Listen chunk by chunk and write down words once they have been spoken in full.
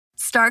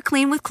Start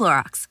clean with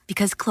Clorox,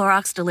 because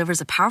Clorox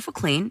delivers a powerful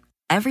clean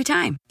every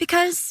time.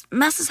 Because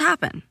messes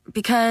happen.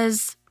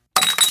 Because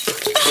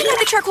I need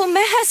the charcoal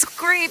mask.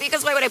 Great,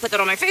 because why would I put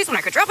that on my face when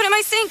I could drop it in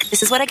my sink?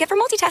 This is what I get for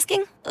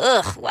multitasking.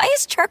 Ugh, why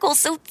is charcoal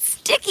so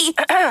sticky?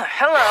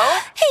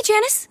 Hello? Hey,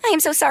 Janice. I am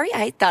so sorry.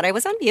 I thought I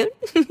was on mute.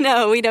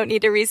 No, we don't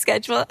need to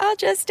reschedule. I'll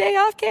just stay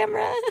off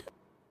camera.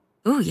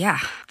 Ooh, yeah,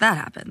 that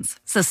happens.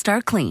 So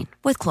start clean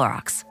with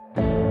Clorox.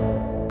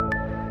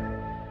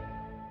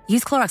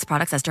 Use Clorox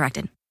products as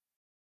directed.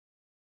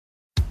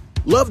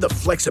 Love the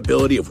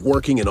flexibility of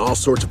working in all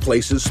sorts of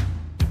places?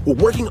 Well,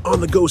 working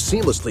on the go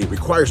seamlessly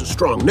requires a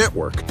strong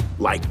network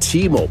like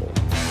T-Mobile.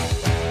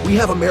 We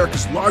have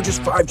America's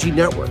largest 5G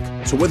network,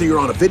 so whether you're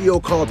on a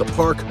video call at the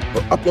park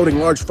or uploading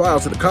large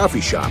files at the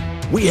coffee shop,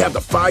 we have the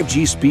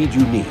 5G speed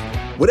you need.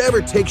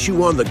 Whatever takes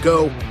you on the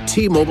go,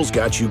 T-Mobile's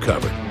got you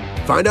covered.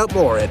 Find out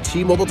more at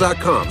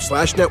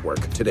T-Mobile.com/network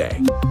today.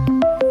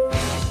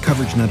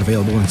 Coverage not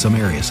available in some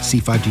areas. See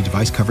 5G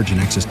device coverage and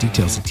access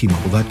details at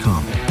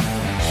T-Mobile.com.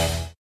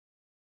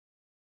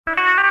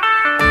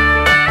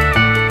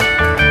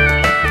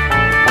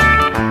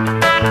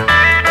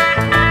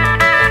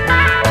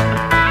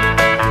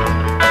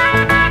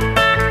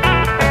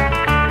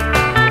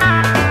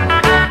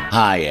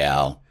 Hi,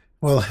 Al.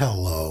 Well,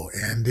 hello,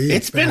 Andy.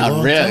 It's been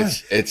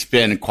it's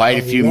been quite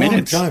a few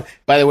minutes. Time.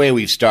 By the way,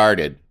 we've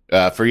started.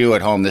 For you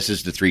at home, this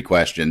is the 3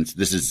 questions.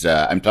 This is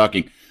I'm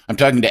talking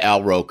to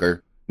Al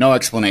Roker. No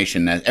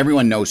explanation.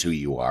 Everyone knows who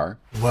you are.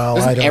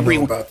 Well, I don't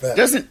know about that.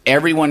 Doesn't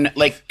everyone,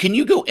 can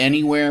you go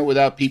anywhere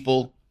without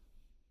people?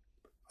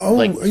 Oh,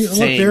 look,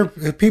 there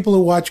are people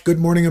who watch Good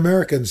Morning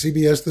America and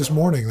CBS This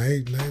Morning.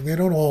 They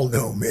don't all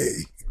know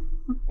me.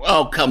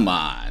 Oh, come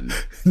on.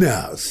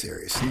 No,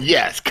 seriously.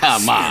 Yes,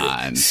 come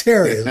on.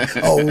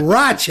 Seriously. Oh,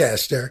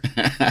 Rochester.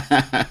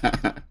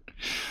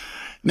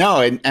 No,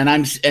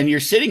 and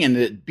you're sitting in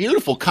a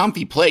beautiful,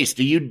 comfy place.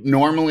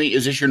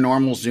 Is this your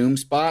normal Zoom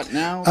spot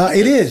now?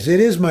 It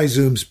is my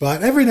Zoom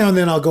spot. Every now and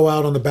then I'll go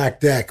out on the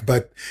back deck,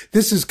 but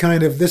this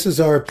is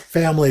our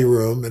family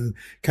room and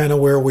kind of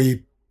where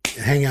we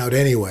hang out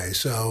anyway.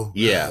 So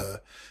yeah,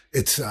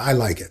 I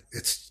like it.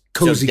 It's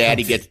cozy. So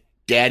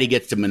Daddy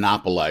gets to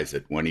monopolize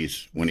it when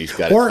he's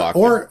got to talk.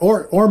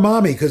 Or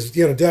mommy, because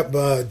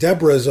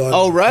Deborah's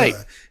on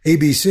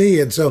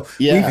ABC, and so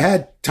we've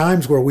had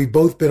times where we've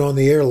both been on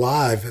the air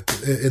live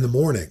in the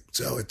morning.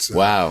 So it's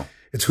wow.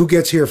 It's who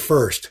gets here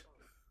first.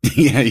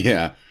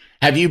 Yeah.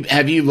 Have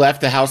you left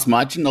the house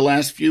much in the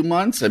last few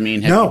months? I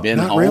mean, have you been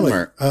not home? Really.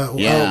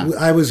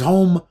 I was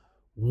home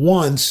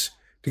once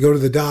to go to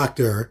the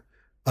doctor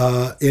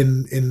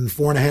in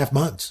 4.5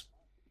 months.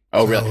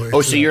 Oh, really?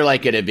 So you're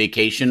like at a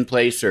vacation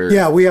place, or?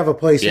 Yeah, we have a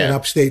place in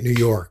upstate New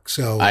York.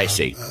 So I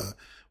see.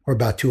 We're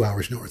about 2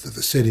 hours north of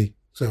the city.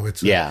 So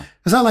it's,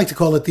 as I like to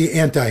call it, the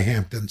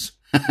anti-Hamptons.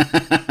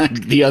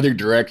 The other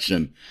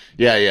direction.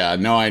 Yeah.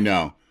 No, I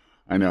know.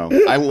 A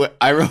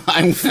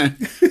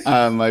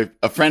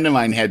friend of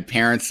mine had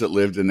parents that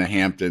lived in the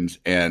Hamptons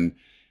and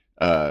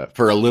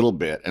for a little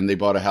bit, and they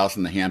bought a house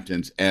in the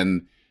Hamptons,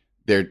 and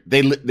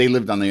they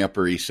lived on the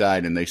Upper East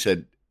Side, and they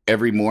said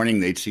every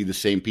morning they'd see the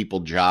same people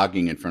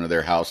jogging in front of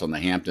their house on the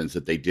Hamptons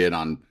that they did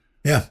on,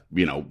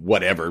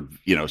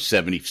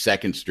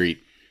 72nd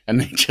Street. And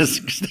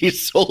they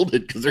sold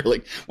it because they're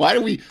like, why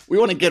do we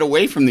want to get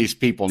away from these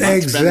people? Not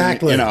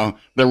exactly. Spending,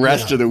 the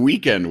rest of the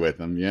weekend with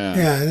them. Yeah.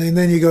 Yeah. And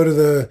then you go to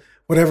the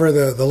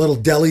little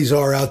delis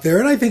are out there.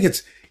 And I think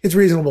it's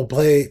reasonable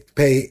to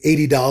pay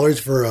 $80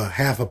 for a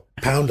half a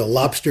pound of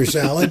lobster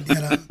salad.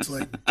 It's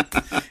like,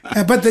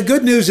 but the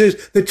good news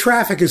is the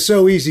traffic is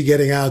so easy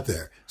getting out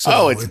there.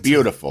 So it's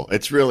beautiful.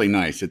 It's really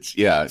nice. It's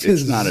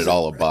not at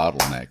all a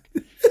bottleneck.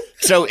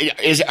 So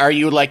are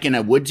you like in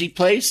a woodsy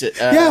place?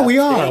 Yeah, we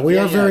are. We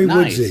are very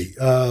woodsy.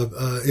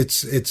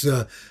 It's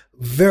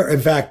very, in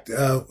fact,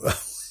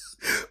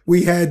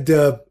 we had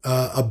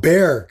a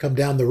bear come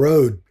down the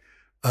road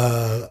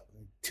 2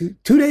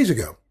 days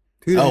ago.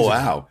 2 days ago.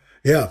 Wow.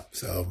 Yeah.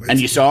 So. And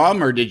you saw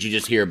him, or did you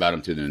just hear about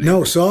him through the news?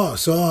 No, saw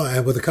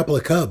with a couple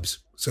of cubs.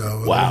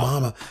 So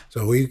mama.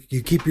 So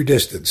you keep your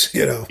distance,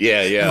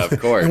 Yeah, of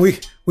course. And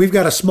we've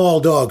got a small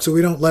dog, so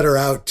we don't let her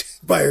out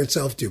by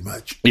herself too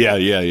much.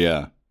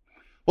 Yeah.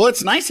 Well,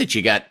 it's nice that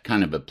you got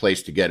kind of a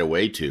place to get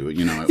away to. We've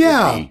been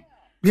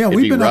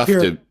rough up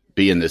here to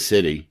be in the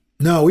city.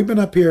 No, we've been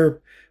up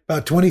here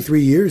about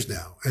 23 years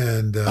now,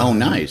 and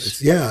nice.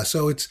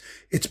 So it's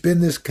been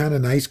this kind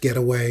of nice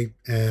getaway,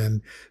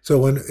 and so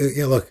when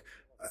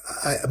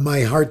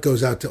my heart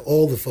goes out to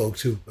all the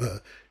folks who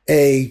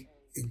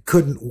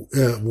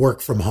couldn't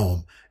work from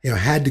home,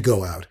 had to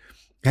go out,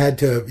 had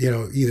to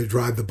either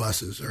drive the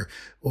buses or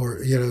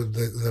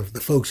the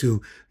folks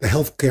the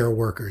healthcare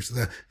workers,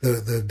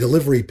 the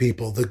delivery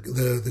people,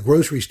 the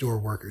grocery store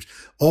workers,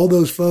 all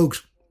those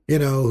folks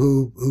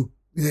who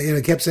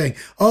kept saying,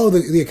 oh,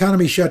 the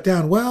economy shut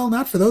down. Well,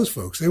 not for those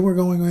folks. They were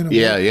going in.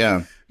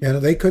 Yeah.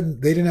 They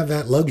didn't have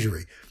that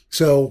luxury.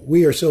 So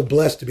we are so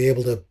blessed to be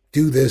able to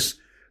do this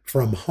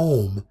from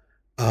home.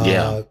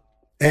 And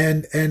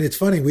it's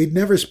funny, we'd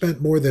never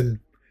spent more than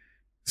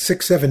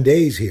 6-7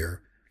 days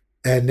here.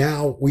 And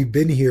now we've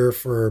been here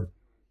for,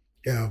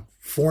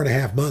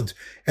 4.5 months.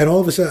 And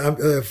all of a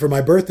sudden, for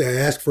my birthday,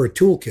 I asked for a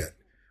toolkit.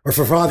 Or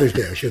for Father's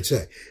Day, I should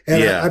say.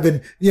 And I've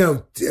been,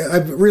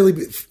 I've really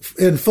been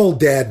in full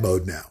dad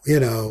mode now,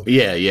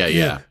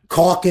 Yeah.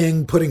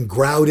 Caulking, putting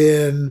grout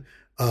in,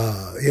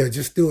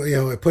 just doing,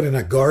 I put in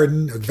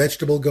a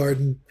vegetable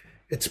garden.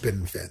 It's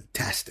been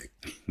fantastic.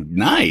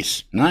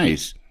 Nice.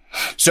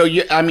 So,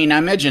 I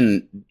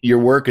imagine your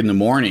work in the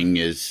morning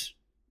is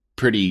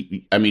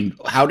pretty,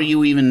 how do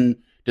you even,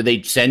 do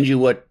they send you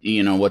what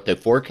the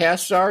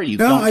forecasts are? You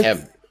don't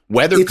have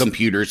weather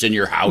computers in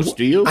your house,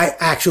 do you? I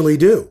actually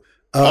do.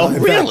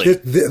 Really?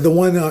 Fact, the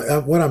one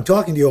what I'm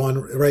talking to you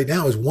on right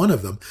now is one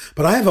of them.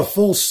 But I have a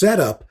full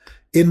setup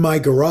in my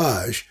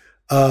garage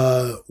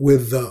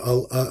with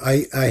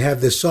I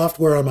have this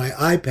software on my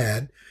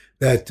iPad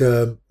that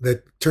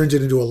turns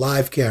it into a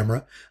live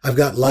camera. I've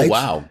got lights. Oh,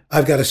 wow.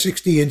 I've got a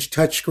 60-inch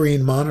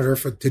touchscreen monitor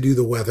to do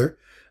the weather.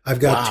 I've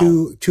got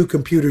two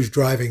computers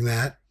driving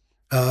that.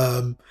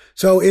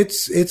 So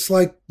it's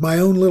like my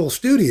own little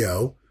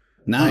studio.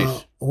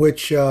 Nice.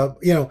 Which I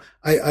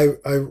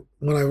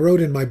when I wrote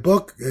in my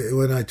book,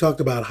 when I talked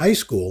about high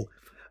school,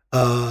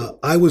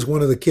 I was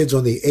one of the kids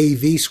on the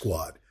AV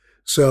squad.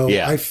 So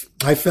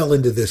I fell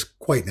into this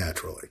quite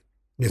naturally.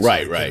 It's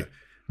right.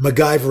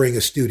 MacGyvering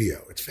a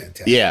studio. It's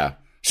fantastic. Yeah.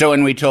 So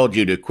when we told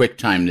you to quick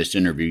time this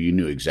interview, you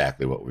knew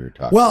exactly what we were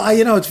talking about.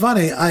 Well, it's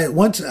funny.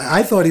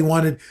 I thought he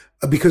wanted,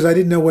 because I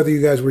didn't know whether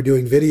you guys were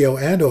doing video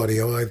and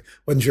audio. I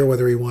wasn't sure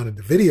whether he wanted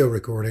the video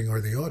recording or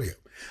the audio.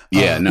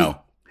 Yeah,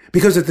 no.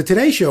 Because at the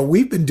Today Show,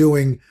 we've been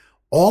doing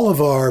all of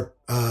our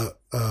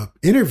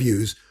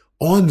interviews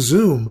on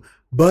Zoom,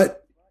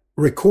 but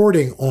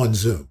recording on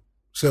Zoom.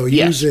 So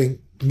using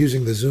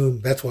the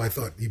Zoom, that's why I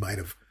thought you might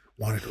have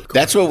wanted to record.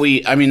 That's what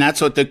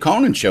that's what the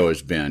Conan show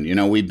has been.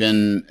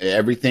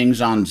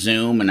 Everything's on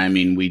Zoom,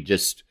 and we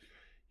just,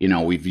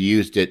 we've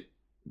used it.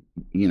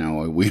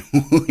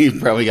 We've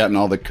probably gotten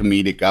all the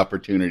comedic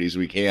opportunities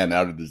we can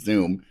out of the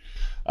Zoom.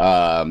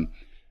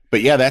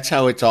 But yeah, that's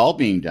how it's all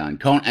being done.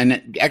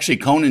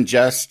 Conan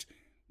just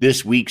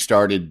this week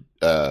started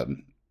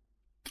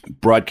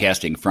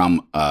broadcasting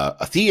from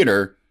a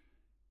theater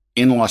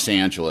in Los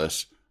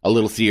Angeles, a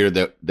little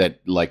theater that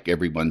like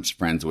everyone's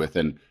friends with,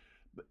 and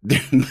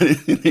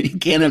you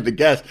can't have the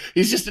guest.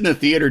 He's just in a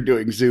theater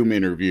doing Zoom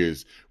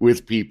interviews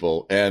with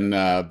people, and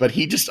but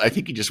I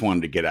think he just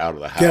wanted to get out of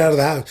the house. Get out of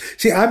the house.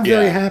 See, I'm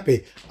very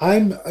happy.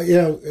 I'm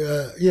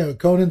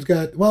Conan's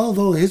got,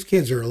 although his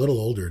kids are a little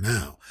older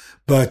now.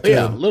 But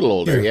a little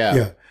older,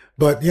 yeah.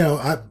 But two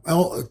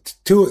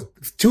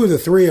of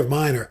the three of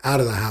mine are out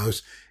of the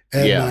house,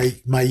 and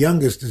my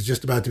youngest is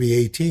just about to be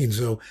 18.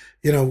 So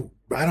I don't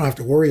have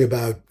to worry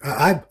about.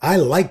 I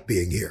like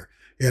being here.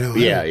 I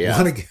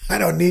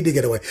don't need to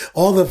get away.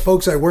 All the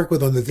folks I work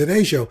with on the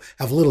Today Show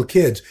have little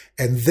kids,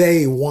 and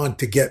they want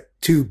to get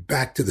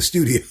back to the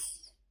studio.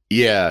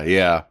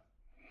 Yeah.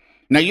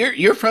 Now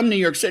you're from New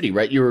York City,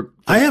 right?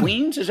 I am.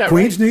 Queens, is that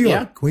Queens, right? New York.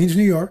 Yeah. Queens,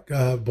 New York.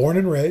 Born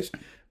and raised.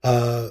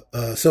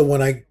 So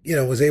when I,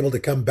 was able to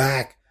come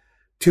back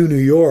to New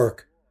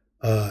York,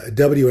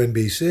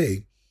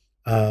 WNBC,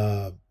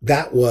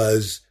 that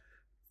was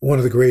one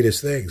of the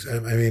greatest things.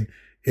 In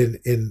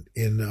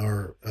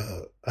our,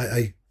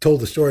 I told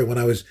the story when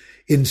I was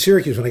in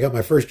Syracuse, when I got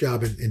my first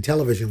job in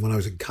television, when I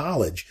was in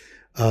college,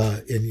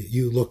 and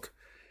you look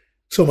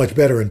so much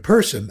better in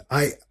person.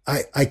 I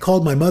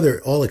called my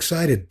mother all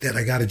excited that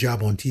I got a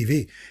job on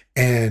TV,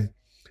 and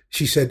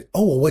she said,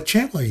 "Oh, well, what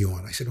channel are you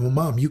on?" I said, "Well,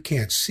 Mom, you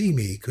can't see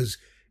me because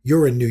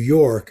you're in New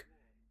York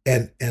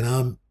and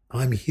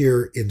I'm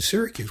here in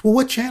Syracuse." "Well,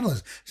 what channel is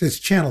it?" I said, "It's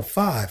Channel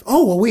 5.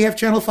 "Oh, well, we have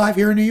Channel 5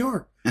 here in New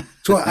York,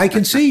 so I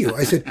can see you."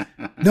 I said,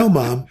 "No,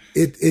 Mom,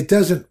 it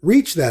doesn't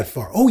reach that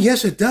far." "Oh,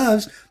 yes, it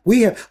does.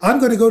 I'm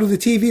going to go to the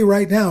TV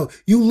right now.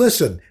 You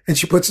listen." And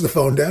she puts the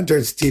phone down,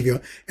 turns the TV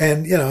on,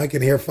 and, I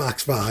can hear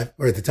Fox 5,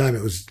 or at the time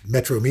it was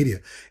Metro Media.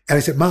 And I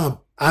said, "Mom,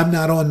 I'm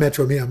not on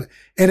Metro Media."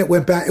 And it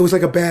went back. It was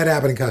like a bad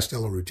Abbott and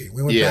Costello routine.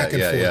 We went back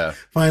and forth. Yeah.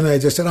 Finally, I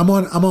just said, I'm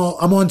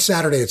on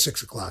Saturday at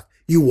 6:00.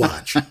 You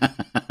watch.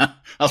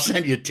 I'll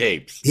send you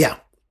tapes. Yeah.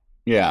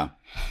 Yeah.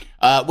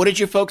 What did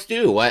your folks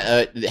do?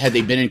 Had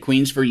they been in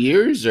Queens for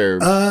years, or?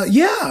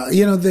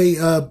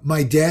 Yeah.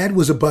 My dad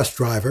was a bus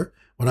driver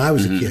when I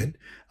was a kid.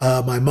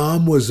 My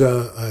mom was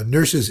a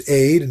nurse's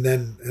aide and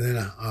then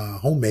a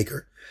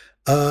homemaker.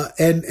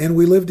 And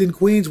we lived in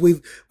Queens.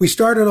 We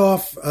started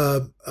off,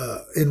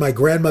 in my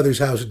grandmother's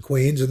house in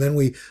Queens, and then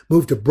we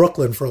moved to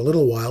Brooklyn for a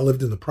little while,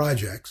 lived in the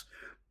projects.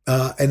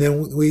 And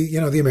then we,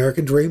 the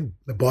American dream,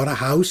 bought a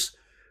house,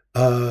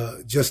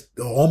 just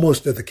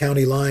almost at the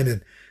county line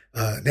in,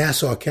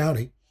 Nassau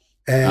County,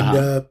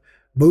 and,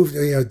 moved,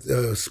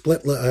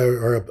 split,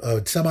 or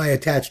a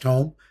semi-attached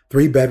home,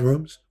 3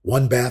 bedrooms,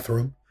 1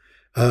 bathroom,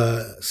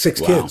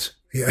 6 kids.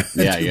 Yeah.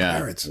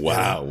 Parents.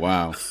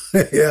 Wow.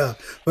 Yeah.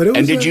 But it was,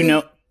 and did you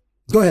know?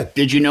 Go ahead.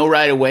 Did you know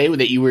right away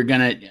that you were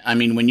gonna?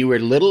 When you were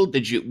little,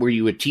 were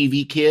you a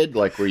TV kid?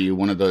 Like, were you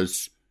one of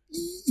those?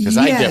 Because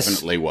I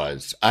definitely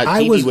was.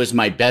 TV was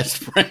my best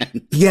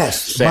friend.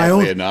 Yes,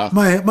 sadly enough,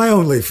 my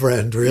only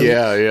friend. Really.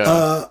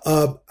 Yeah.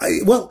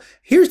 Well,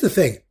 here's the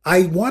thing.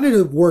 I wanted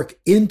to work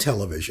in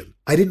television.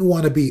 I didn't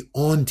want to be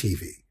on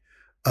TV.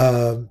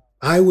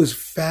 I was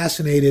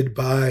fascinated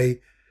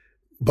by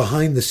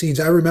behind the scenes.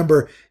 I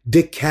remember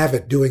Dick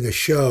Cavett doing a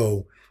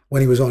show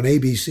when he was on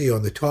ABC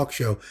on the talk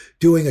show,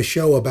 doing a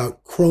show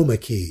about chroma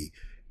key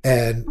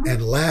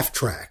and laugh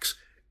tracks.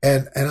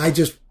 And I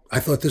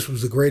thought this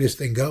was the greatest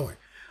thing going.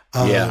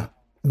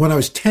 When I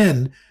was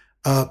 10,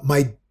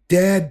 my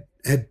dad,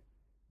 like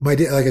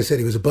I said,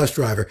 he was a bus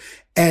driver,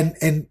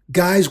 and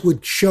guys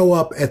would show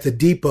up at the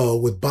depot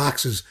with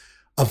boxes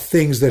of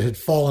things that had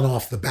fallen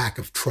off the back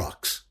of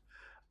trucks.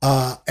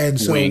 And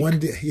so wink. one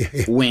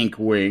day, wink,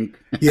 wink.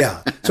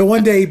 Yeah. So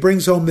one day he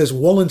brings home this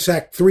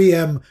Wollensack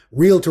 3M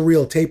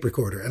reel-to-reel tape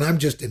recorder, and I'm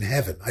just in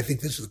heaven. I think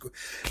this is good.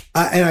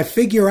 And I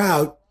figure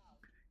out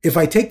if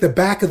I take the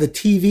back of the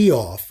TV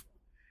off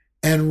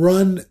and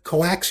run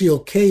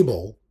coaxial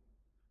cable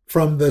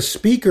from the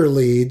speaker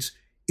leads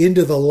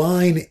into the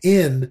line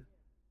in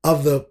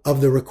of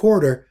the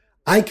recorder,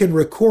 I can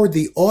record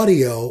the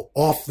audio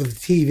off of the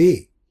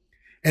TV.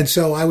 And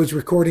so I was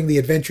recording the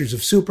adventures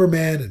of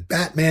Superman and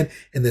Batman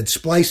and then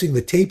splicing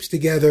the tapes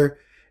together.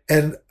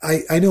 And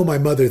I know my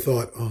mother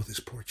thought, oh, this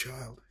poor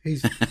child,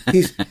 he's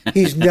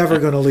never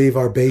going to leave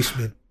our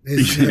basement.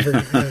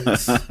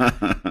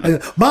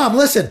 Mom,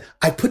 listen,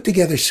 I put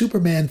together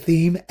Superman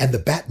theme and the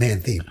Batman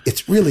theme.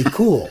 It's really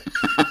cool.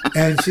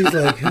 And she's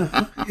like,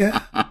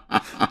 yeah.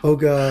 Oh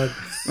God.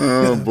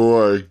 Oh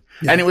boy.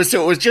 Yeah. And it was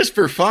just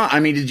for fun. I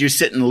mean, did you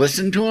sit and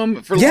listen to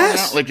them for a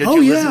while? Like, did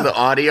you listen to the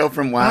audio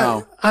from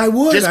Wow? I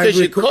would. Just because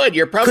you could.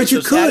 You're probably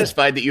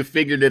satisfied that you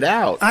figured it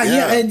out.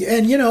 And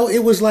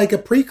it was like a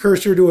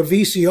precursor to a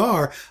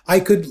VCR. I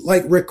could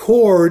like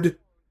record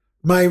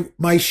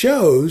my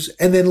shows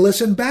and then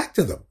listen back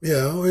to them,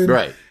 and,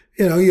 right.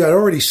 You had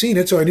already seen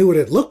it, so I knew what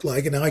it looked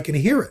like, and now I can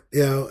hear it,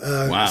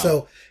 Wow.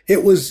 So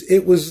it was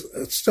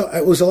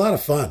a lot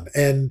of fun.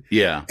 And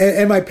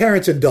my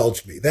parents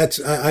indulged me.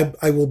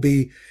 I will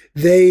be,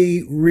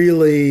 they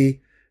really,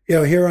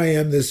 here I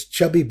am, this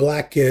chubby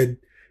black kid,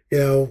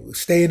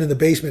 staying in the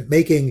basement,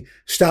 making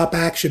stop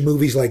action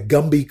movies like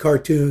Gumby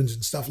cartoons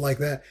and stuff like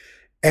that.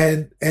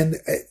 And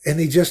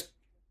they just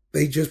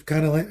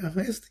kind of like, oh,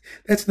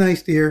 that's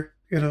nice to hear,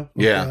 oh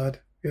God,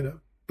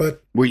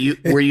 but were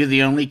you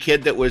the only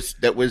kid that was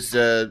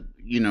so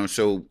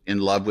in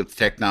love with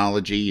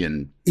technology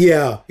and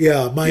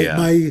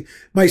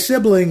my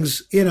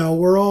siblings,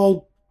 were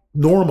all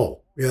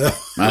normal, the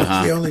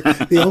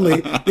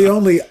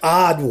only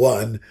odd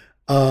one,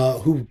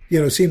 who,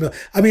 seemed to,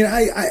 I mean,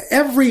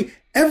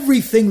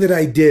 everything that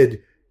I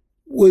did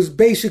was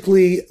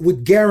basically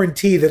would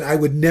guarantee that I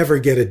would never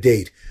get a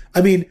date. I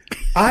mean,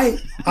 I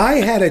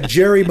had a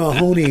Jerry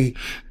Mahoney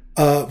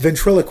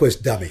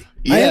ventriloquist dummy.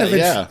 I had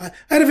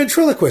a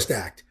ventriloquist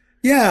act.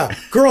 Yeah,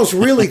 girls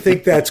really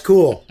think that's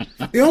cool.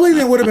 The only thing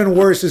that would have been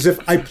worse is if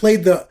I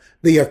played the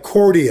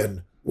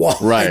accordion while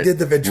I did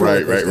the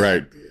ventriloquist.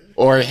 Right.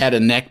 Or had a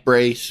neck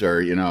brace,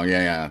 or some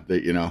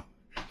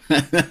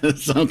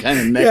kind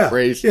of neck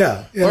brace.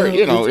 Yeah, or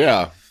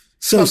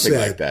so something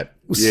sad. like that.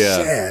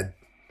 Sad,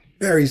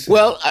 very sad.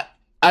 Well,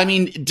 I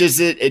mean, does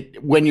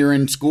it when you're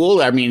in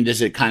school? I mean,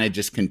 does it kind of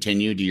just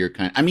continue to your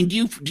kind? I mean,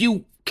 do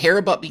you care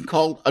about being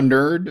called a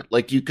nerd,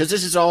 like you? Because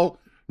this is all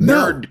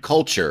nerd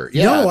culture.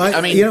 Yeah, no,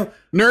 I mean,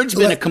 nerd's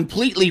been a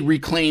completely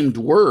reclaimed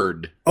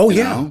word. Oh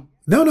yeah,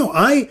 no.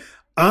 I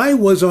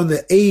was on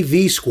the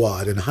AV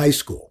squad in high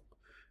school.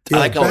 I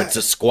like how it's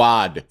a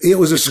squad. It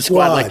was a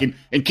squad. Like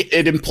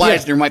it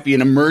implies there might be an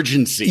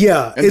emergency.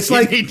 Yeah, it's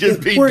like need to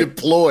be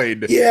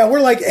deployed. Yeah,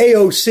 we're like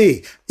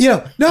AOC.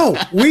 No,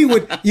 we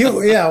would.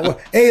 The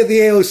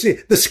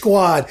AOC, the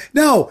squad.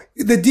 No,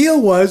 the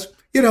deal was,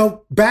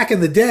 back in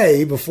the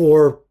day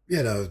before,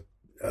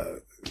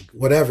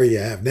 whatever you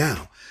have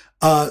now.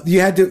 You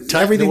had to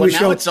everything was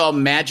shown. Now it's all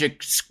magic.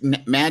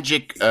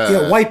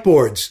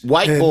 Whiteboards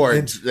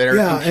that are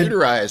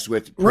computerized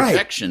with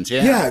projections.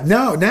 Right. Yeah.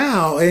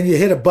 Now, and you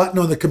hit a button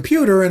on the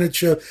computer and it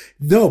showed.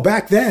 No,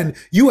 back then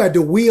you had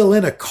to wheel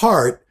in a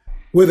cart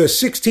with a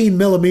 16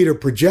 millimeter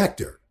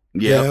projector.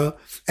 Yeah,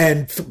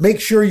 and make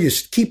sure you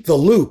keep the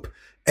loop.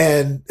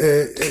 And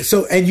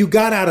and you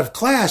got out of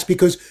class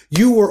because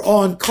you were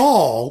on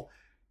call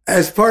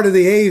as part of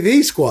the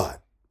AV squad.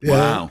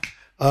 Wow.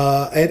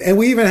 And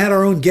we even had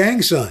our own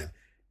gang sign,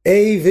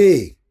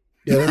 AV.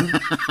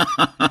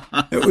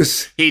 It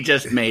was. He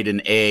just made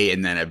an A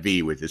and then a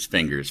V with his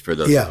fingers. For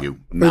those of you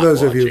not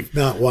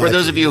watching. For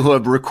those of you who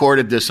have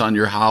recorded this on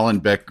your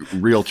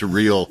Hollenbeck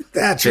reel-to-reel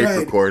tape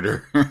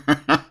recorder.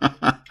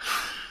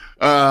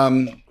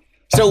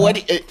 So where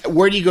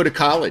do you go to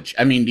college?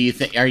 I mean,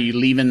 are you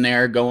leaving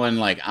there going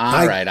like,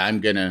 all right, I'm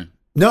gonna?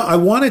 No, I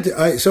wanted to.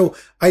 I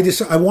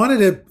wanted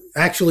to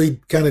actually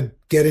kind of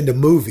get into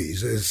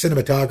movies,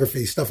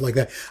 cinematography, stuff like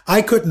that.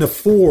 I couldn't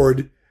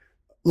afford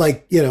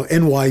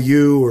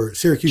NYU or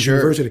Syracuse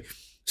University.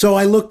 So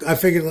I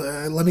figured,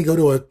 let me go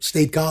to a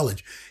state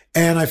college.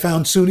 And I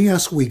found SUNY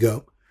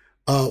Oswego,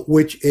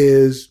 which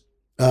is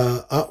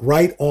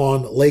right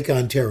on Lake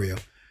Ontario.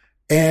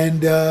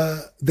 And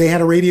they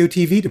had a radio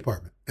TV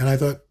department. And I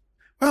thought,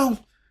 well,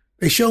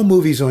 they show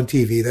movies on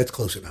TV. That's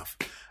close enough.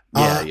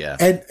 Yeah.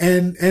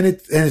 And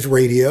it's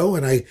radio,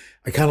 and I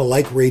kind of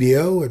like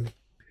radio. And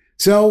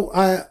so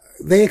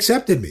they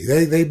accepted me.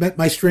 They met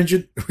my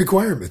stringent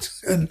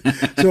requirements. And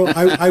so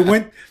I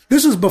went.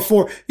 This was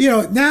before,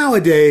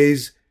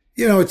 nowadays,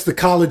 it's the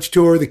college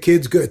tour. The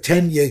kids go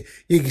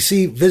you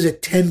can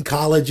visit 10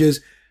 colleges.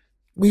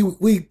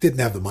 We didn't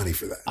have the money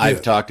for that.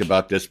 I've talked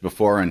about this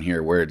before in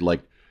here, where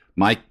like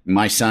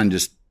my son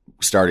just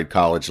started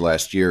college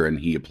last year, and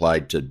he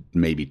applied to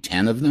maybe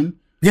 10 of them.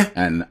 Yeah.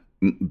 And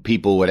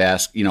people would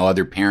ask,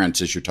 other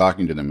parents as you're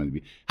talking to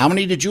them, how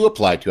many did you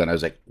apply to? And I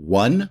was like,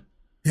 one.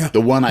 Yeah.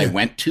 The one I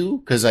went to,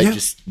 because I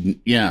just, I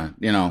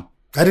didn't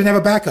have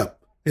a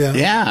backup.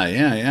 Yeah.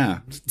 Yeah.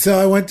 So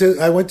I went to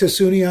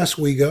SUNY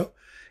Oswego,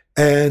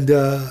 and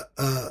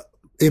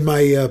in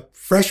my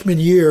freshman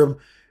year,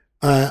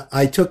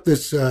 I took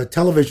this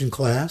television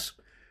class.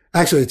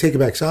 Actually, I take it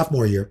back,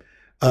 sophomore year,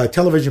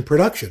 television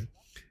production,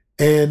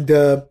 and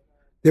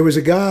there was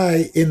a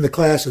guy in the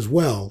class as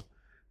well,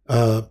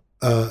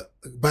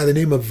 by the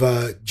name of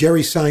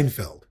Jerry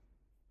Seinfeld.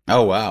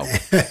 Oh wow!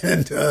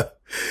 And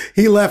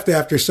he left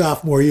after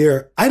sophomore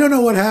year. I don't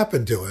know what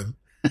happened to him.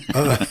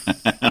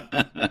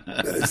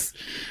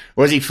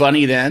 Was he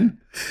funny then?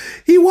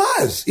 He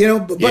was,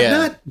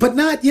 but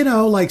not,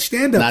 like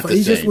stand up.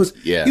 He just was.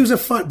 Yeah. He was a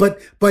fun, but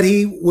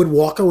he would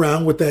walk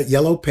around with that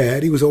yellow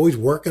pad. He was always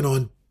working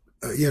on,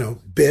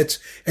 bits,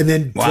 and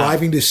then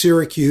driving to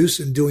Syracuse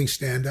and doing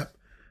stand up.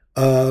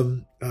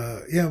 But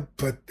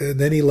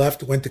then he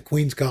left, went to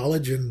Queens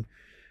College, and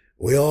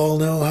we all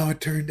know how it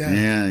turned out.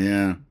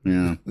 Yeah.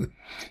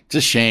 It's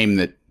a shame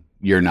that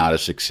you're not a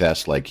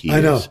success like he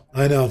is.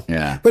 I know.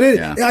 Yeah. But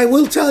I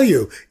will tell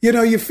you,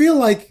 you feel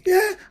like,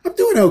 I'm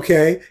doing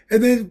okay.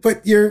 And then,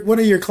 but one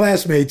of your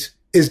classmates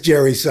is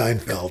Jerry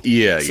Seinfeld.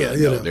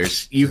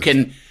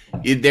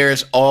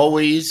 There's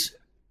always,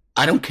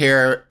 I don't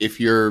care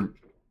if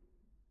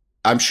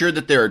I'm sure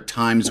that there are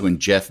times when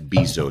Jeff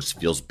Bezos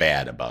feels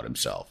bad about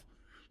himself.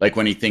 Like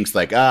when he thinks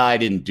like, I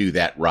didn't do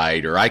that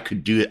right, or I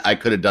could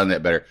have done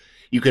that better.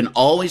 You can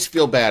always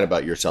feel bad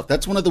about yourself.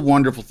 That's one of the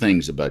wonderful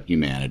things about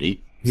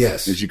humanity.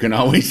 Yes. Is you can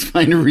always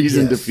find a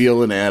reason to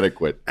feel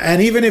inadequate. And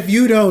even if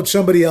you don't,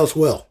 somebody else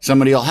will.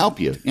 Somebody will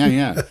help you.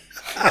 Yeah.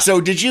 So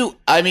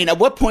at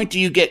what point do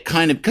you get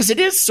kind of, because it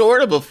is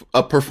sort of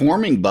a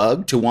performing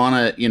bug to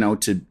want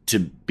to, to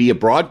be a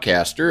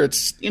broadcaster.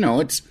 It's,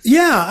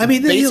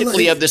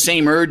 basically have the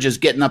same urge as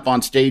getting up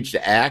on stage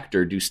to act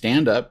or do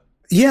stand up.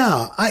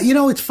 Yeah.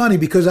 It's funny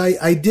because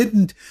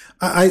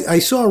I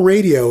saw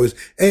radio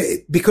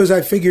because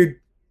I figured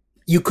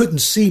you couldn't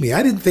see me.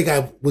 I didn't think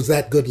I was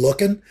that good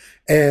looking.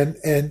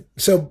 And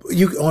so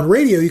on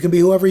radio, you can be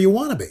whoever you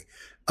want to be.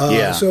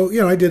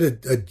 So, I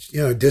did a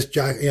disc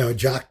jock,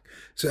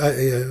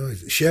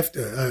 shift.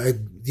 I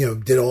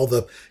did all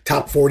the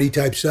top 40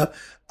 type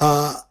stuff.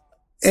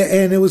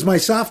 And it was my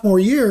sophomore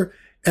year,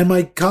 and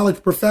my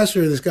college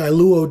professor, this guy,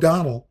 Lou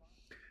O'Donnell,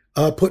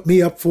 put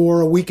me up for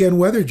a weekend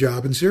weather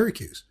job in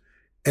Syracuse.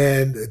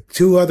 And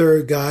two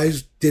other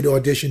guys did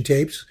audition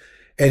tapes,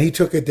 and he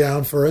took it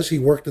down for us. He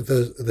worked at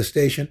the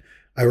station.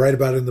 I write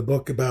about it in the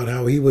book about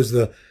how he was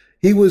the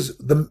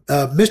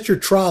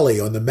Mr. Trolley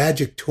on the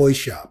Magic Toy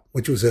Shop,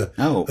 which was a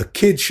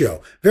kid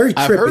show. Very trippy.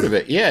 I've heard of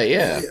it.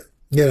 Yeah.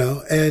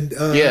 And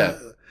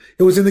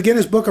it was in the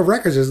Guinness Book of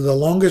Records as the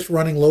longest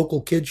running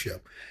local kid show.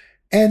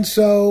 And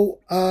so,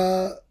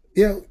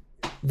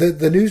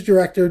 the news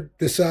director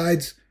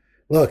decides,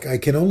 look, I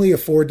can only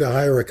afford to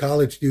hire a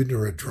college student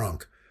or a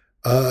drunk.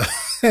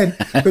 And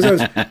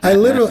because I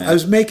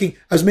was making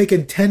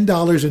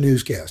 $10 a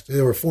newscast.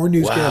 There were 4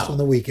 newscasts on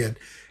the weekend,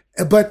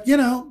 but it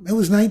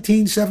was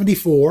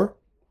 1974,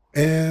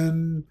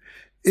 and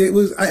it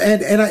was,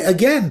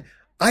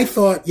 I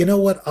thought, you know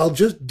what, I'll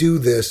just do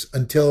this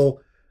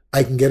until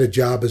I can get a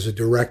job as a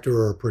director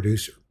or a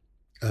producer.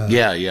 And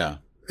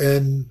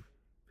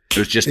it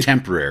was just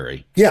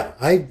temporary. Yeah.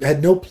 I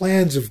had no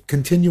plans of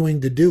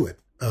continuing to do it.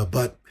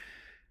 But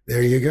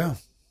there you go.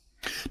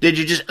 Did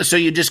you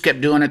just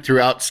kept doing it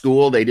throughout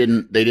school? They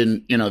didn't,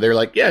 they're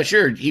like, yeah,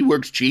 sure. He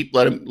works cheap.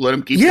 Let him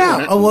keep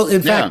doing it. Oh, well,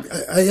 in fact,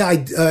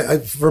 I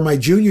for my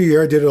junior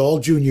year, I did it all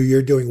junior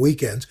year doing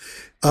weekends.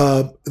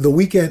 The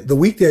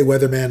weekday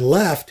weatherman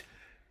left,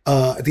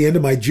 at the end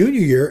of my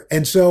junior year.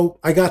 And so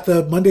I got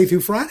the Monday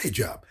through Friday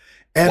job,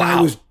 and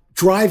I was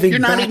driving. You're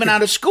not even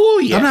out of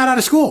school yet. I'm not out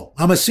of school.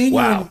 I'm a senior.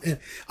 Wow.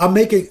 I'm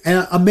making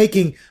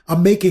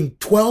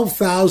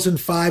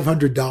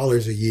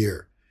 $12,500 a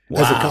year.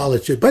 As a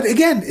college student. But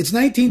again, it's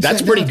 1970.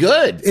 That's pretty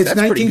good. It's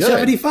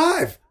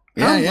 1975.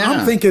 Yeah,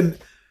 I'm thinking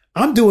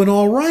I'm doing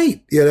all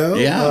right,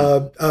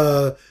 Yeah.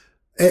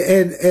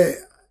 And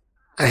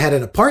I had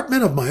an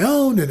apartment of my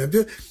own, and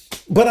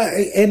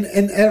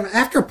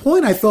after a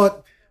point I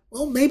thought,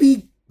 well,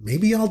 maybe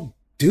I'll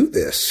do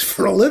this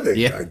for a living.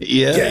 Yeah,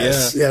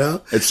 Yes, you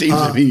know. It seems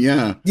to me,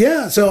 yeah.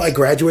 Yeah, so I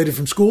graduated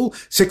from school.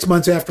 6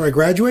 months after I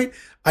graduate,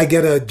 I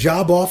get a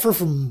job offer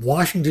from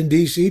Washington,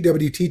 D.C.,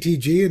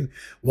 WTTG in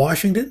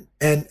Washington,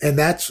 and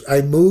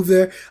I moved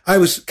there. I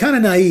was kind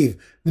of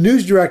naive. The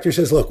news director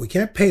says, look, we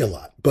can't pay a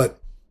lot, but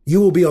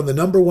you will be on the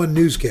number one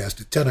newscast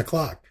at 10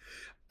 o'clock.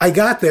 I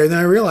got there, and then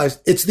I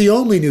realized it's the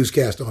only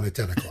newscast on at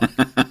 10 o'clock.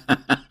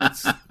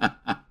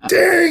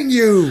 Dang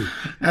you!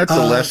 That's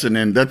a lesson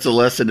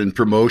in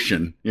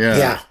promotion.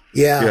 Yeah.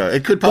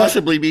 It could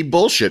possibly be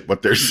bullshit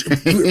what they're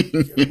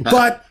saying.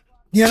 But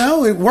you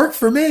know, it worked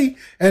for me,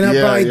 and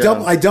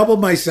I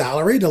doubled my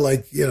salary to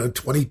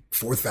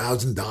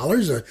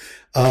 $24,000.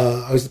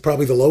 I was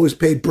probably the lowest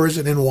paid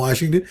person in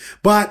Washington.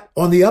 But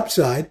on the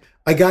upside,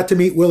 I got to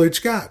meet Willard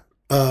Scott,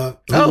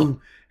 who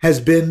has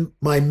been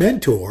my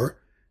mentor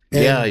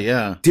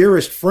and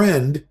dearest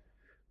friend.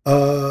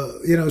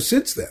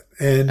 Since then,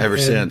 and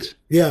since.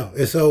 Yeah.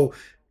 So,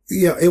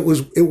 it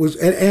was,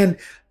 and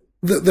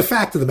the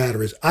fact of the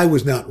matter is I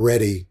was not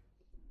ready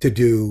to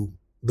do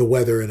the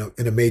weather in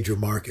a major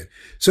market.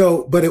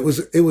 So, but it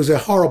was a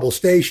horrible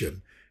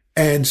station.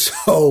 And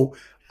so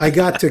I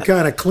got to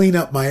kind of clean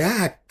up my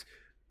act,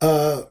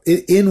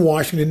 in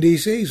Washington,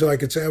 D.C. So I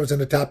could say I was in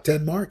the top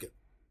 10 market.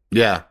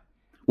 Yeah.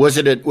 Was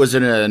it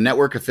a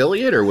network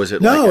affiliate or was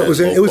it? No, it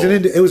was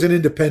an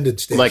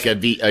independent station, like a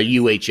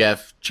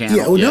UHF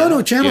channel.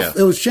 Yeah, channel.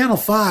 It was Channel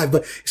 5,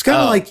 but it's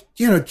kind of like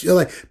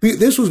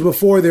this was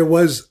before there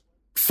was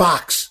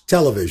Fox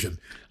television.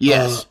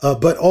 Yes,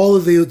 but all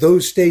of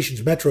those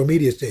stations, Metro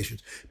Media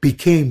stations,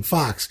 became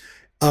Fox.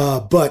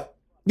 But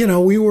they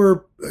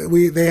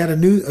had a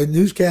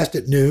newscast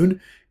at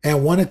noon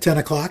and one at 10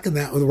 o'clock, and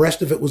the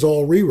rest of it was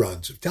all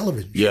reruns of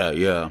television.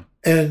 Yeah.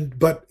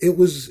 But it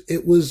was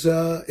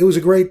a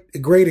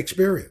great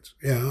experience,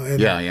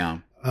 and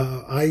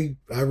I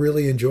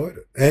really enjoyed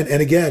it.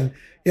 And again,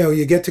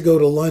 you get to go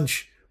to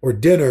lunch or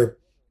dinner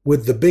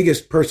with the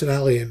biggest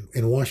personality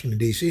in Washington,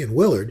 D.C. in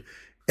Willard.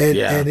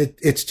 And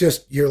it's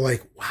just, you're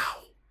like, wow.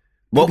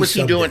 What was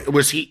he doing?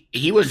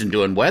 He wasn't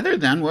doing weather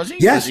then, was he?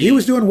 Yes, he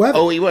was doing weather.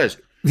 Oh, he was.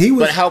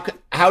 But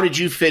how did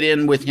you fit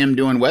in with him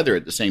doing weather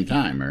at the same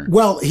time? Or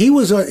well, he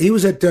was at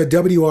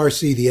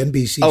WRC, the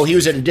NBC. Oh, he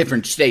was at a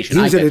different station.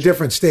 He was at a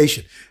different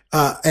station,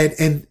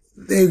 and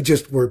they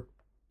just were,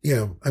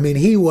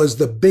 he was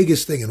the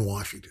biggest thing in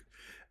Washington.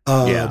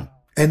 And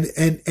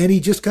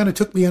he just kind of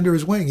took me under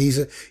his wing. He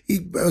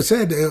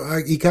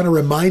kind of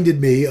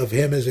reminded me of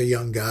him as a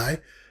young guy,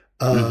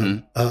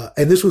 and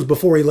this was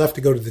before he left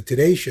to go to the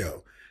Today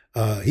Show.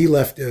 He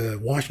left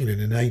Washington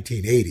in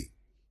 1980.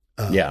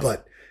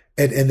 But.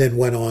 And then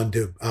went on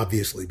to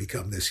obviously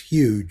become this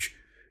huge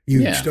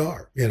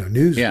star,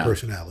 news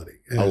personality.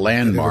 A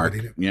landmark.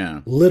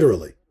 Yeah.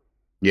 Literally.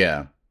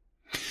 Yeah.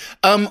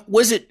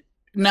 Was it,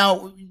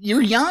 now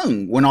you're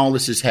young when all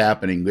this is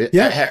happening.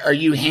 Yeah. Are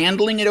you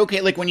handling it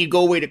okay? Like when you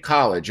go away to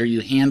college, are you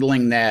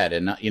handling that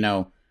and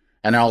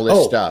and all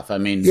this stuff? I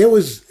mean, it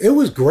was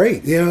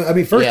great.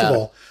 First of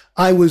all,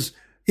 I was,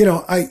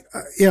 I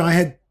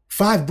had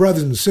 5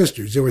 brothers and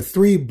sisters. There were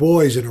 3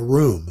 boys in a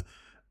room.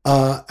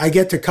 I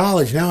get to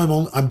college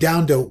now. I'm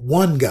down to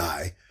 1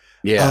 guy.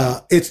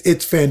 Yeah.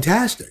 It's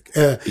fantastic.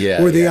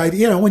 Or the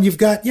idea, when you've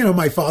got,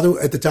 my father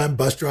at the time,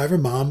 bus driver,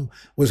 mom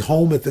was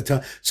home at the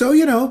time. So,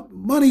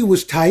 money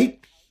was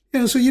tight,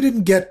 so you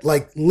didn't get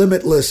like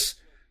limitless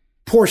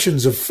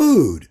portions of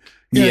food.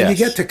 And you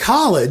get to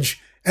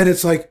college and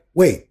it's like,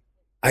 wait,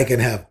 I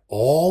can have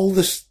all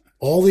the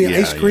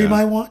ice cream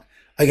I want.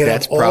 I can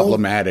have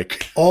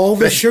problematic. All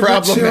the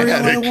sugar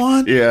cereal I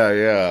want.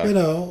 Yeah.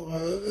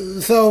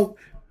 So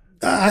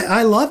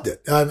I loved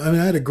it. I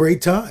had a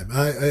great time.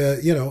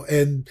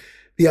 And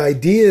the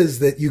ideas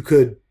that you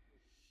could,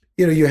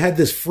 you had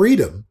this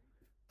freedom,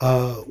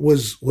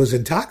 was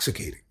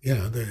intoxicating,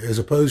 as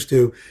opposed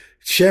to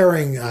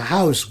sharing a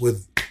house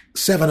with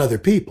 7 other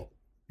people.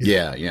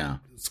 Yeah.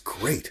 It's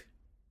great.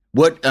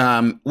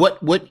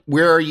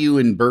 Where are you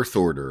in birth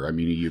order? I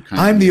mean,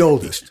 I'm the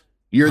oldest.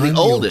 You're the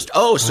oldest.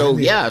 Oh, so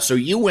so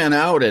you went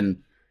out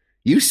and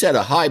you set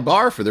a high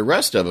bar for the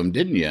rest of them,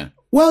 didn't you?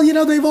 Well,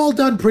 they've all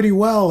done pretty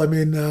well. I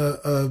mean,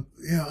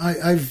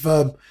 I've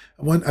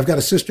got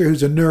a sister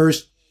who's a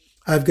nurse.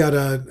 I've got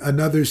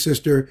another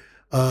sister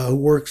who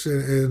works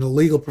in a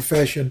legal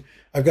profession.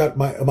 I've got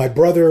my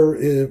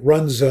brother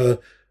runs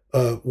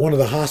one of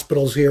the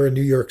hospitals here in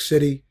New York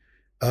City.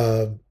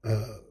 And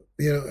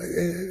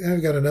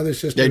I've got another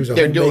sister who's a homemaker.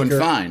 They're doing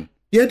fine.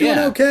 Yeah, doing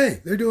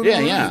okay. They're doing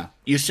okay. Yeah.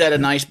 You set a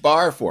nice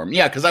bar for them.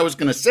 Yeah, because I was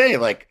going to say,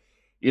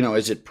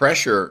 is it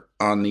pressure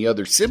on the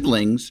other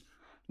siblings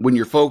when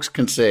your folks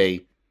can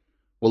say,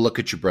 well, look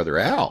at your brother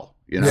Al,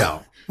 Yeah.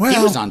 Well,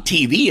 he was on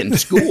TV in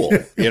school,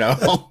 But,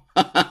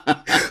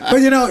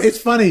 it's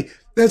funny.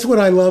 That's what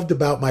I loved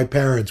about my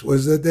parents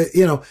was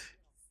that,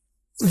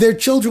 their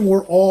children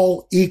were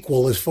all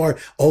equal as far,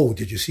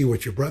 did you see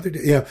what your brother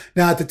did?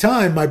 Now at the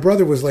time, my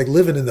brother was like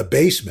living in the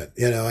basement,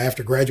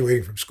 after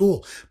graduating from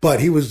school, but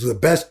he was the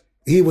best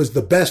he was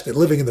the best at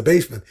living in the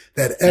basement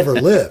that ever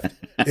lived.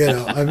 You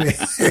know, I mean,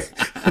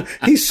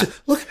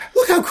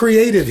 look how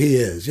creative he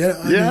is. You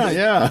know,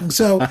 yeah.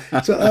 So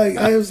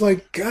I was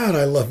like, God,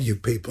 I love you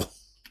people.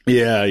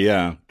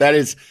 Yeah.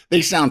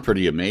 They sound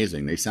pretty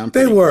amazing. They sound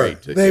They pretty were.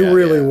 great. They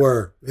really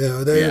were. You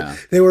know,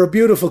 they were a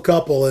beautiful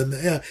couple.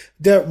 And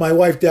my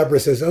wife Deborah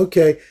says,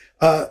 "Okay,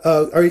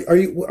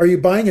 are you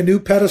buying a new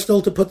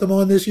pedestal to put them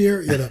on this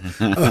year?" You know,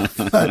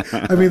 but,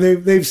 I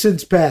mean, they've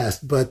since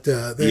passed, but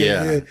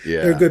they're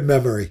a good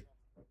memory.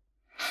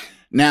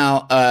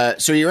 Now,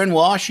 so you're in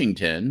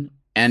Washington,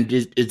 and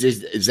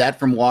is that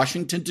from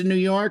Washington to New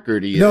York, or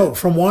do you? No,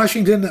 from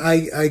Washington.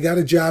 I got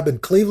a job in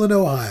Cleveland,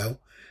 Ohio.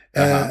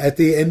 At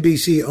the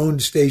NBC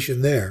owned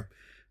station there.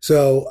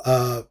 So,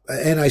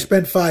 and I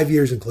spent 5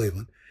 years in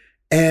Cleveland.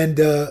 And,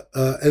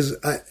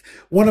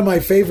 one of my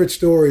favorite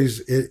stories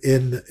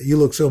in You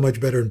Look So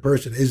Much Better in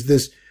Person is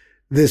this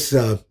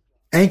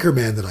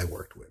anchorman that I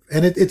worked with.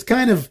 And it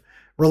kind of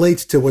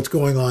relates to what's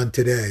going on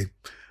today.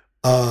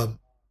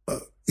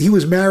 He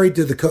was married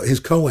to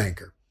his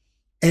co-anchor,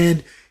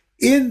 and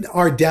in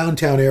our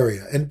downtown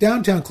area, and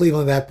downtown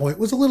Cleveland at that point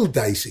was a little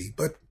dicey,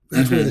 but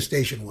that's where the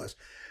station was.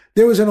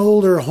 There was an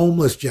older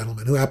homeless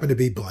gentleman who happened to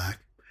be black.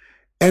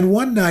 And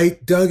one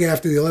night, Doug,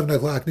 after the 11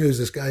 o'clock news,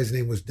 this guy's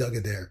name was Doug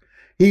Adair.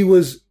 He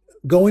was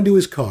going to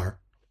his car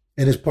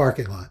in his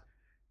parking lot.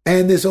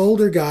 And this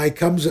older guy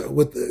comes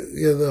with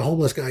the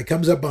homeless guy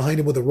comes up behind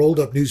him with a rolled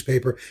up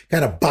newspaper,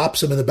 kind of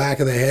bops him in the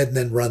back of the head and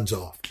then runs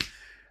off.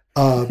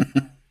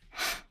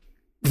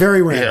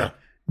 Very random.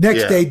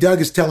 Next day, Doug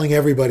is telling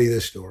everybody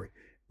this story.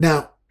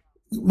 Now,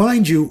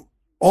 mind you,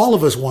 all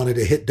of us wanted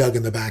to hit Doug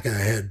in the back of the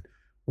head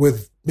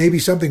with maybe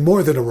something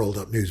more than a rolled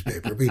up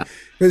newspaper,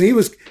 because he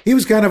was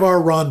kind of our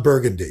Ron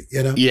Burgundy,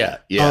 you know? Yeah.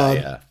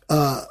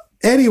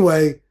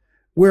 Anyway,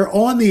 we're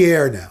on the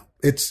air now.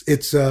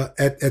 It's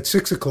at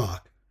 6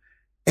 o'clock,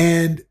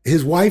 and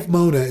his wife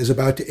Mona is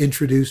about to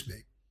introduce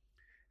me.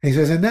 And he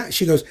says, and now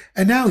she goes,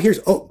 and now here's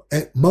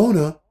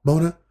Mona.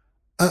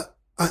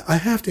 I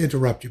have to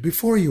interrupt you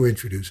before you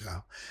introduce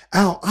Al.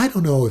 Al, I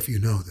don't know if you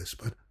know this,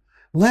 but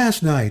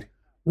last night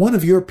one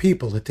of your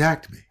people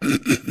attacked me.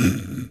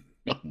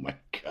 Oh my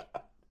God.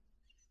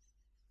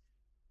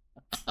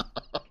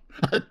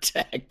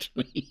 Attacked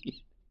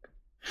me.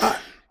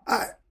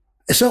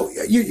 So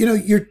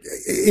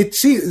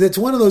it's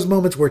one of those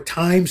moments where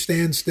time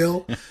stands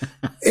still.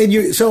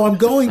 So I'm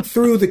going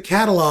through the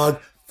catalog,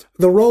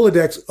 the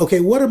Rolodex. Okay,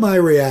 what are my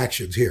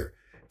reactions here?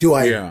 Do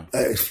I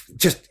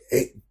just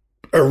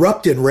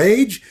erupt in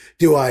rage?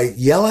 Do I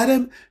yell at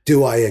him?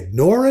 Do I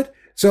ignore it?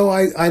 So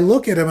I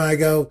look at him and I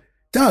go,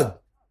 Doug,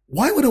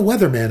 why would a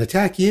weatherman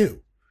attack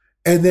you?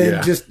 And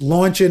then just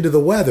launch into the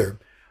weather.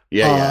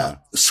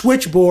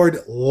 Switchboard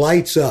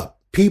lights up.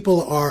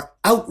 People are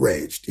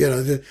outraged. You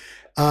know,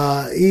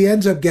 he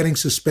ends up getting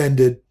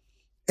suspended,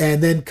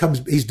 and then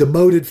he's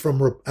demoted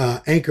from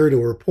anchor to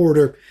a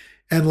reporter.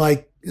 And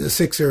like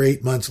 6 or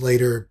 8 months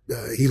later,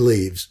 he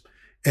leaves,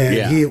 and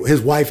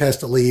his wife has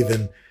to leave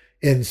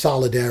in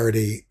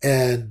solidarity.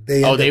 And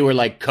they were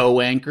like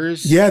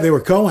co-anchors. Yeah, they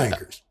were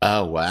co-anchors.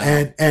 Oh wow!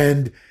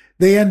 And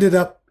they ended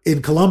up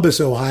in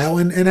Columbus, Ohio,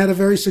 and had a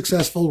very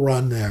successful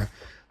run there.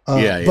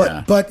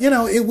 But you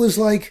know, it was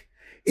like,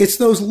 it's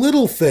those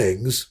little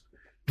things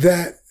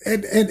that,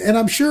 and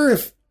I'm sure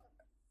if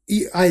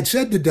I had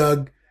said to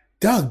Doug,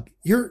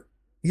 you're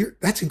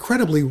that's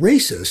incredibly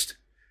racist.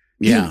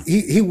 Yeah.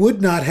 He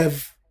would not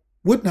have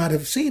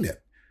seen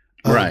it.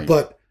 Right.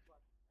 But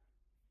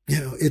you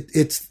know,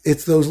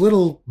 it's those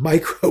little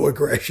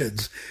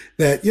microaggressions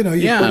that, you know,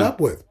 you put up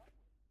with.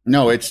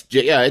 No, it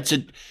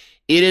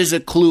is a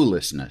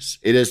cluelessness.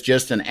 It is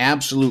just an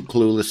absolute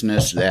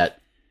cluelessness that,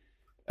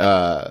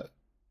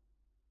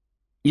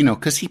 you know,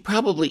 because you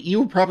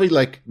were probably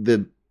like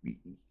the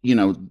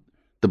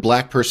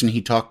black person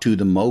he talked to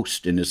the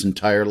most in his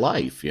entire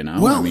life, you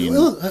know? Well,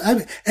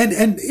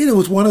 and it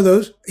was one of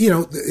those, you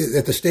know,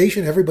 at the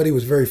station, everybody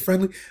was very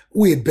friendly.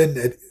 We had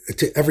been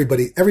to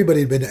everybody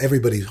had been to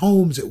everybody's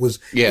homes. It was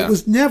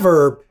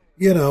never,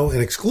 you know,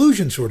 an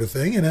exclusion sort of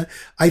thing. And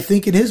I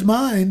think in his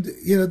mind,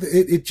 you know,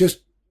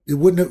 it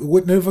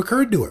wouldn't have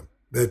occurred to him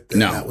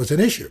that was an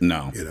issue.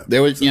 No, you know?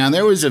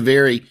 there was a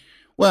very,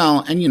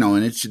 well, and you know,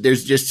 and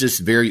there's just this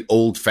very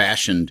old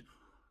fashioned,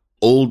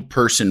 old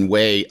person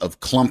way of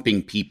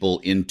clumping people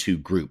into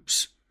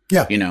groups.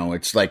 Yeah. You know,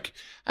 it's like,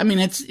 I mean,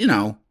 it's, you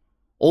know,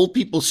 old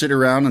people sit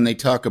around and they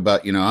talk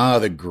about, you know,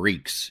 the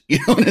Greeks, you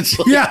know, and it's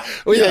like,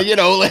 you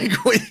know, like,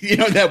 you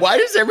know, that why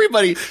does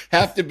everybody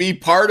have to be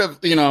part of,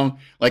 you know,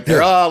 like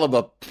they're all of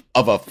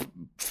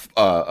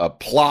a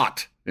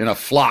plot in a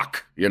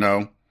flock, you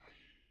know?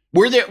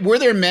 Were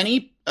there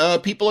many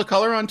people of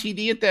color on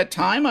TV at that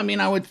time? I mean,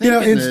 I would think,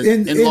 you know,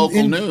 in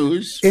local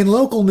news. In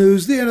local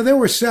news, you know, there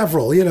were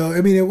several. You know, I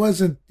mean, it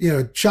wasn't, you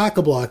know,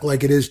 chock-a-block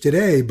like it is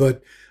today,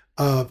 but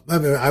I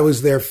mean, I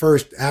was their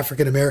first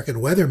African American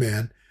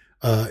weatherman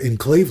in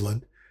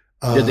Cleveland.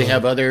 Did they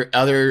have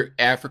other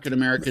African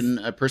American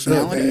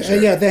personalities?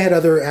 Yeah, they had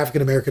other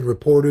African American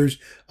reporters.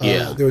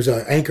 Yeah. There was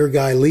an anchor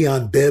guy,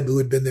 Leon Bibb, who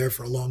had been there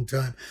for a long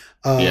time.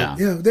 Yeah.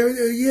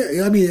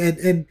 I mean,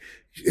 and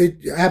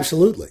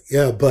absolutely,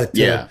 yeah. But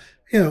yeah.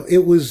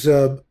 It was,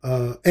 and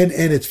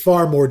it's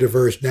far more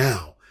diverse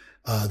now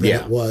than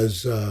Yeah. it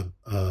was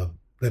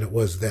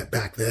that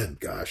back then.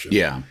 Gosh,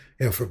 Yeah.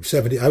 From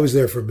I was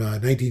there from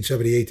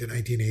 1978 to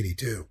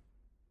 1982.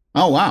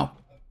 Oh, wow.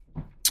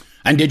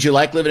 And did you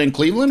like living in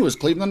Cleveland? Was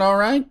Cleveland all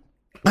right?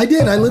 I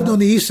did. I lived on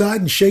the east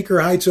side in Shaker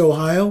Heights,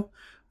 Ohio.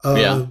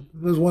 Yeah.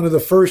 It was one of the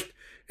first,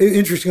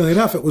 interestingly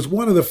enough, it was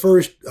one of the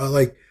first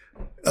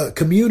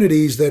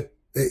communities that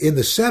in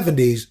the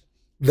 70s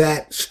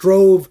that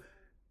strove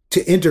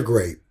to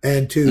integrate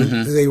and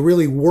they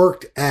really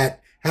worked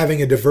at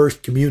having a diverse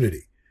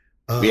community.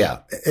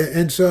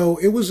 And so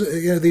it was,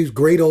 these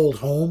great old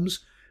homes.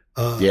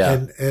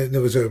 And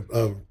there was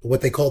what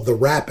they called the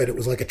Rapid. It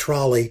was like a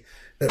trolley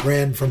that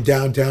ran from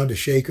downtown to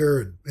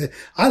Shaker. And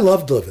I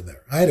loved living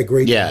there. I had a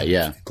great time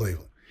in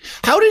Cleveland.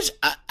 How does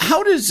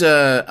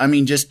I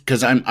mean, just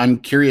because I'm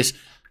curious,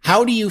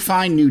 how do you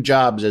find new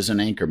jobs as an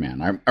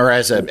anchorman or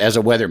as a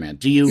weatherman?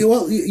 Do you?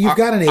 Well, you've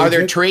got an agent. Are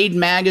there trade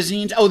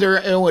magazines?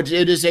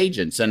 It is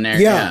agents and there.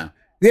 Yeah.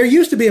 There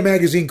used to be a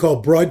magazine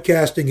called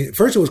Broadcasting.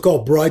 First, it was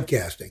called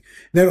Broadcasting.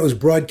 Then it was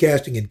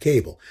Broadcasting and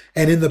Cable.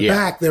 And in the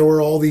back, there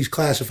were all these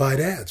classified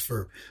ads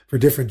for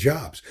different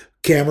jobs.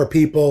 Camera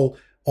people,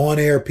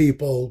 on-air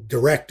people,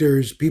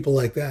 directors, people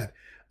like that.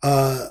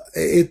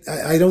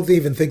 I don't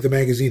even think the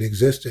magazine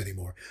exists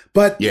anymore.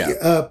 But toward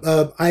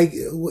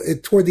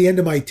the end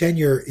of my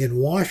tenure in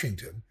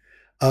Washington,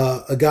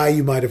 a guy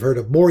you might have heard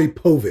of, Maury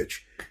Povich,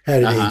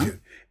 had an agent.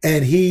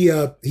 And he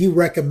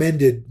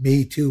recommended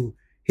me to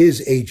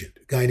his agent,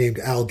 a guy named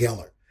Al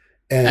Geller.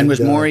 And was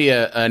Maury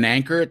an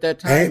anchor at that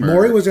time?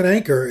 Maury was an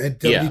anchor at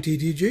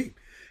WTTG.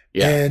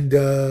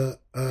 Yeah.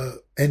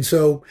 And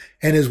so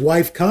his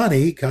wife,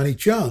 Connie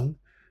Chung,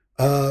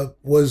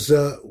 was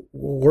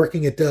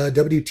working at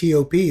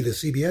WTOP, the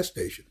CBS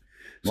station.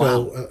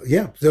 So,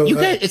 wow. So you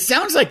guys, it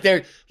sounds like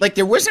there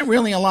wasn't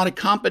really a lot of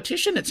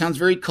competition. It sounds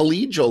very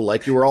collegial,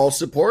 like you were all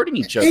supporting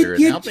each other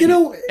and helping.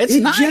 It's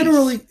nice.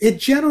 It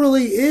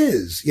generally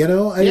is.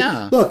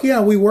 Look,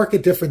 we work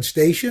at different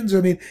stations. I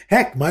mean,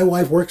 heck, my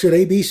wife works at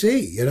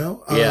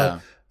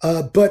ABC.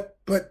 But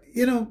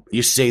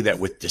you say that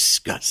with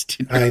disgust.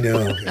 I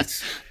know.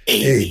 It's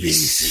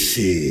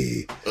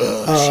ABC.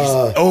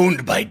 She's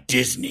owned by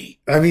Disney.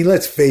 I mean,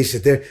 let's face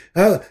it.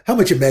 How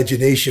much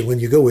imagination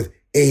when you go with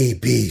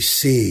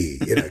ABC?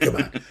 Come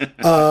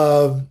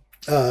on.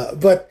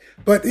 But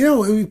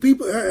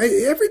people.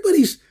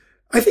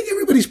 I think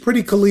everybody's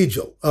pretty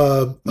collegial.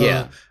 I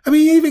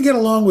mean, you even get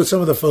along with some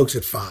of the folks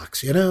at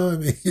Fox. I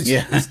mean,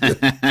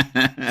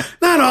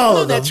 not all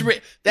of them.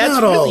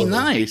 That's really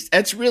nice.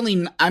 That's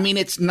really. I mean,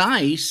 it's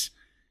nice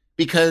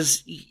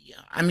because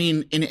I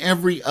mean, in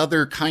every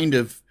other kind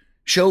of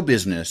show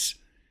business,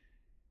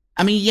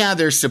 I mean,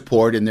 there's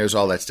support and there's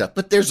all that stuff,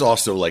 but there's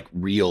also like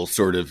real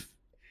sort of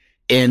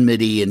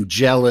enmity and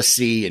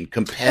jealousy and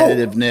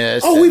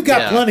competitiveness. We've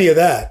got plenty of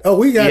that.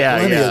 We got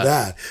plenty of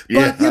that.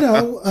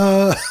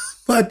 But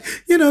but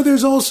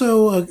there's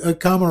also a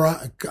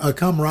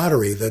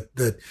camaraderie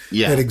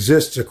that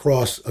exists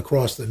across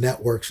the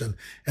networks and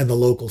the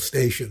local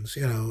stations.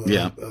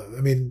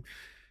 I mean,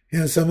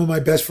 some of my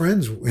best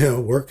friends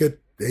work at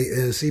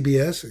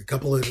CBS, a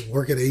couple of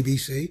work at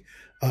ABC.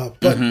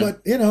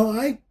 But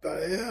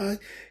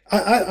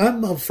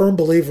I'm a firm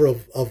believer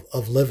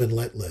of live and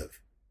let live.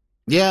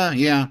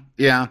 Yeah.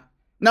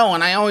 No,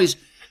 and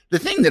the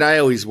thing that I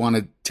always want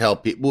to tell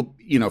people,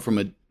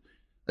 from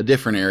a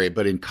different area,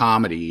 but in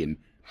comedy and,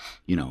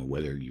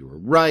 whether you're a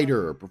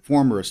writer or a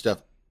performer or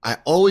stuff, I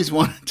always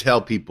want to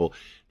tell people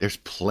there's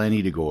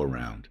plenty to go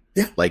around.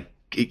 Yeah. Like,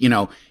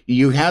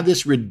 you have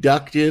this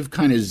reductive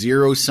kind of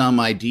zero-sum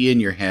idea in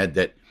your head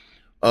that,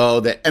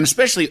 and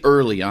especially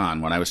early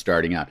on when I was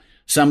starting out,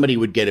 somebody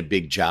would get a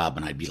big job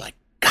and I'd be like,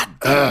 God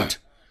damn it.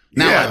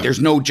 Now there's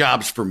no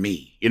jobs for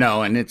me,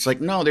 and it's like,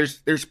 no,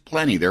 there's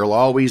plenty. There'll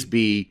always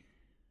be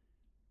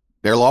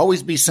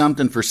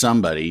something for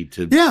somebody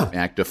to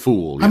act a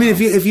fool. I mean,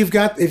 if you've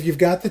got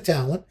the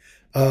talent,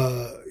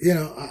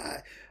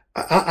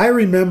 I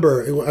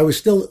remember I was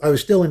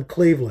still in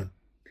Cleveland,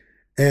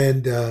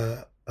 and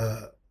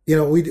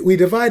we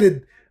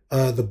divided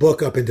the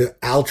book up into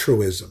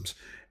altruisms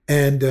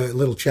and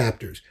little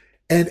chapters,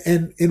 and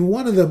in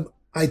one of them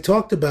I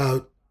talked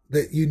about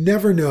that you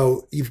never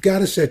know. You've got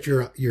to set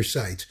your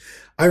sights.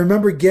 I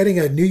remember getting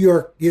a New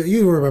York.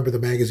 You remember the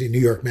magazine, New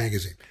York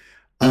Magazine,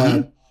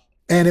 and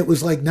it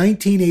was like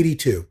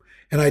 1982.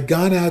 And I'd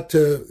gone out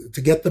to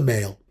get the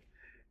mail,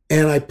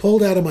 and I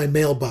pulled out of my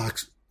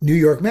mailbox New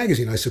York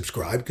Magazine. I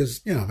subscribed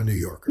because I'm a New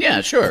Yorker.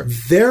 Yeah, sure.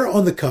 There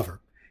on the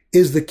cover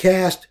is the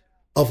cast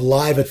of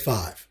Live at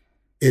 5.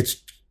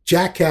 It's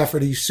Jack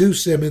Cafferty, Sue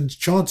Simmons,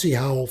 Chauncey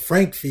Howell,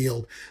 Frank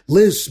Field,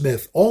 Liz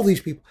Smith, all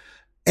these people.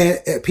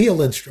 And Pia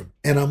Lindstrom.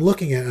 And I'm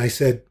looking at it and I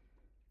said,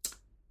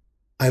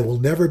 I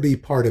will never be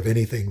part of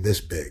anything this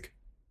big.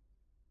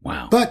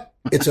 Wow. But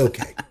It's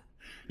okay.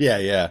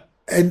 Yeah.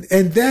 And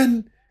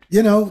then,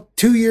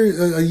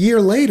 a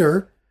year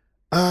later,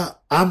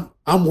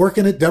 I'm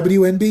working at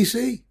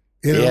WNBC,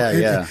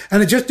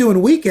 and just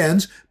doing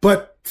weekends,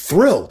 but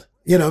thrilled,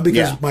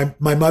 because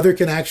my mother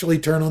can actually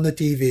turn on the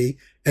TV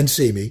and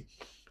see me.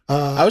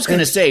 I was going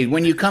to say,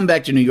 when you come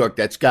back to New York,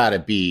 that's got to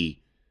be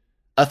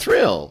a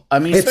thrill. I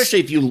mean,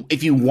 especially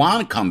if you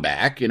want to come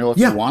back, if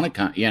you want to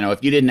come,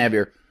 if you didn't have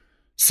your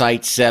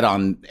sights set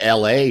on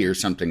LA or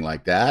something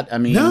like that. I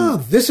mean, no,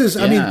 this is,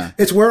 I mean,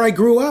 it's where I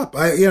grew up.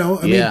 I had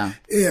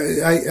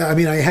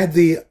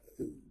the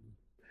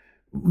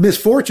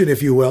misfortune,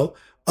 if you will,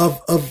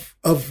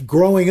 of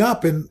growing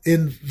up in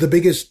the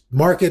biggest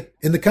market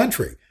in the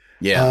country.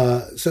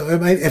 Yeah.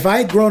 So if I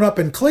had grown up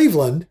in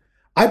Cleveland,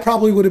 I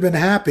probably would have been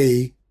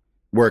happy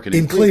working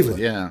in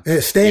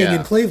Cleveland. Staying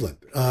in Cleveland.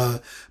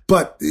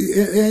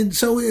 And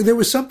so there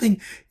was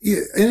something,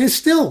 and it's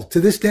still to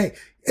this day,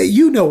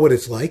 what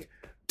it's like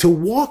to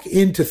walk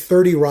into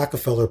 30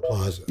 Rockefeller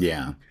Plaza.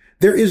 Yeah.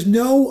 There is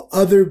no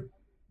other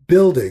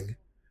building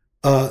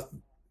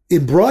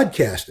in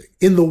broadcasting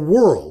in the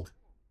world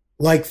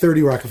like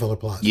 30 Rockefeller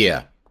Plaza.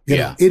 Yeah.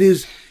 It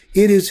is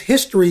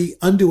history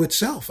unto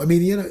itself. I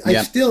mean,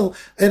 I still,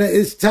 and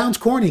it sounds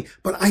corny,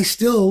 but I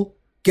still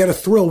get a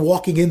thrill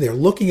walking in there,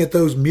 looking at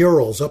those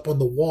murals up on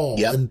the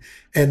wall and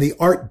the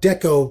Art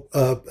Deco,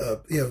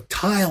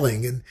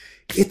 tiling, and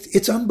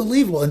it's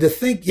unbelievable. And to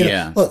think,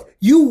 look,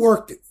 you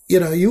worked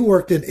in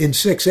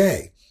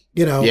 6A,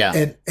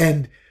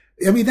 and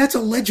I mean, that's a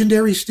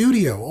legendary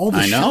studio. All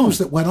the shows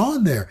that went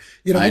on there,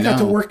 I got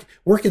to work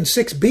in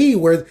 6B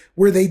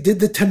where they did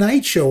the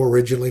Tonight Show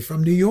originally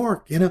from New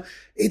York.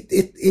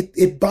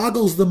 It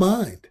boggles the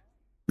mind.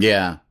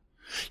 Yeah.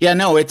 Yeah,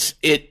 no, it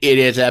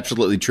is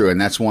absolutely true.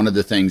 And that's one of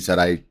the things that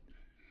I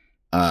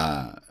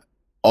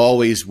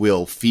always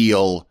will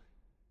feel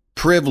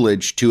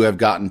privileged to have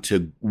gotten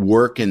to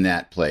work in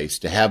that place,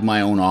 to have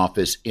my own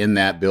office in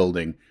that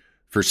building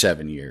for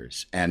 7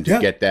 years and to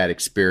get that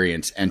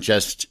experience and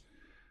just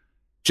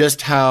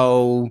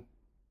how,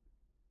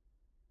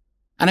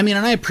 and I mean,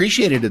 and I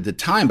appreciated it at the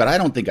time, but I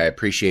don't think I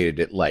appreciated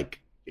it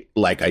like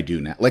I do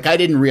now. Like I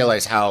didn't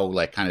realize how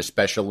like kind of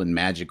special and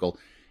magical,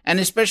 and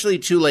especially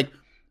too, like,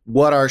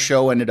 what our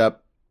show ended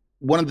up,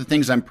 one of the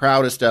things I'm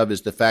proudest of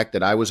is the fact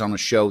that I was on a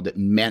show that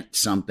meant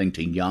something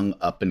to young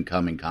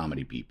up-and-coming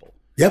comedy people.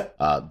 Yep.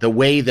 The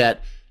way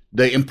that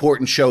the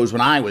important shows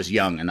when I was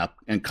young and up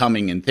and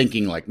coming and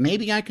thinking like,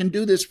 maybe I can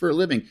do this for a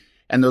living.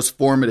 And those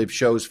formative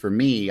shows for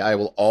me, I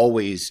will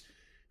always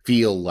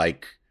feel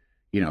like,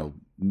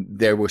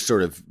 there were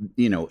sort of,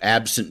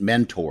 absent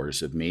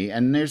mentors of me.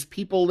 And there's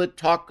people that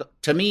talk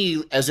to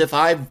me as if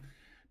I've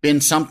been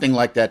something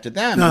like that to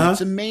them. It's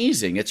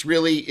amazing. It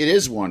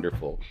is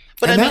wonderful.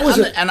 But and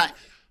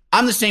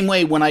I'm the same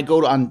way when I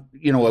go on,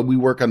 we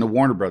work on the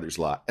Warner Brothers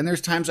lot, and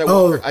there's times I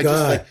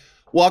just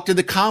walk to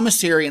the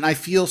commissary and I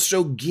feel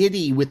so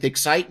giddy with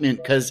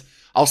excitement because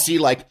I'll see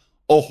like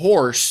a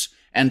horse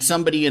and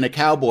somebody in a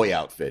cowboy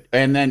outfit.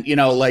 And then,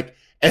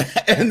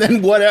 and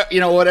then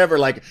whatever,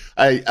 like,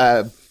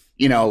 the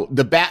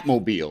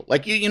Batmobile.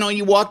 Like,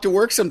 you walk to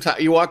work sometime,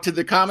 you walk to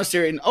the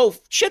commissary and, oh,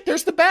 shit,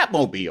 there's the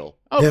Batmobile.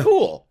 Oh,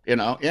 cool.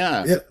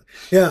 Yeah.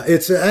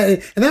 It's,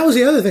 and that was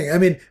the other thing. I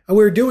mean,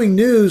 we're doing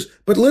news,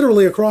 but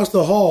literally across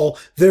the hall,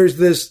 there's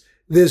this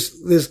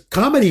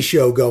comedy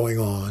show going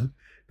on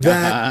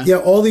that,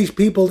 all these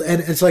people,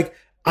 and it's like,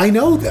 I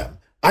know them.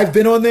 I've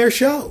been on their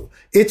show.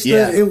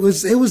 It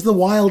was the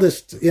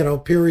wildest,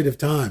 period of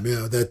time,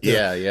 and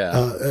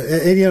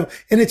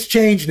it's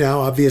changed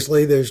now.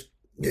 Obviously there's,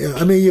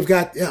 you've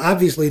got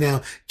obviously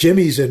now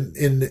Jimmy's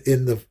in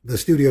the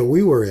studio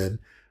we were in,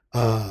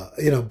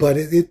 but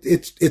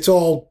it's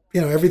all,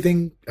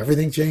 everything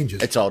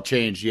changes. It's all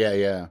changed.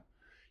 Yeah.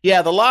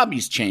 Yeah. The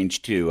lobby's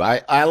changed too.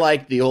 I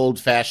like the old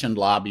fashioned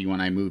lobby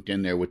when I moved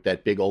in there with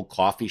that big old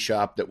coffee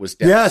shop that was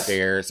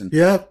downstairs. And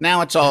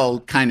now it's all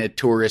kind of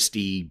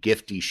touristy,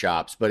 gifty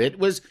shops, but it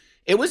was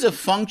a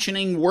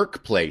functioning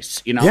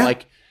workplace,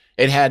 like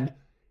it had,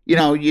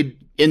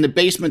 in the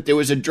basement, there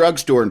was a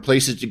drugstore and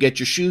places to get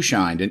your shoe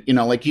shined. And,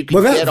 like you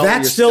could get all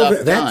your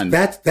stuff done.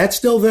 That's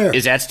still there.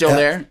 Is that still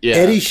there? Yeah.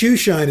 Eddie's Shoe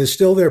Shine is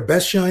still there.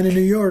 Best shine in New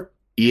York.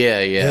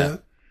 Yeah.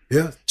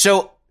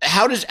 So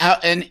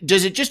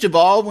does it just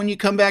evolve when you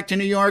come back to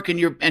New York and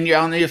you're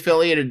on the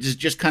affiliate? Or does it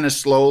just kind of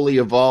slowly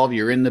evolve?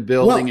 You're in the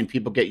building and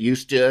people get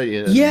used to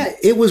it? Yeah,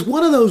 it was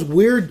one of those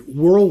weird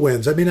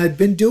whirlwinds. I mean, I'd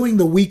been doing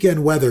the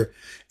weekend weather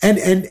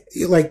and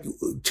like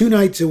 2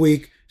 nights a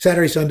week,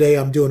 Saturday, Sunday,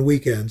 I'm doing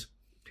weekends.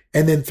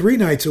 And then 3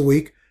 nights a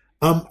week,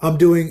 I'm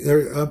doing,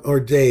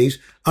 or days,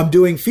 I'm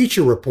doing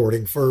feature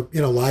reporting for,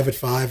 Live at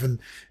 5 and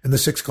the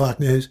 6 o'clock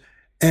news.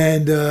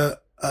 And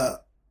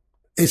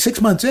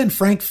 6 months in,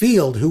 Frank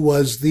Field, who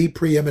was the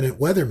preeminent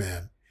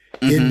weatherman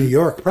in New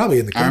York, probably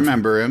in the country. I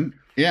remember him.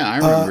 Yeah, I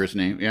remember his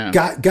name. Yeah.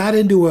 Got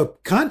into a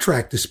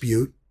contract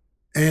dispute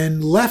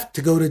and left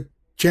to go to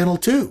Channel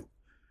 2,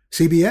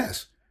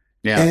 CBS.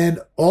 Yeah.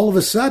 And all of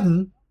a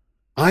sudden,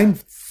 I'm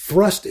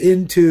thrust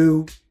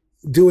into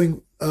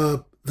doing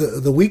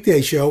the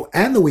weekday show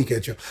and the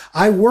weekend show.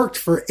 I worked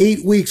for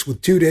 8 weeks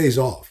with 2 days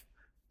off.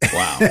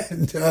 Wow.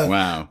 And,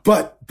 Wow.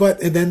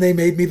 And then they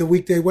made me the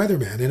weekday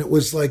weatherman. And it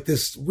was like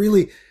this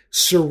really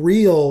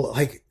surreal,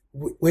 like,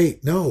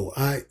 wait, no,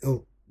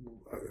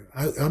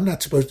 I'm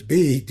not supposed to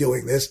be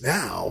doing this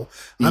now.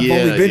 I've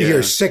only been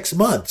here 6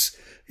 months,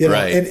 you know,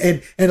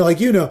 right. and like,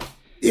 you know,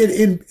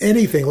 in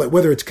anything, like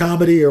whether it's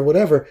comedy or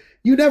whatever,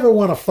 you never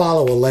want to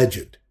follow a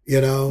legend,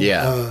 you know?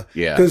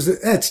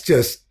 Because that's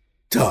just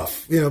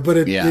tough, you know, but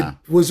it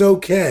was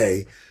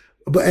okay.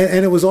 But,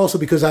 and it was also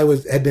because I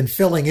had been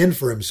filling in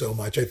for him so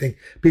much. I think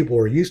people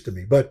were used to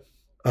me, but,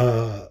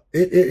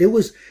 it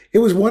was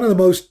one of the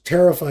most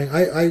terrifying,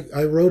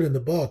 I wrote in the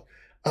book,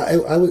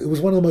 it was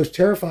one of the most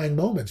terrifying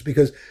moments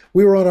because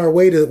we were on our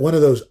way to one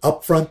of those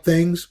upfront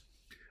things,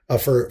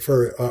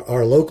 for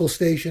our local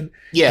station.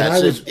 Yeah.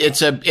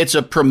 It's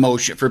a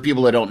promotion for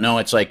people that don't know.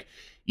 It's like,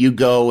 you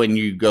go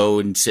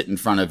and sit in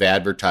front of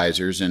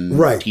advertisers and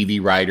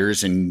TV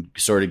writers and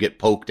sort of get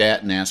poked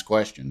at and ask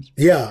questions.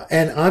 Yeah.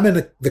 And I'm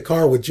in the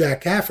car with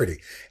Jack Cafferty,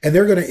 and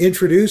they're going to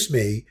introduce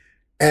me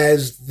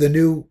as the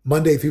new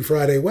Monday through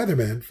Friday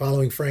weatherman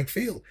following Frank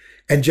Field.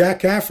 And Jack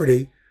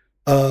Cafferty,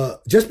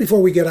 just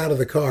before we get out of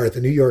the car at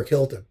the New York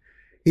Hilton,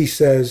 he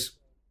says,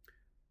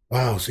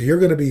 wow, so you're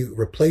going to be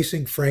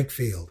replacing Frank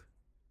Field.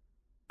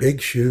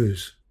 Big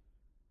shoes.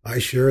 I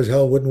sure as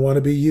hell wouldn't want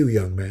to be you,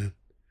 young man.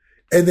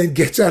 And then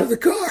gets out of the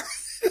car.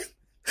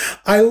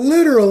 I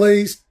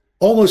literally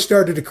almost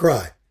started to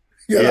cry.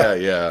 You know?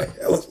 Yeah.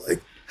 I was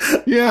like,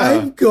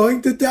 I'm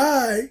going to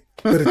die.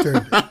 But it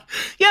turned out.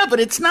 Yeah, but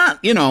it's not,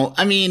 you know,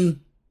 I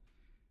mean,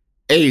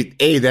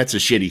 that's a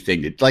shitty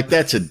thing.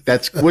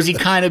 Was he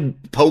kind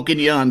of poking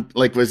you on,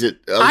 like, was it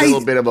a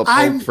little bit of a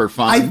poke for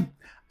fun?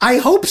 I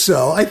hope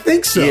so. I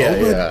think so.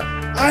 But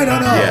I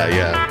don't know.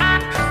 Yeah.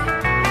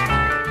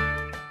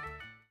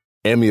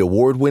 Emmy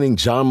award-winning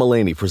John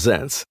Mulaney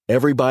presents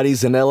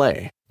Everybody's in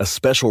L.A., a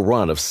special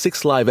run of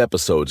 6 live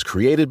episodes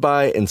created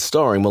by and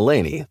starring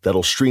Mulaney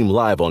that'll stream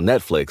live on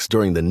Netflix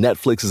during the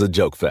Netflix is a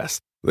Joke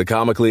Fest. The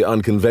comically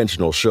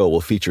unconventional show will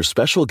feature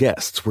special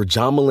guests where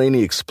John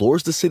Mulaney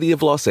explores the city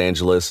of Los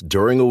Angeles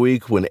during a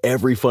week when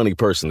every funny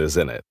person is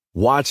in it.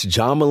 Watch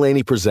John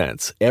Mulaney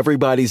Presents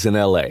Everybody's in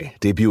L.A.,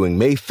 debuting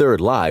May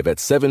 3rd live at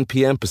 7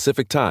 p.m.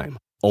 Pacific Time,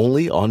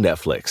 only on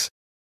Netflix.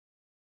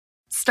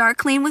 Start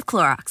clean with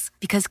Clorox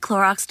because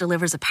Clorox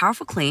delivers a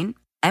powerful clean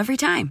every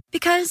time.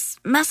 Because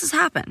messes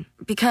happen.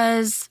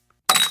 Because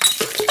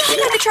I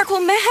got a charcoal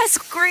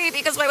mask. Great,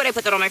 because why would I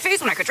put that on my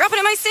face when I could drop it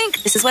in my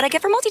sink? This is what I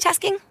get for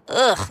multitasking.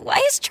 Ugh,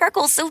 why is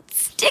charcoal so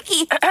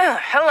sticky?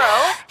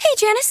 Hello? Hey,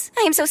 Janice.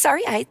 I am so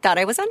sorry. I thought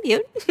I was on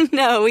mute.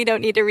 No, we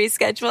don't need to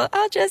reschedule.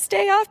 I'll just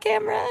stay off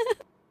camera.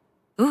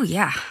 Ooh,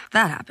 yeah,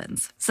 that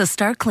happens. So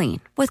start clean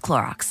with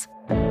Clorox.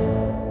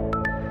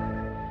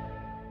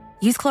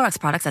 Use Clorox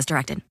products as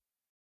directed.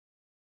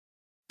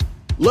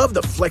 Love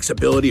the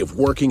flexibility of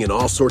working in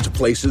all sorts of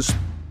places?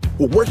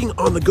 Well, working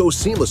on the go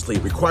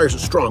seamlessly requires a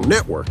strong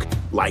network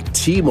like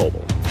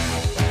T-Mobile.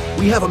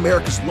 We have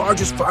America's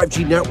largest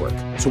 5G network,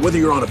 so whether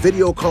you're on a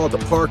video call at the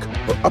park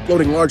or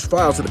uploading large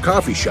files at a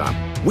coffee shop,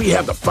 we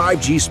have the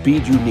 5G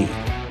speed you need.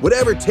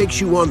 Whatever takes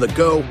you on the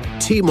go,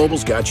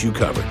 T-Mobile's got you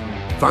covered.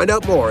 Find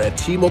out more at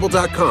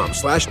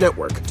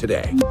T-Mobile.com/network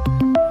today.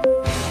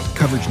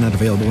 Coverage not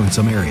available in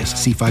some areas.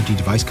 See 5G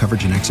device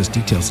coverage and access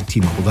details at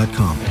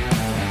T-Mobile.com.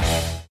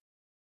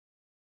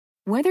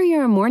 Whether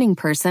you're a morning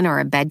person or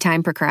a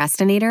bedtime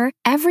procrastinator,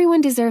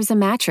 everyone deserves a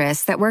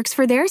mattress that works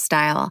for their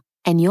style.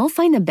 And you'll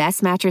find the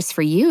best mattress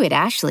for you at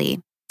Ashley.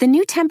 The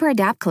new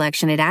Tempur-Adapt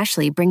collection at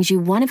Ashley brings you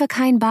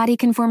one-of-a-kind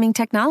body-conforming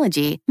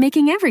technology,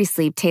 making every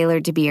sleep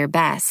tailored to be your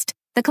best.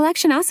 The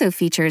collection also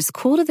features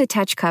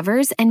cool-to-the-touch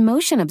covers and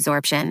motion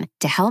absorption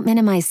to help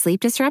minimize sleep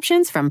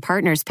disruptions from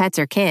partners, pets,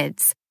 or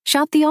kids.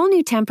 Shop the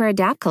all-new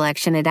Tempur-Adapt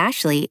collection at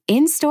Ashley,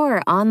 in-store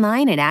or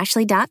online at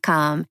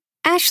ashley.com.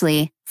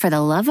 Ashley, for the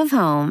love of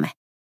home.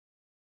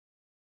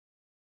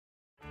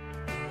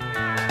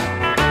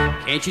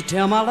 Can't you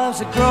tell my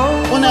love's a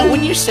grow? Well, now,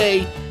 when you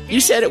said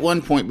at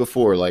one point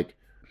before, like,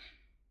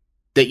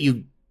 that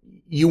you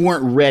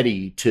weren't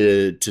ready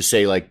to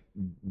say, like,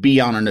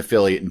 be on an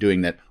affiliate and doing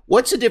that.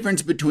 What's the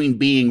difference between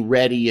being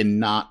ready and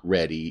not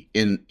ready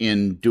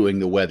in doing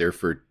the weather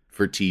for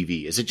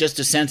TV? Is it just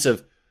a sense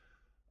of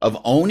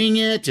owning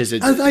it? Is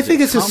it? I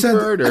think it's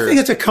comfort, a sense. I think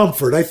it's a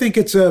comfort. I think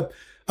it's a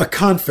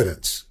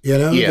confidence. You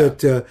know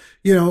that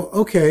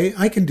okay,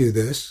 I can do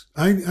this.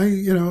 I'm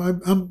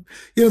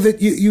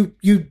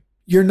that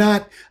you're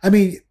not. I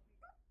mean,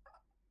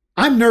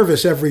 I'm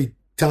nervous every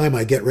time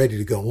I get ready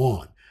to go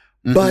on,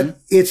 but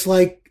it's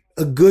like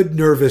a good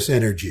nervous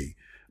energy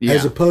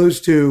as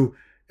opposed to,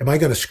 am I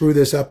going to screw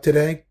this up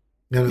today?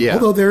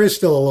 Although there is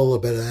still a little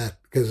bit of that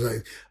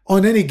because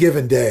on any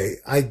given day,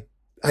 I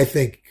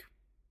think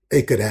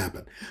it could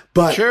happen.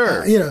 But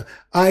sure,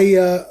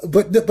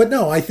 but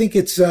no, I think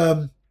it's you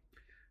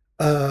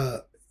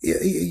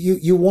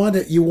don't want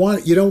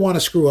to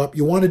screw up.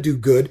 You want to do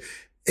good.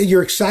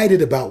 You're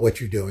excited about what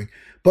you're doing,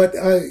 but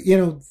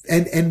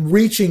and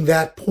reaching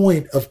that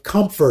point of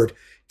comfort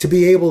to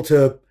be able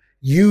to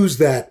use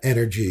that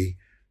energy,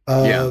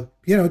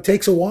 it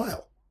takes a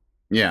while.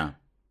 Yeah.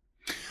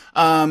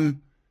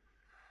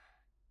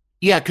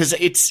 Because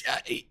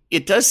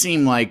it does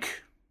seem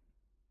like,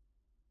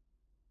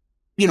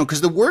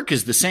 because the work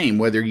is the same,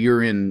 whether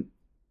you're in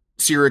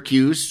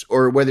Syracuse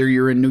or whether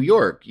you're in New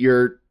York.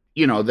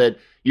 That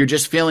you're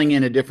just filling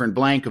in a different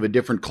blank of a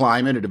different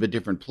climate of a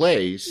different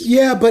place.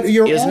 Yeah, but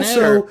you're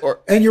also,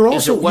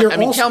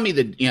 tell me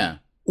that. Yeah.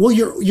 Well,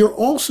 you're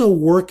also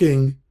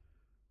working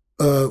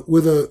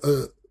with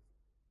a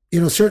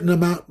certain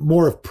amount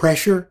more of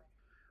pressure.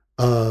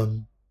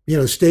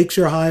 Stakes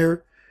are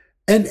higher,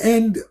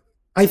 and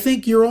I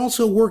think you're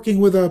also working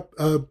with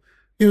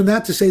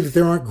not to say that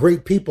there aren't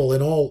great people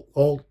in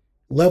all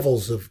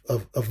levels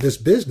of this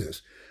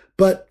business,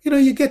 but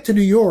you get to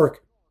New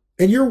York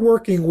and you're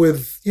working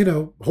with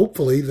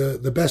hopefully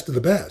the best of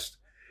the best,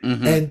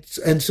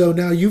 and so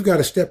now you've got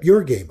to step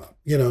your game up.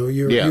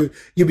 You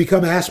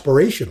become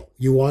aspirational.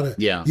 You want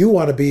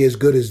to be as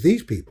good as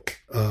these people.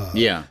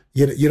 You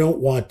don't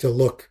want to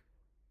look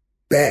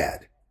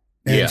bad,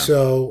 and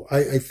so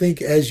I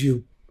think as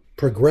you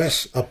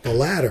progress up the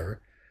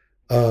ladder,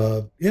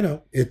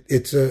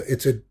 it's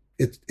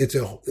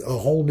a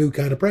whole new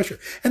kind of pressure.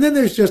 And then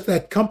there's just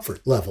that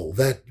comfort level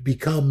that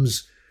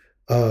becomes,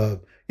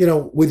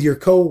 with your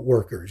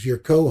co-workers, your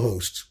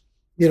co-hosts,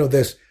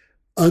 this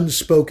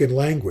unspoken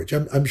language.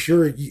 I'm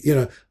sure,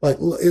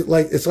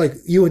 it's like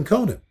you and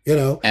Conan,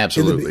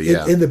 Absolutely.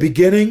 In the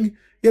beginning,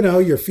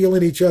 you're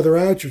feeling each other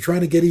out. You're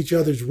trying to get each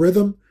other's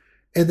rhythm.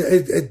 And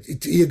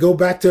you go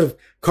back to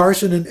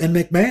Carson and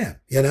McMahon,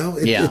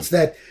 it's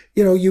that,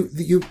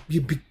 you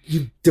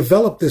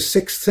develop this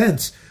sixth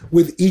sense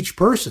with each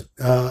person,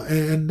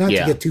 and not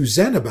to get too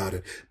zen about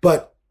it,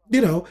 but,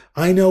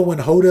 I know when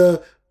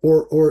Hoda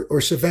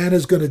or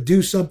Savannah's going to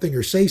do something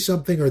or say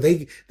something, or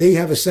they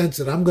have a sense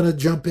that I'm going to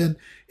jump in.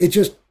 It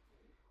just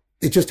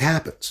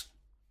happens.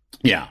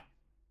 Yeah.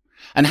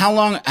 And how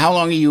long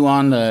are you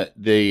on the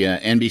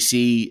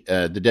NBC,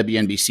 the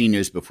WNBC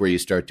news before you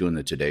start doing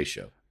the Today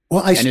Show?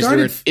 Well,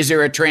 is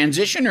there a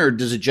transition, or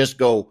does it just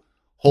go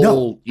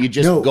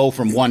go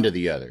from one to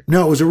the other?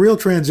 No, it was a real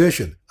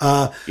transition.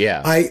 I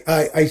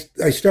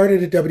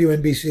started at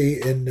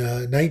WNBC in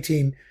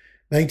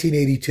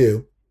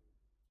 1982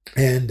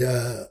 and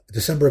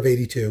December of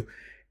 82.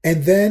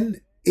 And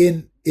then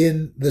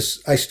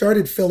I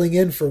started filling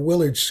in for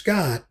Willard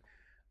Scott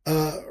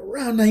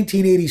around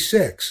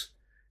 1986.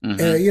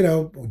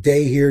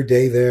 Day here,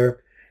 day there.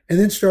 And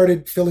then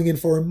started filling in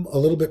for him a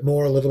little bit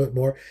more.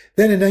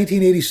 Then in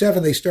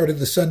 1987, they started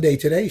the Sunday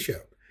Today Show,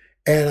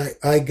 and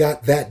I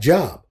got that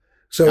job.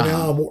 So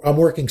now I'm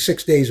working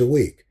 6 days a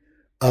week,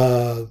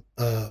 and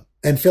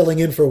filling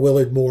in for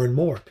Willard more and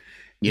more,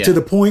 to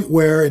the point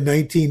where in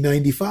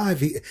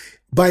 1995,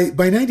 by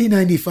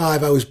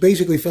 1995, I was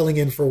basically filling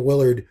in for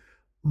Willard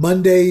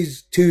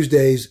Mondays,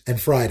 Tuesdays, and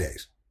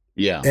Fridays.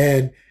 Yeah,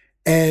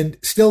 and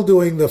still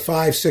doing the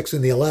 5, 6,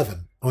 and the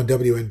 11 on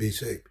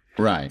WNBC.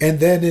 Right. And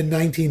then in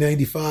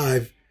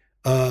 1995,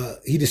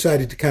 he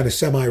decided to kind of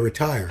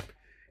semi-retire.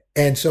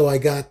 And so I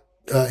got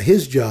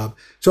his job.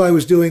 So I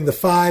was doing the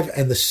 5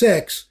 and the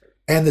 6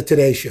 and the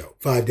Today Show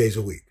 5 days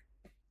a week.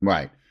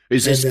 Right.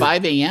 Is this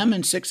 5 a.m.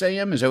 and 6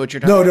 a.m.? Is that what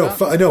you're talking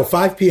about? No,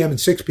 5 p.m. and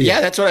 6 p.m.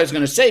 Yeah, that's what I was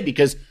going to say,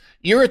 because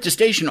you're at the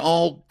station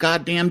all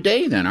goddamn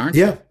day then, aren't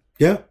you?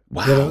 Yeah.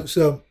 Wow.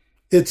 So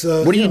it's...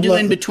 what do you do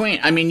in between?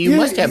 I mean, you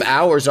must have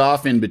hours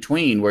off in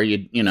between where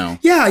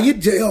Yeah,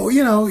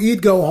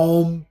 you'd go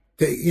home,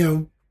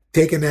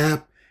 take a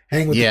nap,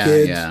 hang with the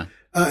kids.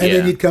 And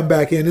then you'd come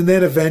back in. And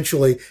then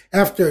eventually,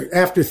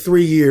 after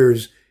 3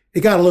 years,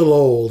 it got a little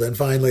old. And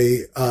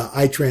finally,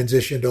 I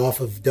transitioned off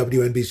of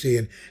WNBC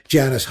and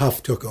Janice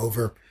Huff took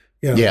over,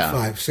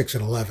 5, 6,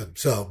 and 11.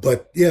 So,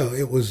 but,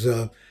 it was,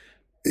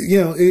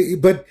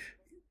 but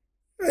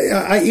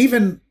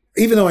even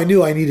though I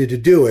knew I needed to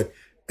do it,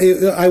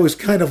 I was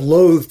kind of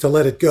loath to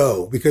let it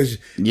go because,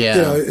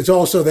 it's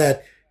also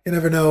that you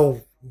never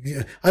know.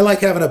 I like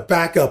having a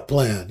backup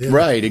plan.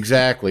 Right,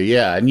 exactly.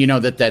 Yeah. And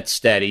that's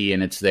steady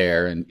and it's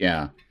there. And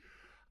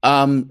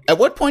at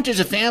what point does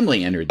a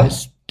family enter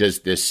this?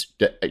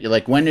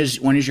 When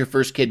is your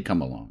first kid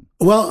come along?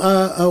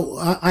 Well,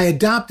 I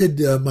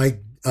adopted my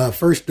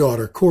first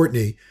daughter,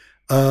 Courtney.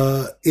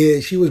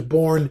 She was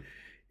born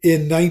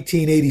in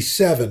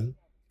 1987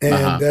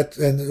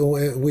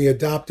 and we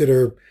adopted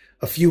her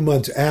a few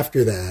months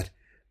after that.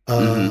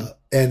 And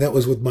that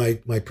was with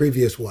my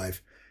previous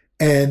wife.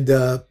 And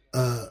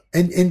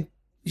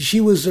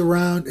she was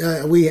around,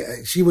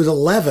 she was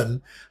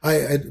 11. I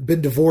had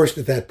been divorced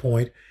at that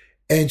point,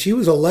 and she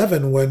was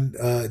 11 when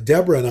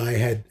Deborah and I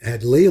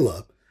had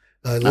Leela.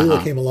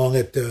 Leela came along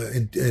in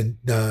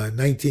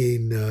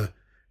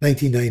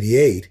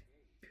 1998,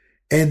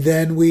 and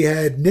then we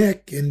had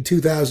Nick in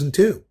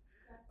 2002.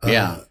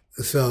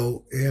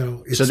 So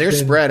so they're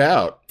spread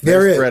out.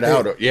 They're spread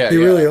out. Yeah, they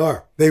really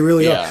are. They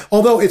really are.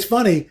 Although it's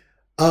funny,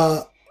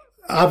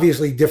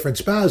 obviously different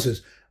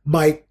spouses.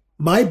 My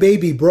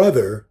baby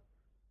brother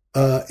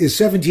is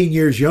 17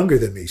 years younger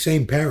than me,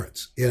 same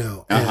parents,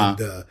 and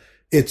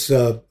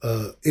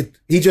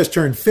he just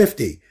turned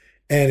 50,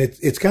 and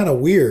it's kind of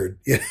weird,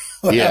 you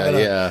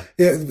know.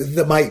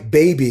 My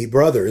baby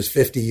brother is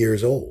 50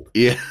 years old.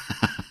 Yeah.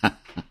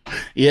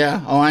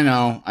 Yeah. Oh, I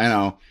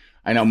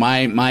know.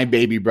 My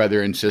baby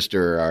brother and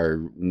sister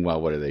are,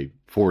 well, what are they?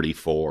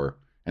 44.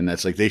 And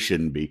that's like, they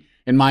shouldn't be.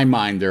 In my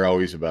mind, they're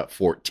always about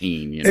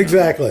 14. You know?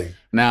 Exactly.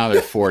 Now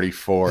they're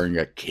 44 and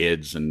got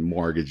kids and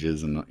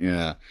mortgages and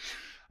yeah.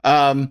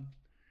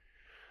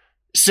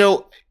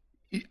 So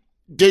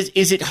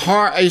is it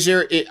hard?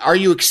 Are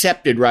you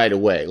accepted right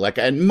away? Like,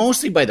 and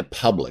mostly by the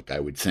public, I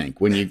would think,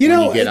 when you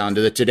get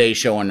onto the Today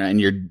Show and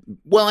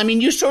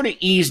you're sort of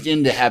eased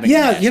into having.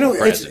 Yeah.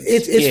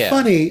 It's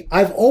funny.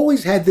 I've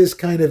always had this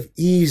kind of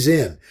ease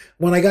in.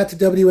 When I got to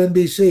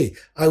WNBC,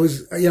 I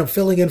was,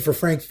 filling in for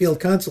Frank Field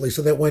constantly,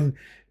 so that when,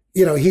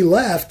 he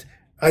left,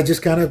 I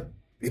just kind of,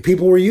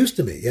 people were used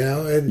to me,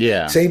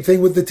 and same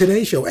thing with the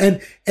Today Show.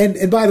 And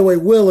by the way,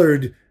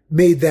 Willard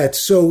made that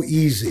so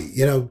easy.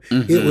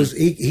 It was,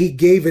 he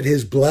gave it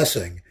his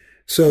blessing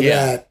so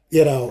that,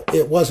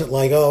 it wasn't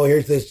like, oh,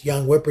 here's this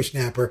young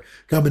whippersnapper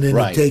coming in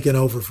and taking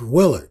over for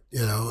Willard.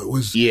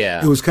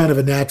 It was kind of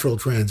a natural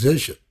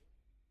transition.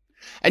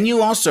 And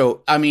you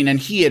also, and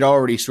he had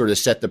already sort of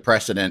set the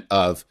precedent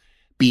of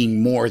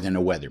being more than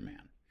a weatherman.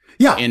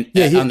 Yeah.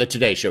 On the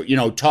Today Show,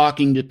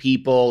 talking to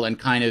people and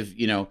kind of,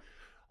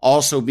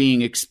 also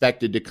being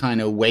expected to kind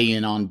of weigh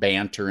in on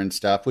banter and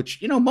stuff,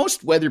 which,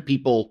 most weather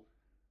people,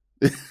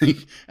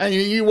 and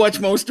you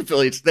watch most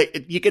affiliates,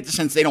 you get the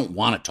sense they don't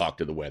want to talk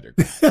to the weather,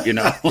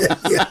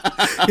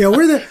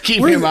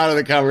 keep him out of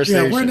the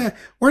conversation. Yeah,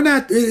 we're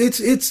not,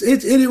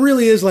 it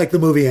really is like the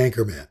movie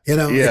Anchorman,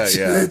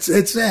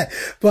 it's that.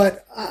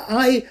 But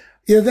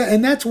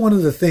and that's one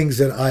of the things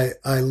that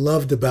I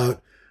loved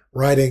about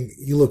writing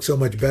You Look So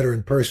Much Better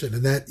in Person,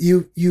 and that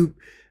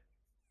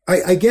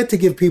I get to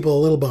give people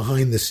a little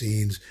behind the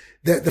scenes.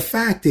 That the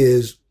fact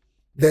is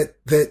that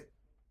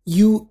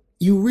you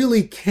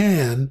really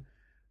can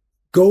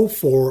go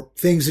for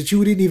things that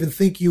you didn't even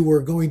think you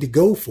were going to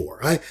go for.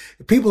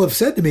 People have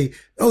said to me,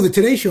 "Oh, the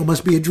Today Show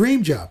must be a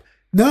dream job."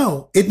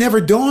 No, it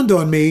never dawned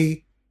on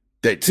me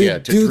to do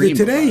the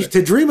Today,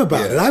 to dream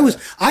about it.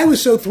 I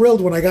was so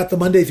thrilled when I got the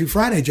Monday through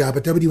Friday job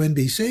at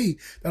WNBC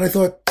that I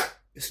thought,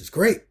 this is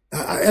great.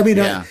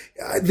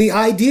 The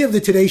idea of the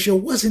Today Show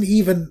wasn't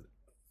even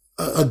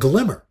a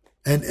glimmer,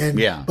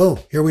 and boom,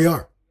 here we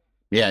are.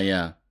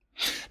 Yeah.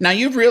 Now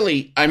you've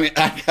really, I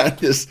got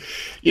this,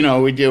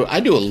 I do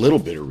a little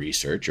bit of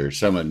research, or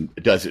someone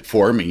does it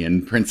for me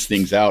and prints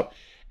things out.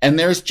 And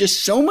there's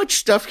just so much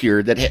stuff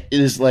here that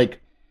is like,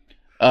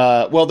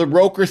 the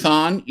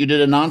Rokerthon, you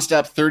did a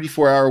nonstop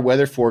 34-hour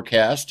weather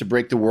forecast to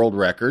break the world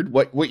record.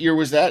 What year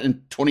was that,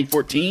 in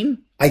 2014?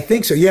 I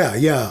think so.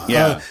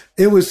 Yeah.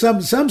 It was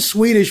some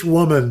Swedish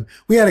woman.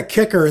 We had a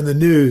kicker in the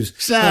news.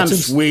 Some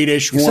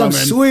Swedish woman.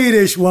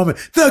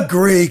 The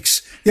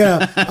Greeks.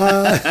 Yeah.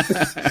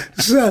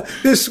 So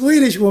this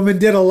Swedish woman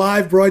did a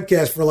live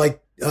broadcast for like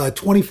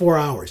 24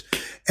 hours.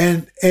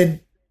 And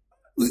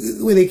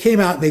when they came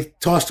out and they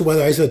tossed the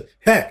weather, I said,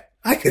 heck,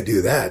 I could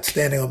do that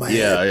standing on my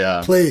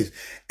head. Please.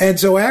 And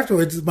so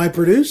afterwards, my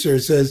producer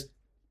says,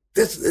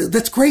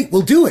 that's great.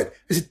 We'll do it.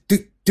 I said,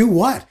 do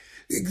what?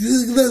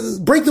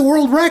 Break the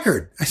world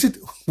record. I said,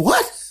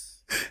 what?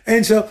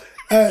 And so,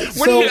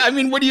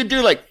 what do you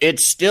do? Like,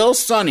 it's still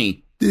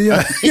sunny.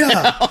 Yeah.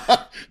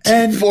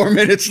 And 4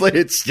 minutes later,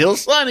 it's still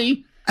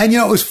sunny. And,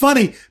 it was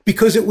funny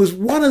because it was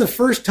one of the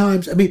first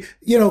times,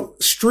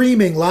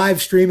 streaming,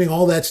 live streaming,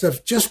 all that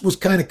stuff just was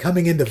kind of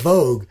coming into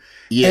vogue.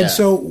 Yeah. And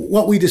so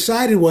what we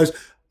decided was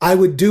I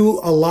would do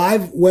a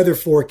live weather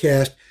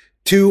forecast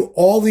to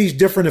all these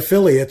different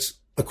affiliates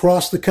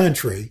across the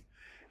country.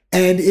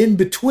 And in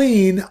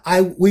between,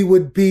 we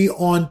would be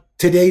on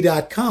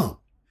today.com.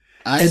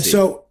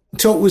 So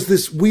it was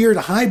this weird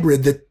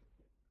hybrid that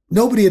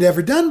nobody had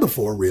ever done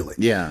before, really.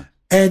 Yeah.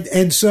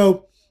 And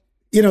so,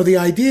 the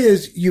idea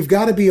is you've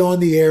got to be on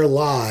the air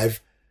live,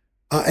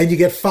 and you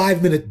get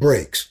 5-minute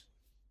breaks,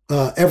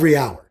 every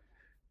hour.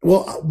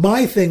 Well,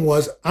 my thing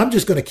was, I'm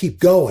just going to keep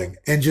going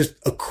and just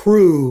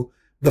accrue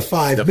the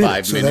 5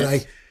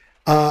 minutes.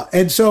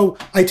 And so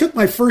I took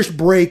my first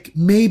break,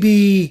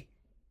 maybe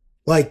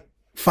like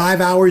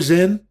 5 hours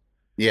in.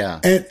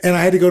 Yeah. And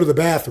I had to go to the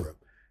bathroom.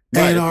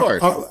 Right, and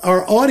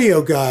our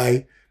audio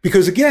guy,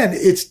 because again,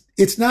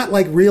 it's not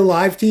like real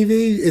live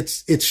TV.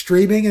 It's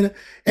streaming. And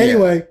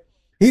anyway,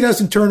 he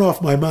doesn't turn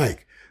off my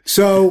mic.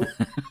 So,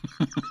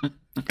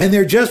 and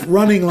they're just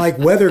running like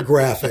weather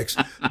graphics,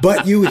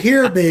 but you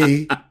hear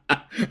me.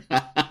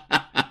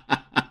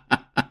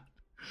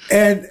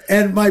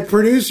 And my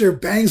producer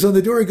bangs on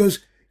the door. He goes,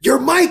 "Your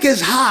mic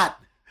is hot."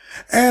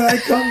 And I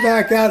come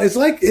back out. It's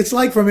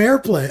like from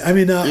Airplane.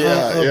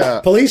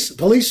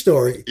 Police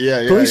Story.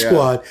 Police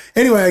Squad.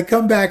 Anyway, I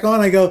come back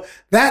on. I go,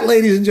 that,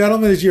 ladies and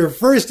gentlemen, is your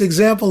first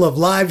example of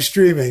live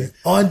streaming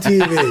on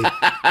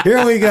TV.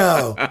 Here we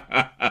go.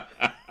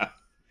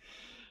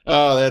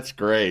 Oh, that's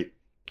great.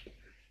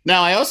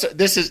 Now,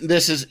 this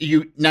is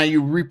you. Now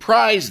you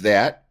reprise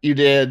that. You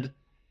did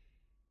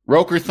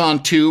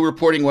Rokerthon 2,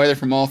 reporting weather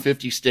from all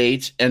 50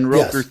 states, and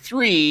Roker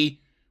 3,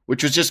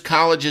 which was just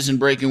colleges and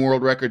breaking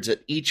world records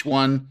at each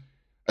one.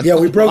 Yeah,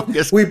 we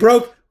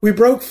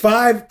broke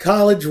 5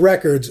 college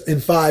records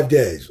in 5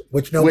 days,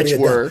 which nobody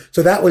had done.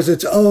 So that was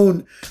its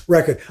own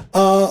record.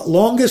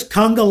 Longest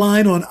conga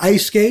line on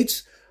ice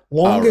skates,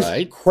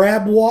 longest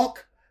crab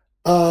walk,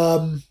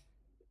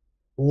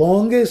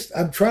 longest.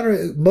 I'm trying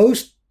to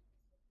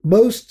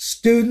most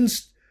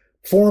students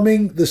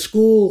forming the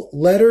school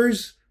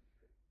letters,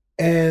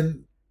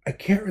 and I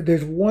can't.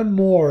 There's one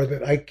more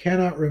that I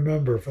cannot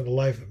remember for the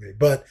life of me.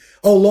 But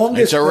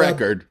longest. It's a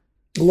record.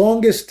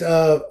 Longest.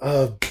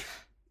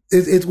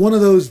 It's one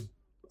of those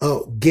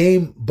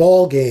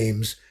ball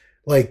games,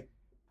 like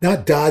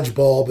not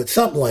dodgeball, but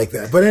something like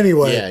that. But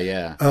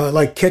anyway,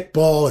 like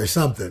kickball or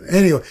something.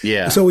 Anyway,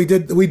 So we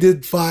did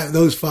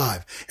those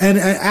 5, and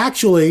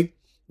actually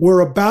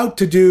we're about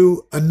to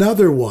do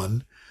another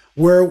one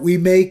where we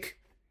make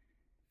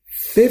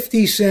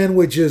 50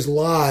 sandwiches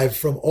live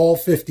from all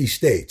 50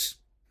 states.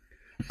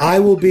 I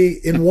will be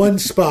in one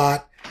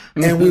spot,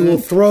 and we will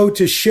throw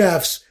to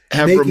chefs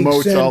making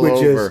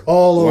sandwiches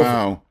all over.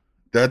 Wow,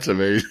 that's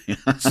amazing.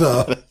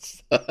 So,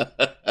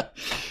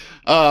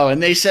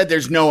 and they said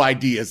there's no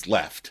ideas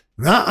left.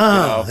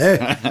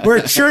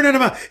 We're churning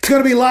them out. It's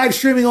going to be live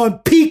streaming on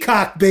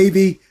Peacock,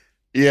 baby.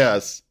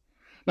 Yes.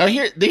 Now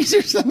these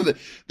are some of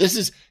this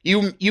is,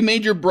 you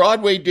made your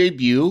Broadway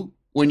debut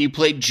when you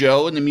played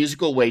Joe in the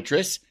musical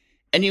Waitress,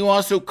 and you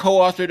also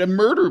co-authored a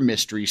murder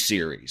mystery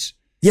series.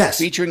 Yes.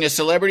 Featuring a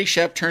celebrity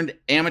chef turned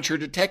amateur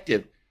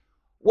detective.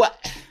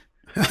 What?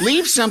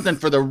 Leave something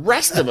for the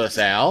rest of us,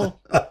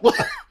 Al.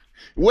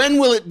 When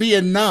will it be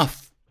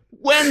enough?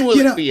 When will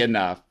it be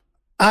enough?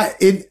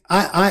 And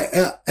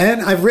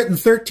I've written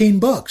 13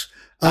 books.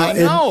 I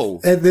know.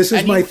 And this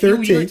is my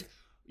 13th.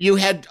 You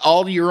had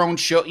all your own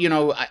show.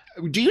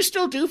 Do you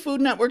still do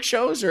Food Network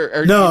shows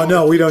or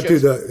no, we don't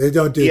shows? They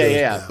don't do those.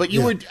 Yeah. But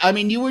you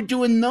were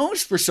doing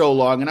those for so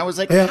long, and I was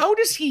like, how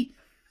does he?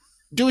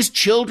 Do his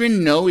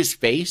children know his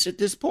face at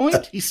this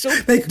point? He's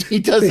he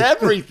does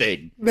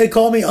everything. They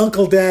call me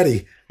Uncle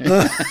Daddy.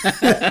 But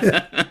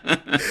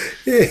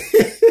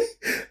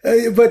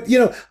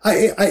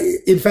I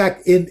in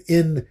fact,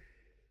 and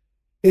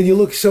you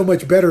look so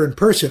much better in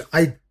person.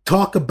 I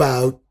talk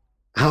about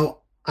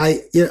how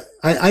I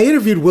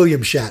interviewed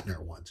William Shatner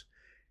once,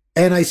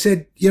 and I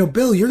said,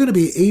 Bill, you're going to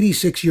be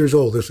 86 years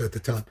old. This was at the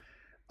time.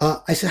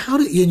 I said,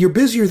 and you're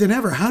busier than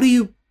ever. How do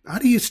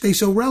you stay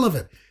so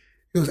relevant?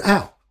 He goes,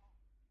 Al,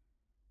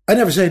 I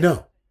never say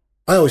no.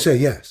 I always say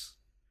yes.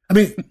 I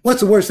mean,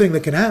 what's the worst thing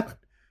that can happen?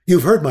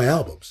 You've heard my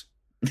albums,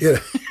 and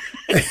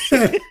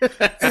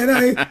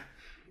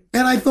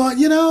I thought,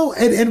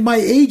 and my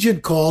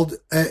agent called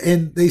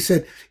and he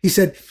said,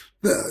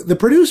 the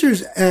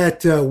producers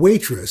at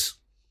Waitress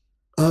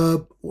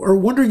are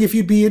wondering if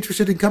you'd be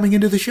interested in coming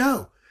into the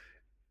show.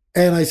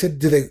 And I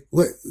said,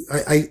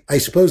 I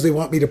suppose they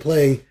want me to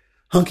play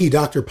hunky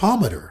Dr.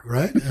 Palmater,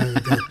 right?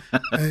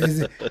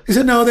 He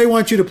said, no, they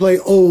want you to play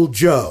old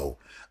Joe.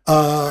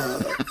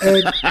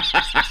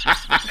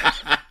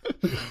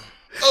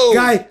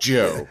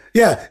 Joe.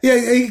 Yeah.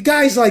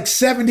 Guy's like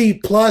 70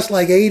 plus,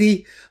 like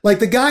 80. Like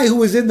the guy who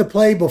was in the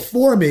play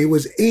before me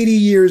was 80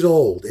 years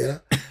old.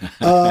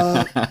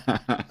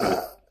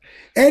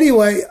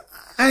 Anyway,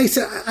 I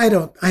said, I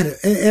don't,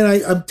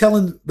 and I'm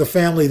telling the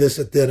family this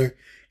at dinner.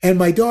 And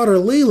my daughter,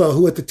 Leela,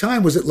 who at the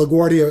time was at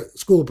LaGuardia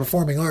School of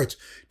Performing Arts,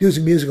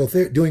 doing musical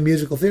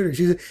theater,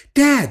 she said,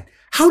 Dad,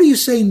 how do you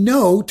say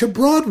no to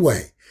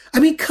Broadway? I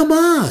mean, come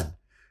on.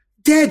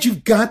 Dad,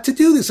 you've got to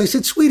do this. I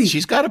said, sweetie.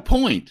 She's got a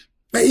point.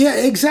 Yeah,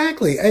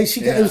 exactly.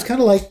 It was kind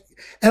of like,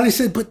 and I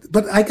said,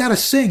 but I got to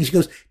sing. She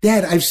goes,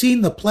 Dad, I've seen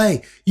the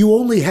play. You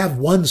only have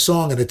one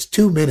song and it's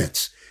 2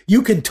 minutes.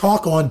 You can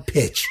talk on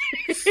pitch.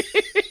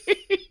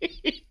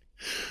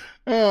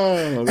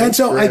 And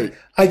so great.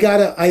 I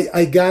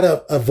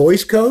got a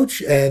voice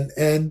coach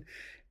and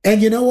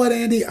you know what,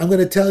 Andy, I'm going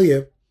to tell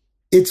you,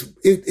 it's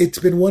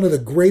been one of the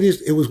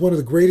greatest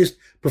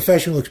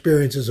professional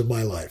experiences of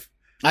my life.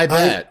 I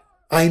bet.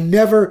 I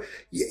never,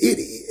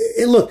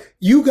 look,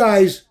 you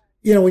guys,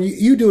 when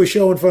you do a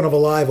show in front of a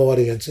live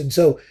audience, and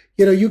so,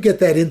 you get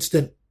that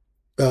instant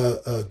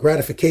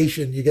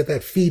gratification, you get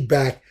that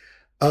feedback.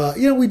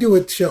 We do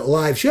a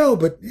live show,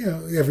 but,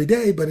 every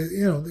day, but,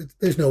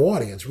 there's no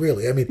audience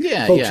really. I mean,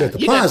 folks at the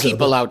plaza. You got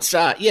people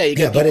outside. Yeah, you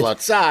got people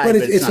outside, but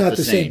it's not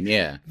the same.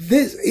 Yeah.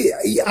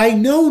 I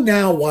know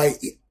now why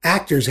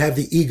actors have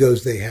the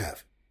egos they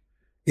have.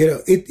 It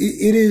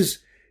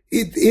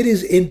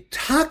is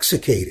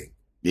intoxicating.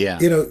 Yeah.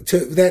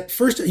 To that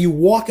first, you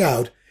walk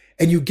out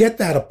and you get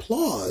that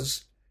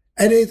applause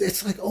and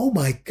it's like, oh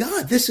my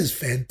God, this is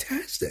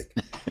fantastic.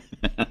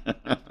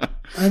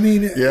 I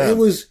mean, it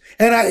was,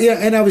 and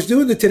I was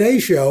doing the Today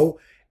Show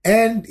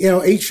and,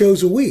 8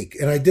 shows a week.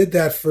 And I did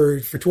that for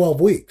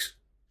 12 weeks.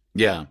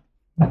 Yeah.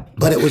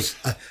 But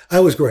I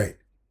was great.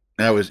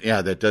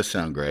 That does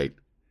sound great.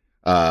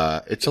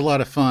 It's a lot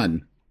of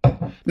fun.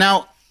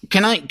 Now,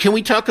 can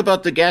we talk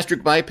about the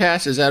gastric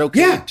bypass? Is that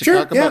okay? Yeah, sure.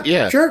 Talk about?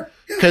 Yeah, sure.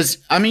 Yeah.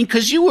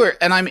 because you were,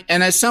 and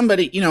as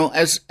somebody,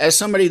 as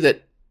somebody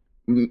that,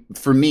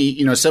 for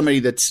me, somebody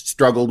that's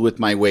struggled with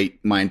my weight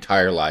my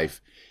entire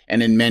life,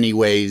 and in many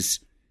ways,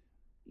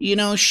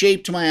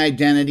 shaped my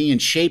identity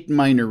and shaped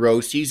my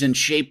neuroses and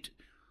shaped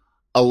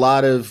a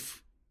lot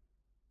of,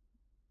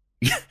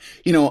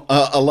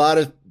 a lot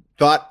of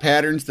thought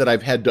patterns that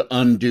I've had to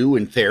undo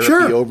in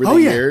therapy over the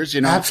years,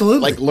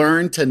 absolutely. Like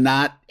learn to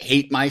not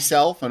hate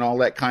myself and all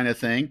that kind of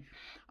thing.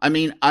 I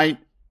mean, I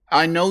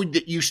know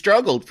that you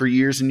struggled for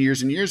years and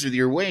years and years with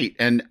your weight.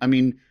 And I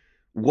mean,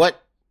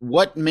 what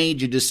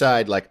made you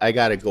decide, like, I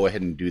got to go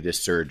ahead and do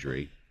this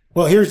surgery?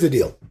 Well, here's the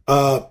deal.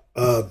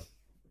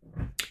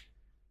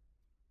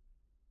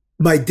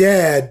 My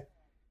dad,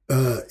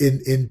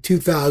 in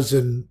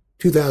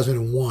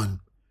 2001,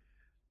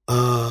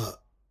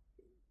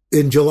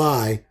 in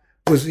July,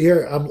 was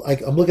here.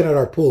 I'm looking at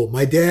our pool.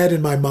 My dad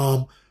and my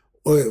mom,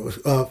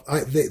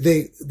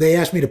 they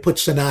asked me to put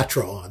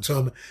Sinatra on,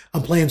 so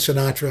I'm playing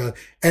Sinatra,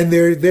 and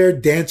they're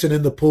dancing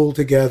in the pool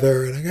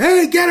together, and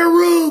hey, get a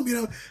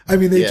room, I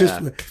mean, they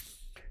just.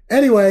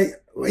 Anyway,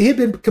 he had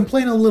been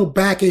complaining of a little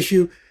back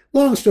issue.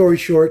 Long story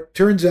short,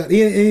 turns out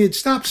he had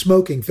stopped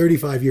smoking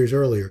 35 years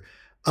earlier,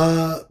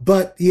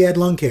 but he had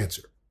lung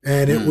cancer,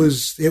 and it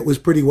was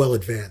pretty well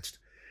advanced,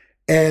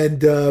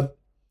 and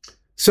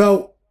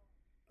so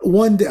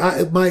one day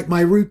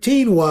my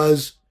routine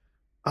was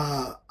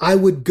I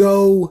would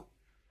go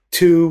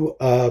to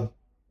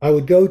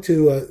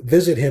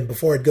visit him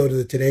before I'd go to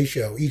the Today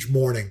Show each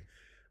morning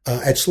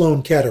at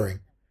Sloan Kettering,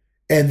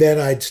 and then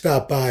I'd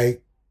stop by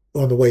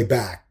on the way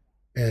back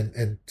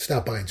and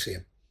stop by and see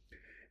him.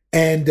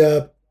 And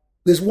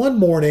this one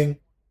morning,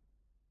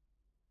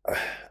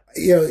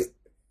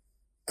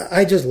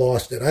 I just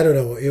lost it. I don't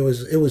know. It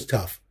was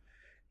tough.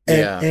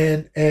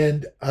 And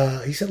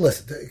he said,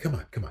 "Listen, come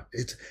on.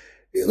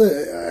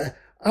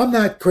 I'm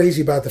not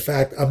crazy about the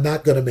fact I'm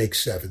not going to make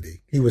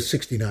 70." He was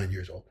 69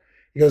 years old.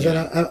 He goes,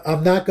 "And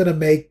I'm not going to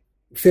make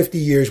 50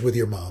 years with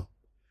your mom."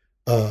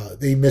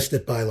 He missed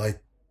it by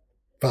like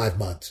 6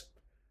 months.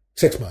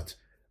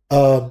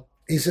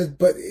 He said,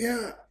 "But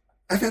yeah,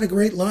 I've had a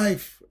great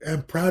life.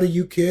 I'm proud of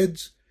you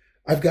kids.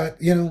 I've got,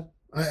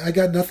 I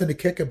got nothing to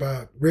kick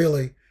about,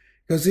 really,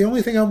 because the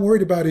only thing I'm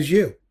worried about is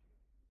you."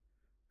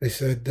 They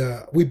said,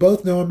 "We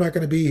both know I'm not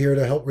going to be here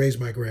to help raise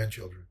my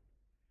grandchildren.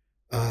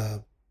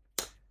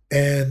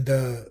 And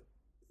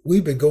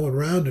we've been going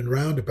round and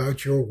round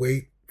about your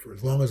weight for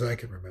as long as I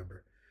can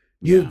remember.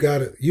 You've got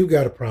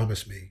to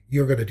promise me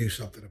you're going to do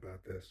something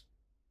about this,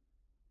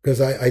 because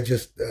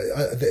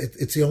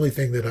it's the only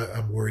thing that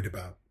I'm worried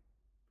about."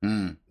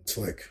 It's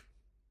like,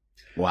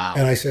 wow.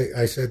 And I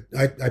said,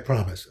 I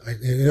promise. I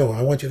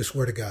want you to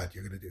swear to God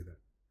you're going to do that.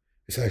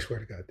 I said, "I swear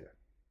to God, Dad."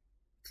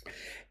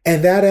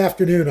 And that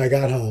afternoon, I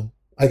got home.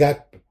 I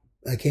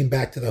came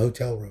back to the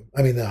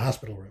the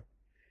hospital room,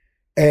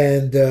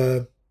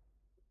 and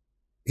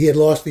he had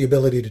lost the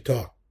ability to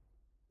talk.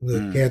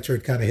 The cancer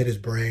had kind of hit his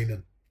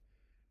brain,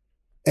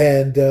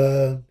 and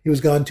he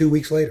was gone 2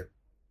 weeks later.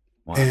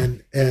 Wow.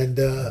 And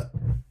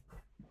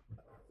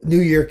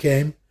New Year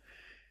came,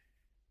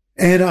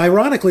 and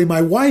ironically,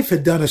 my wife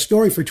had done a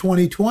story for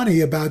 2020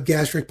 about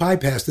gastric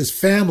bypass. This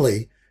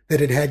family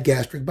that had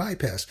gastric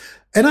bypass,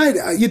 and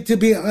to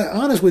be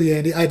honest with you,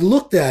 Andy, I'd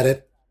looked at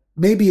it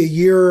maybe a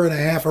year and a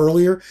half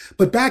earlier,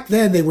 but back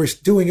then they were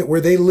doing it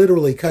where they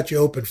literally cut you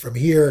open from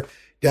here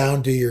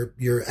down to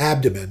your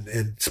abdomen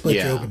and split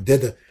you open.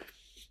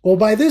 Well,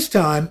 by this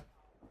time,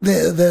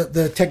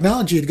 the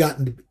technology had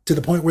gotten to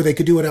the point where they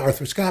could do it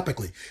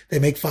arthroscopically. They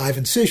make 5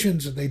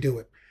 incisions and they do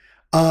it.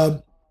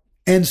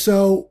 And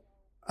so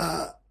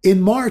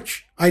in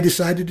March, I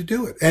decided to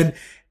do it. And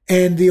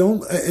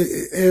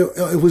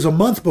it was a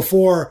month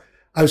before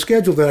I was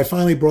scheduled that I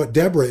finally brought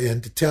Deborah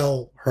in to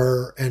tell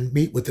her and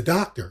meet with the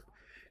doctor,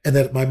 and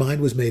that my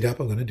mind was made up.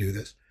 I'm going to do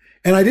this.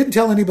 And I didn't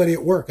tell anybody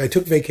at work. I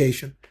took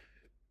vacation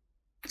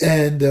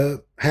and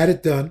had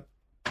it done.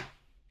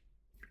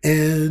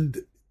 And,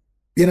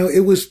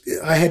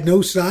 I had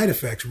no side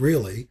effects,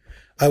 really.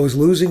 I was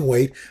losing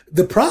weight.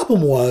 The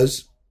problem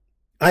was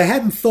I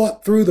hadn't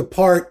thought through the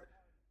part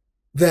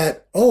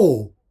that,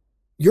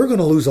 you're going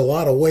to lose a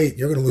lot of weight.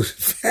 You're going to lose it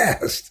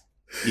fast.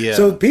 Yeah.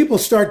 So people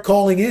start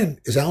calling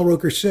in. Is Al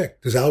Roker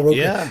sick? Does Al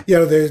Roker,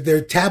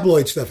 there's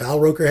tabloid stuff. Al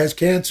Roker has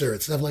cancer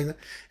and stuff like that.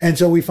 And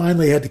so we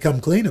finally had to come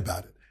clean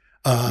about it.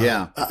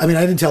 I mean,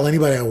 I didn't tell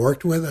anybody I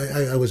worked with.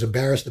 I was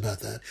embarrassed about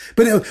that.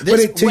 When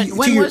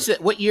was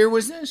it? What year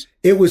was this?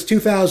 It was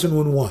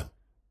 2001.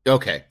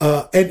 Okay.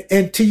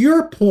 And to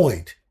your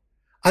point,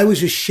 I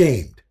was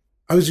ashamed.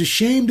 I was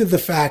ashamed of the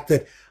fact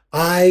that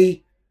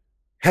I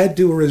had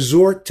to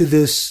resort to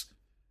this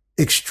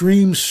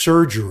extreme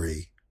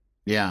surgery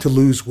to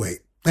lose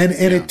weight. And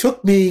it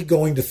took me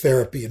going to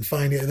therapy and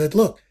finding that,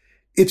 look,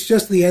 it's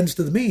just the ends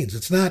to the means.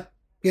 It's not,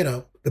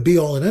 the be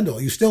all and end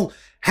all. You still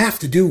have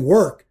to do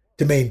work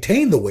to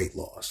maintain the weight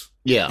loss.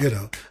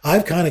 Yeah.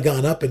 I've kind of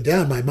gone up and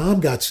down. My mom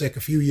got sick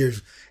a few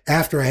years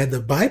after I had the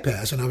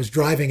bypass, and I was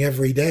driving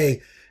every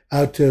day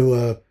out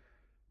to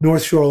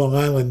North Shore, Long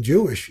Island,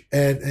 Jewish,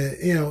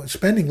 and,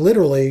 spending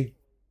literally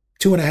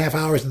 2.5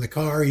 hours in the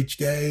car each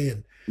day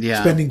and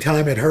Yeah. spending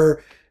time at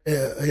her,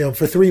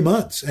 for 3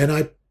 months. And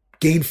I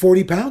gained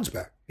 40 pounds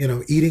back,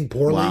 eating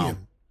poorly. Wow.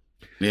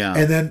 Yeah.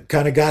 And then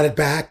kind of got it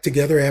back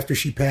together after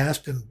she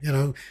passed. And,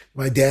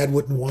 my dad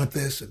wouldn't want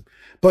this.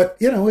 But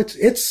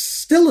it's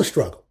still a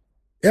struggle.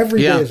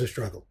 Every day is a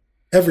struggle.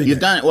 Every day.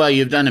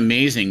 You've done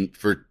amazing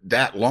for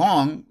that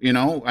long,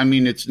 I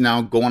mean, it's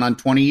now going on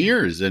 20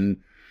 years and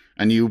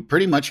you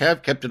pretty much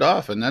have kept it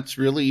off. And that's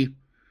really,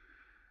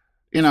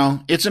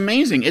 it's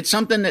amazing. It's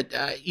something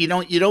that you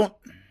don't,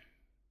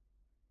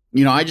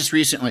 I just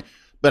recently,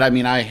 but I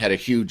mean, I had a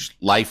huge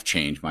life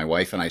change. My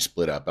wife and I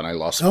split up and I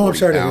lost 40 I'm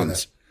sorry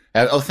pounds. to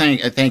hear Oh,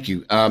 thank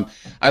you.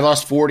 I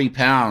lost 40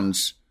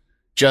 pounds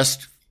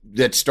just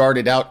that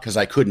started out because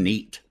I couldn't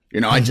eat.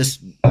 I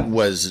just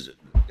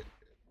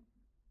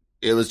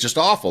it was just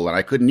awful and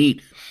I couldn't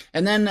eat.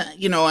 And then,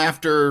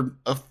 after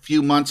a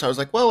few months, I was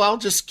like, well, I'll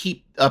just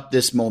keep up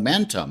this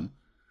momentum.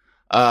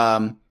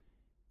 And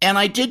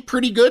I did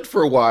pretty good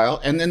for a while.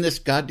 And then this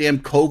goddamn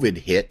COVID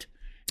hit.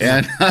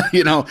 And,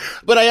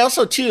 but I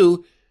also,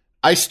 too,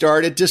 I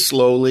started to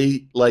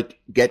slowly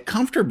get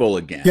comfortable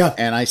again. Yeah.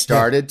 And I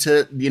started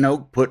to,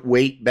 put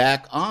weight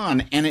back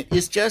on. And it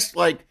is just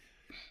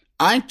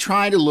I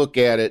try to look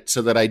at it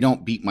so that I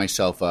don't beat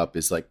myself up.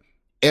 It's like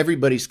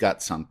everybody's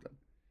got something.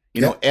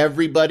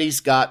 Everybody's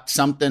got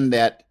something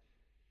that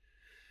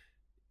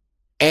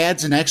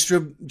adds an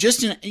extra,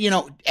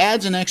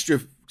 adds an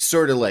extra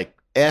sort of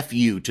F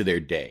you to their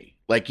day.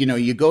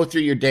 You go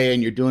through your day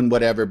and you're doing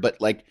whatever, but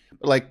like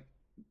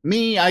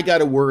me, I got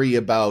to worry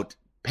about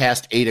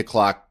past 8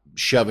 o'clock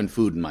shoving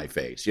food in my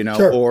face,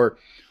 Sure.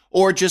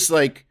 or just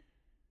I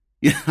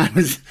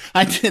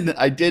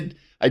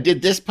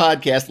did this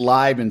podcast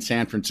live in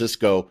San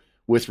Francisco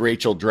with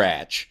Rachel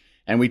Dratch.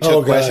 And we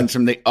took questions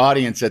from the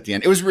audience at the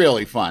end. It was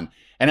really fun.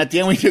 And at the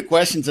end, we took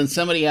questions, and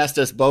somebody asked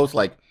us both,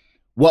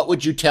 what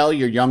would you tell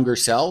your younger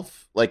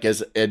self,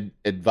 as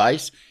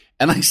advice?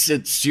 And I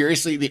said,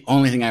 seriously, the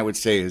only thing I would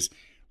say is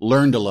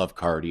learn to love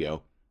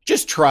cardio.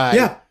 Just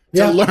try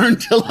to learn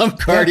to love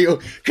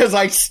cardio, because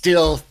I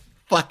still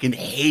fucking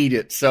hate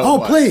it so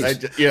much. Please.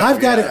 I've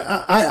got it.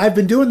 I've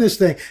been doing this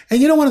thing.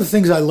 And one of the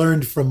things I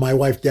learned from my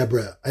wife,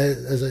 Deborah,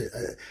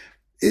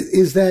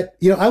 is that,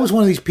 I was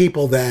one of these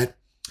people that,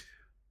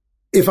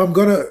 if I'm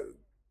going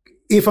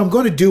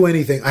to do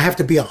anything, I have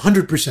to be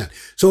 100%.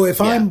 So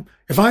if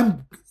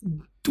I'm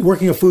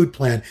working a food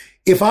plan,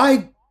 if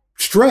I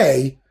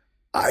stray,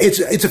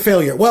 it's a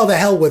failure. Well, the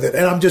hell with it.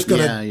 And I'm just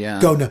going to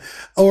go no.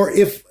 Or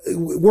if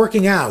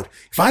working out,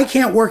 if I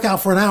can't work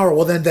out for an hour,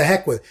 well, then the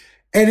heck with it.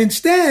 And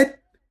instead,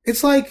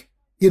 it's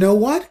you know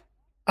what?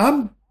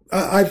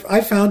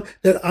 I found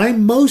that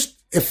I'm most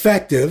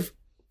effective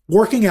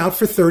working out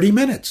for 30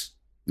 minutes.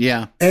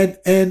 Yeah.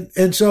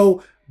 And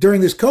so,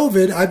 during this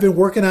COVID, I've been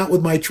working out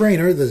with my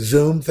trainer, the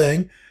Zoom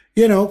thing,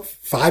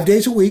 5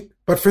 days a week,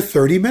 but for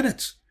 30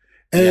 minutes.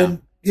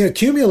 And,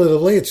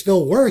 cumulatively, it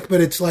still worked,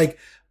 but it's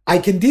I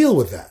can deal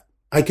with that.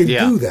 I can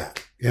do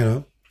that,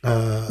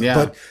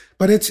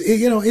 But it's,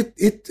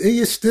 it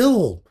is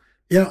still,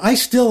 I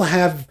still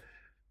have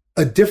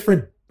a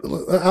different,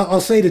 I'll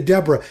say to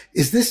Deborah,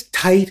 is this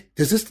tight?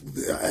 Does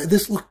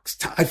this looks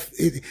tight?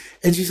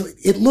 And she's like,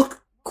 it looked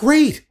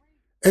great.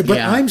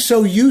 But I'm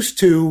so used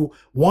to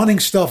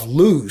wanting stuff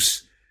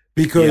loose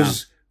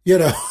because, you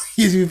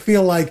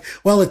feel it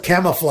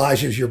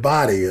camouflages your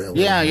body.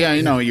 Yeah.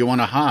 You want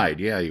to hide.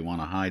 Yeah. You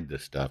want to hide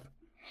this stuff.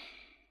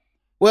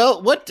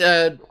 Well, what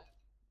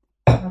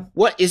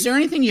is there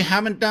anything you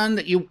haven't done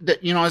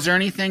is there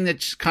anything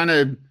that's kind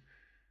of,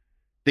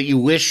 that you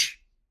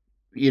wish,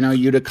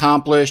 you'd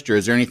accomplished, or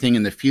is there anything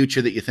in the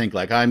future that you think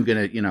I'm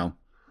going to,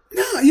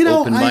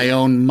 open my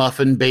own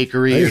muffin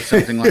bakery or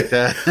something like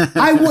that?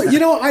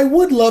 I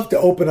would love to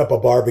open up a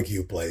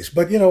barbecue place,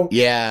 but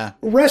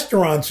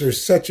restaurants are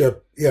such a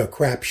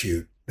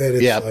crapshoot that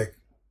it's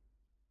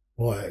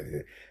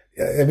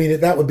I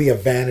mean, that would be a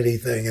vanity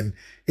thing, and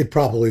it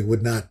probably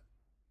would not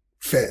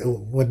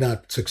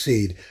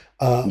succeed.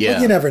 But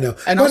you never know.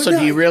 And also,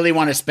 do you really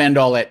want to spend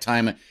all that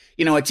time?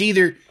 It's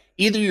either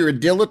you're a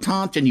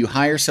dilettante and you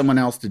hire someone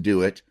else to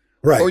do it.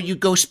 Right. Or you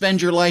go spend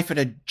your life at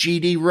a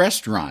GD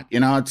restaurant.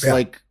 It's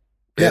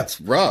it's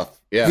rough.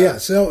 Yeah. Yeah.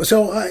 So,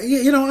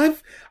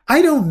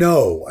 I don't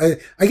know.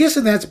 I guess,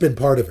 and that's been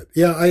part of it.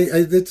 Yeah.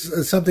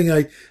 It's something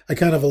I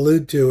kind of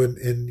allude to,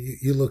 and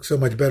you look so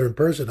much better in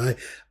person.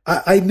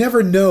 I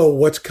never know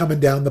what's coming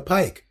down the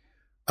pike.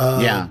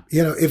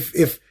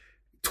 If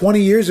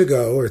 20 years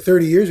ago or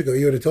 30 years ago,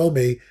 you would have told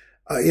me,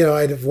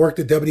 I'd have worked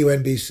at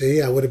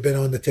WNBC. I would have been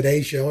on the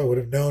Today Show. I would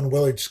have known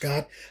Willard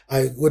Scott.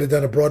 I would have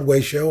done a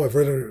Broadway show. I've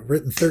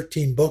written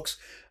 13 books.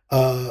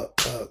 I'd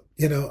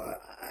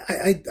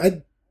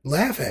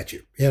laugh at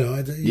you.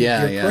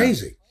 You're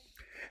crazy.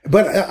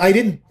 But I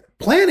didn't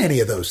plan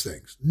any of those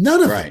things.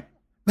 None of them.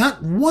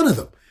 Not one of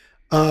them.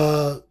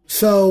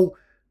 So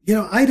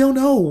I don't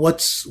know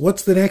what's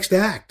the next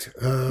act.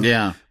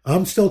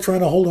 I'm still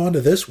trying to hold on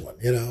to this one.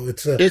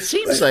 It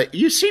seems like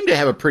you seem to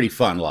have a pretty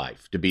fun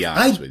life, to be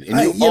honest with you.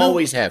 And you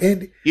always have.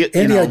 Andy,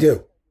 I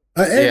do.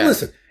 And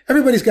listen,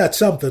 everybody's got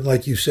something,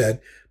 like you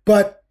said,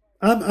 but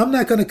I'm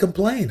not going to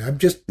complain. I'm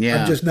just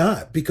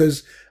not,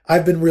 because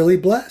I've been really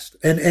blessed.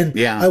 And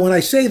when I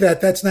say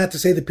that, that's not to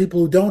say that people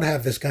who don't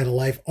have this kind of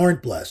life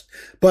aren't blessed,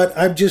 but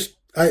I've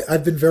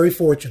been very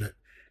fortunate.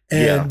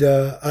 And,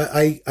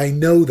 I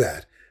know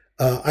that,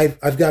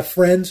 I've got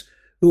friends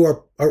who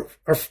are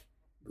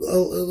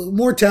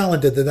more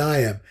talented than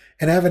I am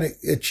and haven't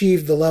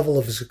achieved the level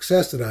of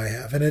success that I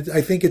have. And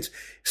I think it's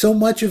so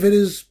much of it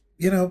is,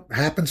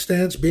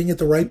 happenstance, being at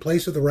the right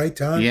place at the right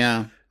time.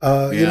 Yeah.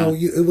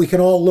 We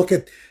can all look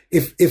at,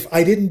 if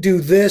I didn't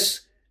do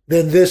this,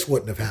 then this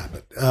wouldn't have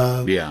happened.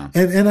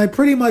 And I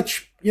pretty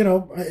much,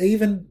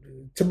 even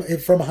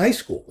from high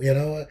school,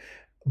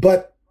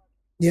 but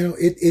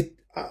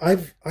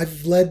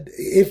I've led,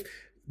 if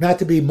not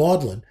to be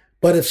maudlin,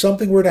 but if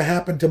something were to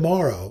happen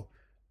tomorrow,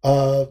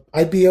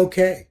 I'd be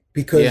okay,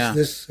 because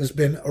this has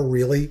been a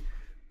really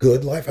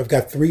good life. I've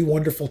got 3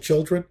 wonderful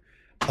children.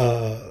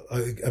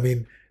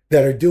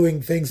 That are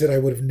doing things that I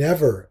would have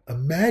never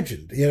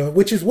imagined,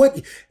 which is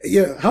what,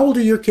 how old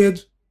are your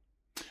kids?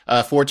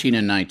 14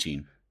 and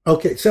 19.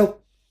 Okay. So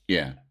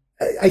yeah,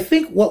 I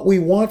think what we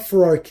want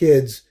for our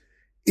kids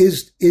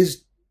is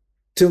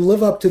to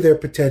live up to their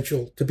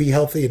potential, to be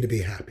healthy and to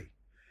be happy.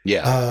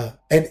 Yeah.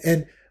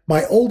 And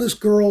my oldest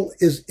girl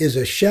is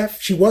a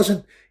chef. She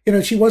wasn't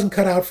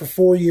cut out for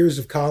 4 years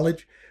of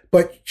college,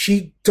 but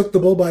she took the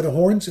bull by the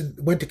horns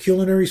and went to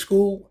culinary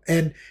school,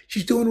 and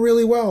she's doing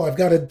really well. I've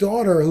got a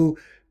daughter who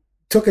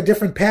took a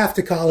different path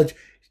to college.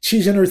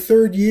 She's in her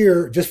 3rd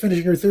year, just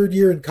finishing her 3rd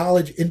year in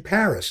college in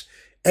Paris,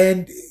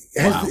 and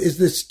is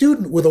the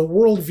student with a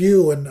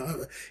worldview,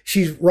 and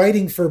she's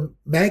writing for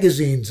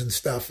magazines and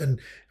stuff, and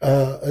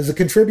as a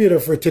contributor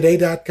for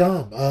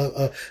Today.com.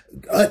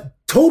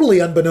 Totally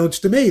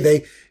unbeknownst to me,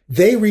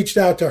 they reached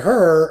out to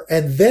her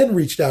and then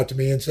reached out to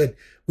me and said,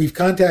 "We've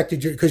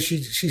contacted you," because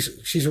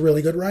she's a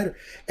really good writer.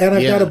 And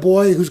I've got a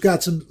boy who's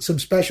got some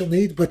special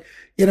needs, but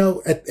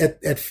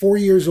at 4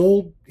 years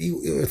old,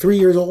 3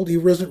 years old, he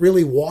wasn't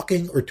really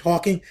walking or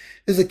talking.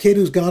 There's a kid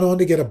who's gone on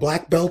to get a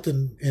black belt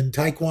in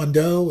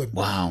Taekwondo, and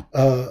wow,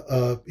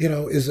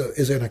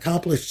 is an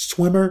accomplished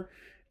swimmer,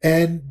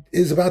 and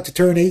is about to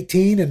turn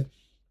 18, and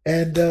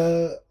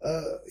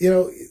he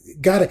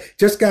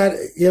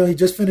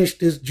just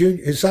finished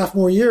his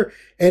sophomore year,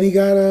 and he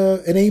got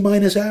an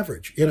A-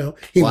 average. He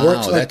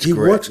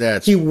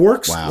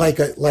works like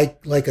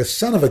a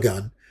son of a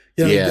gun,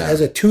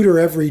 as a tutor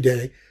every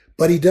day,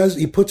 but he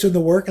puts in the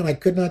work, and I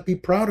could not be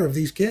prouder of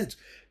these kids.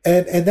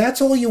 And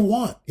that's all you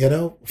want,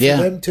 for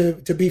them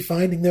to be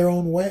finding their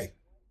own way.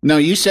 No,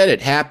 you said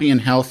it, happy and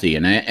healthy,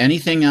 and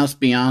anything else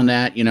beyond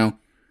that, you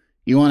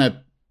want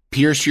to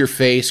pierce your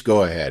face,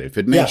 go ahead. If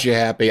it makes you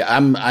happy,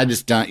 I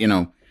just don't,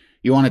 you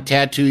want to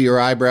tattoo your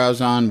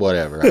eyebrows on,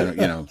 whatever. I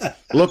don't,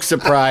 look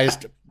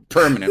surprised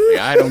permanently.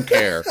 I don't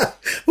care.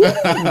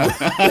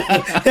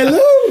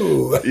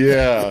 Hello.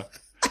 Yeah.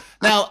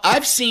 Now,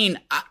 I've seen,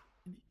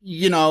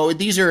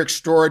 these are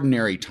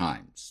extraordinary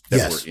times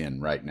that we're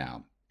in right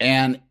now.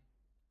 And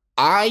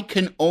I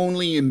can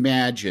only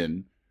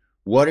imagine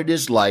what it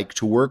is like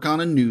to work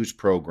on a news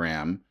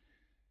program,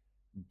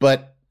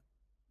 but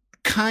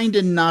kind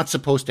of not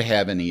supposed to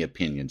have any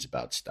opinions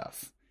about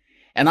stuff.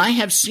 And I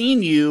have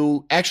seen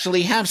you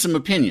actually have some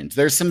opinions.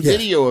 There's some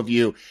video of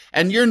you,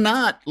 and you're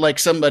not like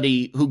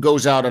somebody who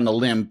goes out on a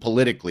limb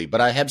politically,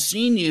 but I have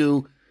seen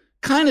you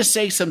kind of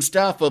say some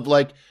stuff of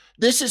like,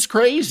 this is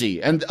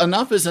crazy and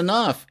enough is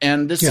enough.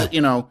 And this,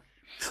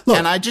 Look,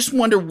 and I just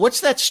wonder, what's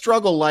that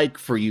struggle like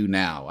for you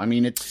now? I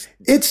mean, it's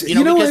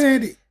what,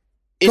 Andy?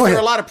 Is there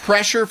a lot of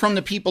pressure from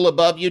the people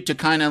above you to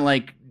kind of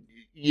like,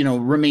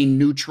 remain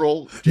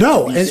neutral?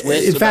 No.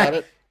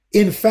 And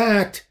in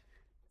fact,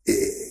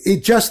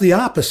 it's just the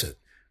opposite.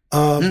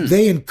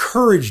 They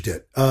encouraged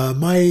it.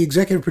 My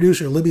executive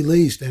producer, Libby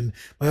Least, and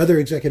my other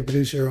executive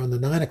producer on the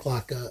 9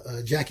 o'clock,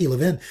 Jackie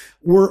Levin,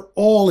 were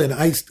all in.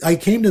 I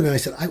came to them and I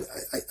said,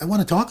 I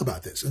want to talk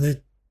about this. And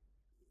they,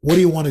 what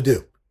do you want to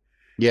do?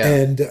 Yeah.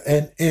 And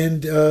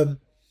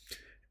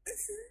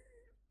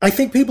I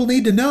think people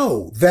need to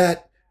know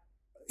that,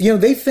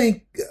 they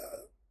think,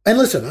 and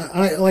listen,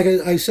 like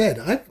I said,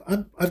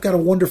 I've got a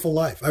wonderful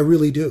life. I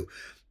really do.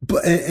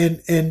 But,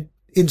 and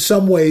in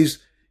some ways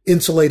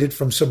insulated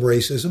from some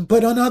racism,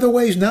 but in other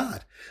ways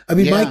not. I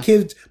mean,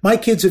 my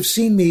kids have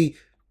seen me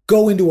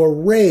go into a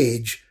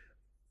rage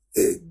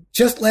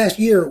just last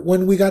year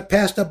when we got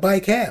passed up by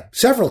a cab,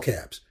 several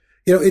cabs.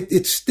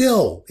 It's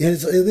still,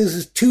 this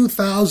is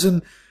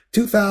 2001,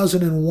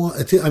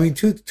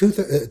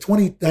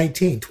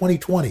 2019,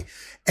 2020.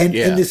 And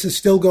this is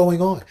still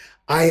going on.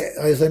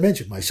 As I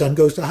mentioned, my son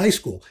goes to high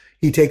school.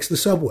 He takes the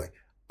subway.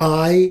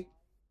 I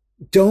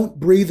don't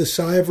breathe a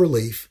sigh of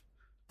relief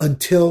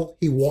until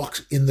he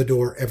walks in the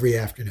door every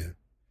afternoon,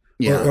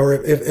 or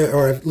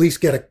at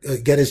least get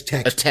his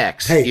text. A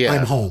text. Hey,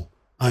 I'm home.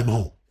 I'm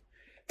home.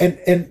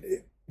 And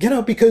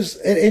because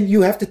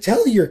you have to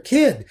tell your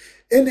kid.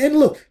 And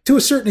look, to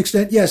a certain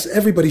extent, yes,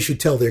 everybody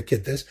should tell their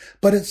kid this,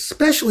 but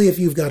especially if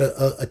you've got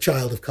a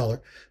child of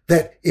color,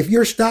 that if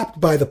you're stopped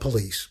by the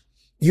police,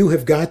 you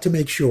have got to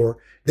make sure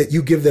that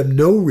you give them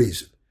no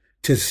reason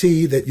to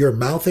see that you're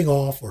mouthing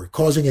off or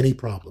causing any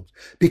problems,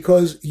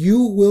 because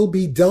you will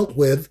be dealt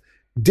with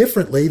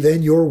differently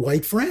than your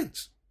white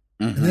friends.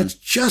 And that's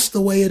just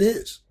the way it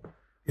is,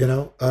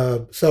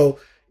 so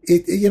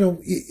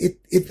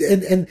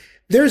and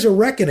there's a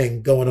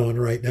reckoning going on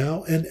right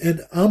now. And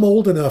I'm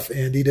old enough,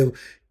 Andy,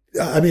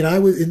 I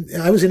was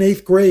in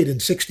 8th grade in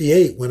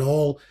 1968 when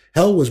all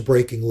hell was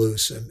breaking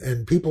loose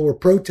and people were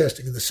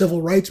protesting in the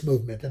civil rights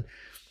movement. And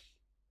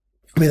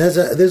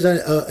there's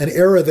an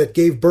era that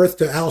gave birth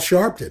to Al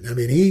Sharpton.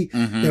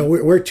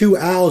 We're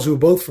twoAls who are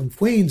both from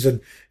Queens,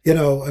 and he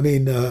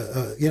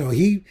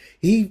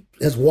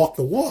has walked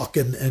the walk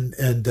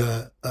and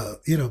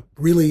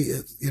really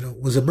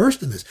was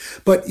immersed in this.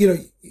 But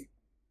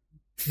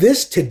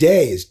this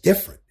today is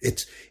different.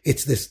 It's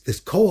this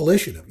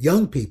coalition of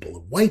young people,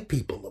 of white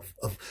people,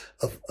 of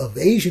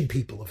Asian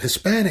people, of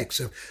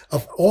Hispanics,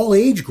 of all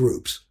age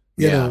groups,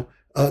 that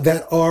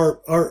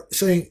are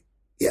saying.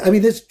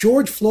 This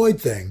George Floyd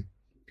thing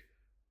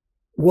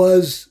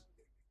was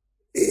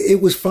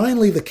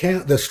finally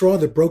the straw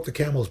that broke the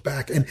camel's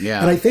back, and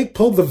I think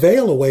pulled the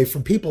veil away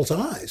from people's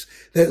eyes.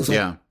 That was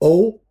like,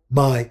 oh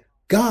my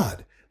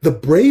God, the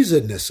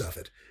brazenness of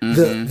it,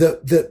 the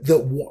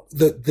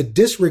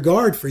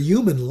disregard for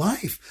human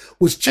life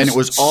was just, and it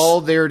was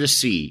all there to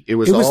see. It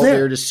was all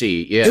there to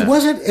see. Yeah, it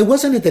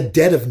wasn't at the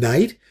dead of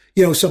night,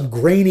 some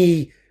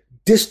grainy,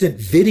 distant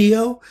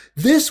video.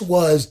 This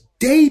was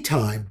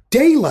daytime,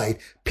 daylight,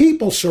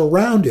 people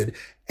surrounded,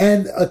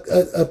 and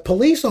a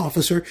police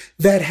officer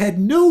that had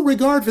no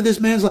regard for this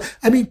man's life.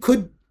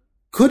 Could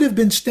have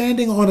been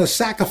standing on a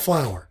sack of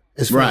flour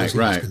as far as he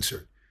was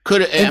concerned.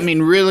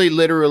 Really,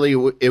 literally,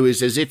 it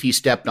was as if he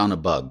stepped on a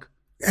bug.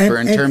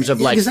 In terms of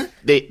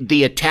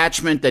the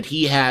attachment that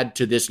he had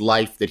to this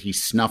life that he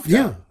snuffed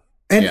out.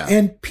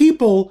 And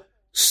people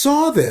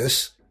saw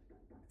this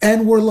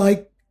and were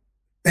like,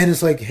 and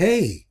it's like,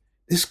 hey,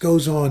 this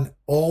goes on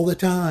all the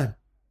time.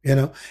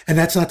 And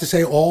that's not to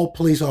say all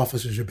police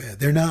officers are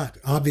bad. They're not,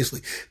 obviously.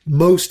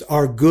 Most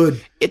are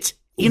good. It's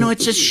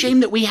a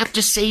shame that we have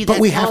to say that. But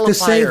we have to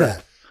say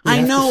that.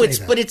 I know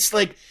but it's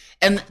like,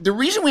 and the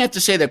reason we have to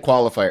say that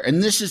qualifier,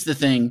 and this is the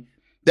thing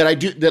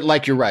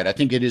that you're right. I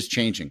think it is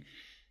changing.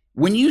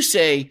 When you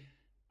say,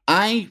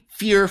 I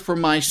fear for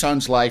my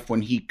son's life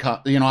when he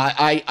comes,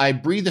 I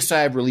breathe a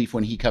sigh of relief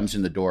when he comes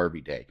in the door every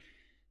day.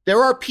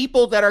 There are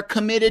people that are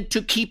committed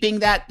to keeping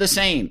that the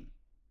same.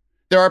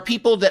 There are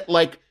people that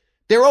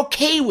they're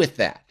okay with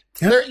that.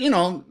 Yep. They're,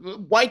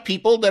 white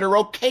people that are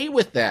okay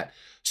with that.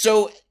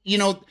 So,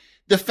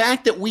 the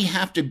fact that we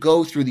have to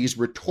go through these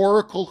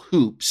rhetorical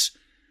hoops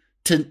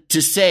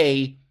to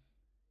say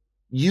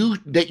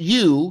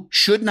you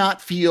should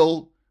not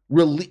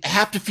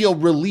have to feel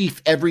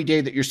relief every day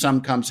that your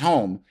son comes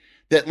home,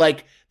 that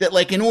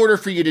in order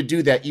for you to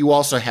do that, you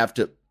also have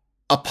to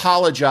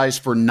apologize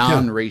for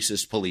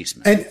non-racist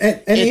policemen. And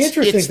the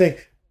interesting thing,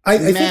 I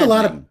think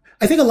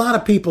a lot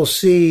of people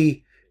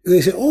see.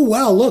 They say, oh,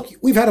 well, look,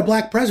 we've had a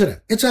black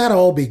president. It's got to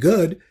all be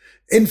good.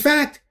 In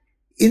fact,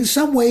 in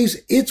some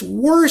ways, it's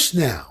worse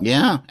now.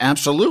 Yeah,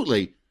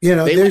 absolutely.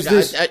 There's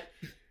this.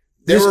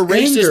 There were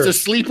racists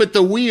asleep at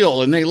the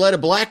wheel, and they let a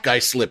black guy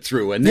slip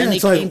through, and then he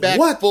came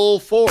back full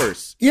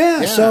force.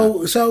 Yeah.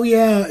 So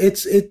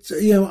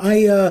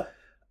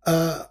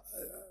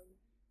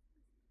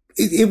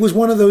it was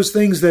one of those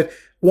things that,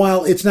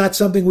 while it's not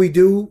something we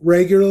do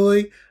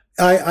regularly,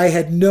 I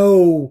had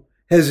no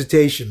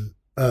hesitation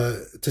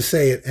to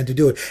say it and to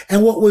do it.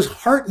 And what was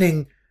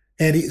heartening,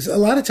 and a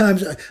lot of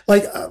times,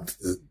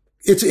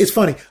 it's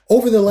funny.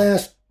 Over the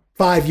last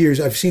 5 years,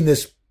 I've seen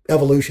this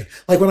evolution.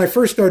 Like when I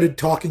first started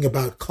talking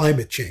about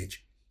climate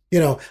change,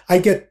 I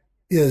get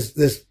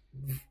this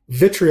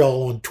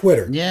vitriol on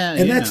Twitter.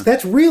 And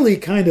that's really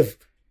kind of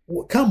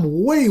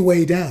come way,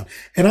 way down.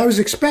 And I was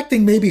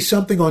expecting maybe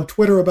something on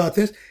Twitter about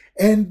this.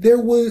 And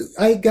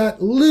I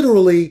got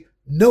literally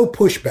no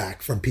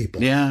pushback from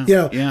people.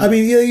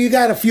 You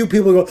got a few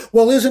people who go,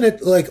 well, isn't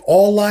it like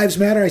all lives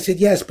matter? I said,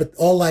 yes, but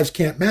all lives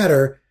can't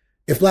matter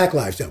if black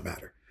lives don't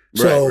matter.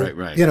 So,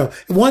 right.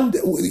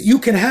 You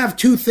can have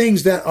two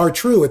things that are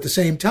true at the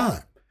same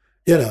time,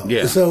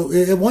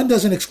 so one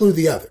doesn't exclude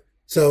the other.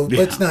 So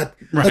let's not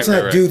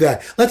do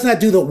that. Let's not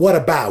do the what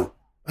about.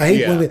 I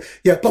hate when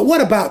but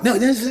what about? No,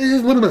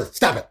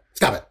 stop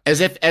it.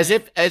 As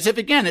if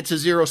again, it's a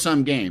zero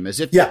sum game, as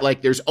if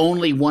there's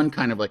only one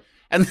kind of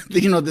and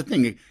the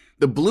thing,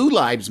 the blue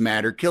lives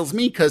matter kills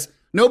me because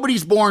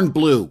nobody's born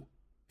blue.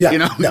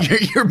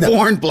 You're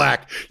born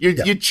black.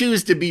 You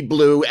choose to be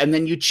blue, and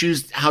then you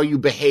choose how you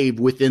behave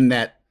within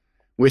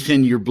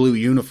your blue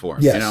uniform.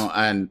 Yes.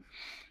 And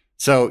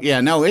so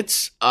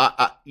it's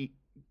and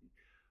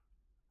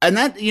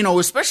that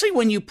especially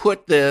when you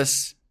put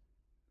this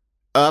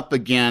up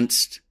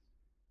against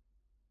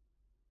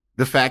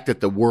the fact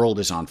that the world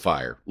is on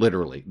fire,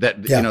 literally,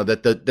 that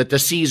that the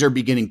seas are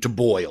beginning to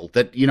boil,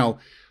 that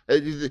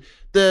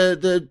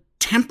the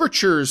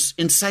temperatures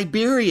in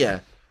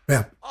Siberia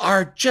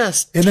are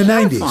just in the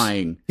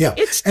terrifying. 90s.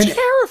 It's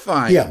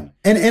terrifying. Yeah.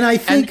 And I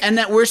think and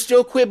that we're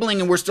still quibbling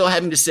and we're still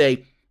having to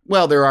say,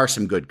 well, there are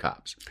some good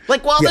cops.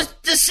 Like, well,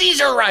 the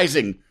seas are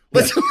rising.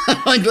 Let's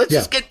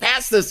just get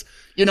past this.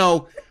 You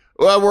know,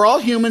 we're all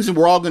humans and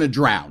we're all going to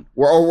drown.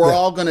 We're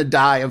all going to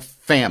die of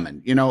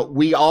famine. You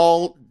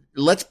know,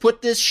 let's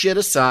put this shit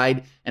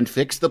aside and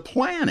fix the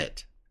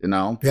planet. You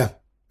know? Yeah.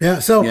 Yeah.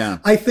 So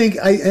I think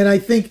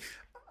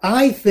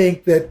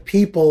that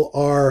people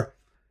are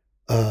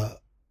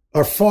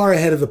far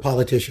ahead of the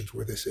politicians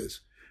where this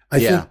is. I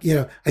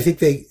think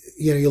they,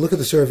 you look at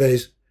the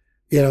surveys,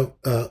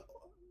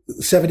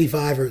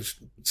 75 or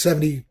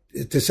 70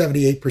 to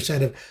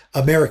 78% of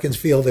Americans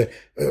feel that,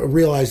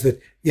 realize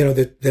that,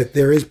 that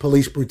there is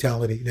police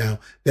brutality now,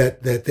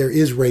 that there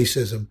is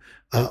racism,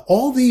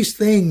 all these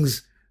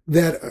things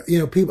that,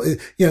 people,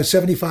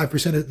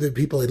 75% of the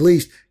people at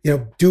least,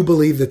 do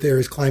believe that there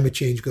is climate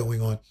change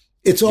going on.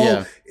 It's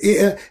all,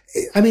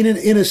 I mean,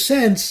 in a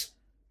sense,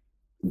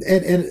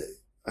 and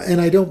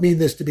I don't mean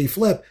this to be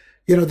flip,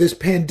 this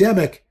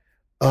pandemic,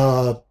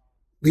 the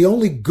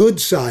only good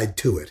side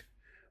to it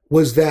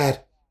was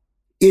that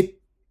it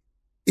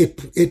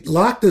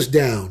locked us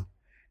down.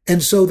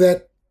 And so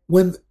that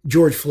when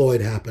George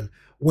Floyd happened,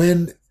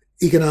 when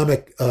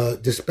economic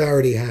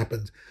disparity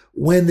happened,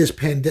 when this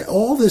pandemic,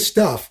 all this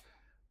stuff,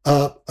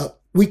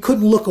 we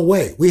couldn't look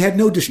away. We had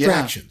no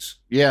distractions.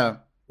 Yeah.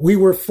 We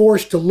were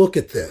forced to look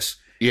at this.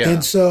 Yeah.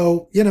 And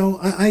so, it's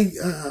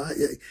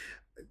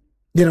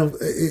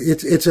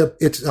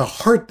a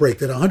heartbreak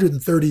that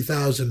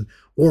 130,000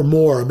 or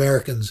more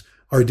Americans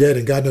are dead,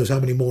 and God knows how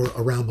many more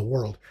around the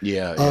world.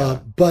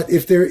 But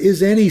if there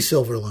is any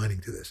silver lining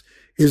to this,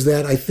 is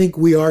that I think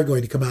we are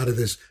going to come out of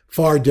this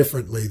far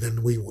differently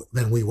than we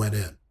went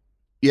in.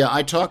 Yeah,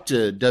 I talked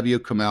to W.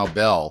 Kamau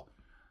Bell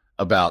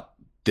about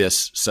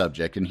this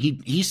subject, and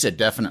he said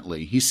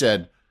definitely. He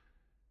said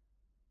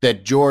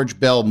that George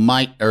Floyd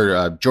might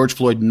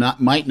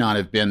not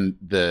have been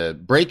the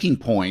breaking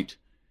point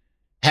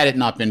had it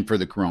not been for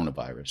the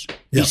coronavirus.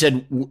 Yeah. He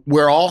said,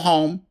 we're all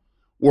home.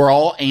 We're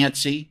all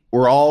antsy.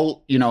 We're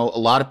all, a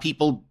lot of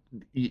people,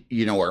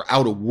 are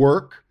out of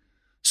work.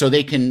 So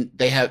they can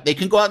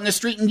go out in the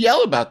street and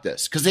yell about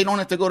this because they don't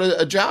have to go to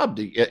a job,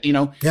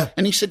 Yeah.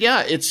 And he said,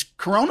 yeah, it's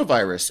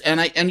coronavirus.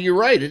 And you're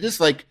right. It is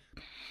like,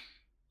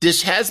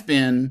 this has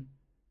been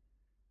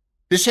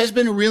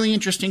a really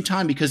interesting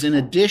time because in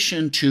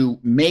addition to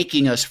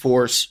making us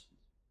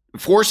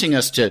forcing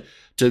us to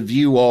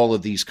view all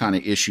of these kind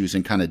of issues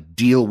and kind of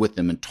deal with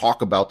them and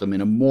talk about them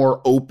in a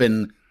more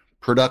open,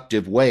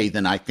 productive way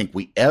than I think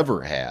we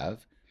ever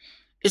have,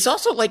 it's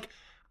also like,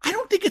 I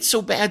don't think it's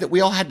so bad that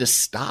we all had to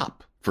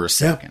stop for a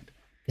second.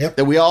 Yep.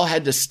 That we all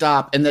had to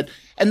stop and that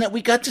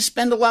we got to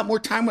spend a lot more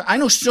time with. I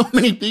know so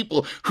many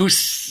people who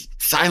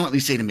silently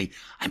say to me,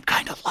 I'm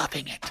kind of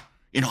loving it.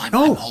 I'm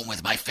home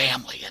with my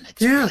family and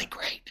it's really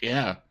great.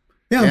 Yeah.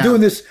 Yeah. I'm doing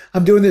this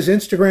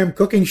Instagram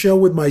cooking show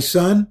with my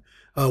son.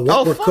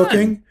 What we're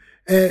cooking.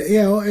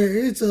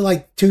 It's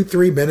like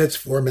 2-3 minutes,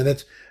 4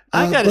 minutes.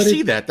 I got to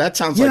see that. That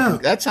sounds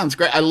that sounds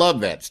great. I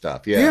love that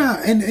stuff. Yeah.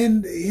 Yeah.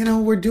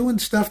 And we're doing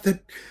stuff that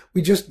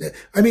we've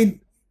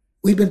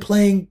been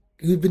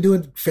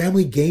doing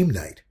family game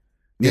night.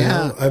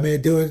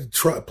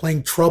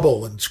 Playing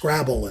Trouble and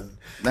Scrabble. And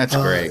that's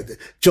great.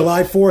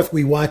 July 4th,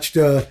 we watched,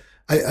 I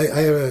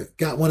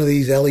got one of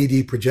these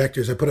LED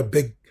projectors. I put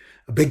a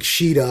big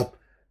sheet up,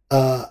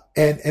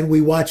 and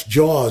we watched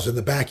Jaws in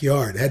the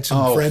backyard. Had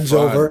some friends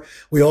over.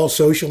 We all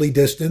socially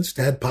distanced,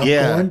 had popcorn.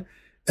 Yeah.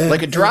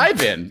 Like a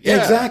drive-in.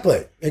 Yeah.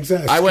 Exactly. I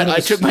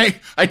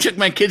took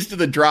my kids to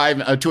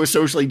the to a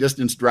socially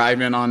distanced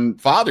drive-in on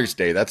Father's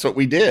Day. That's what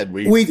we did.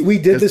 We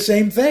did the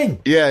same thing.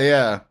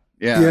 Yeah.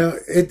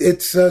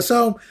 It's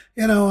so,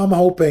 I'm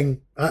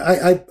hoping,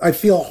 I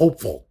feel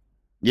hopeful.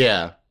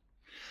 Yeah.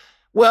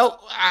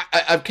 Well,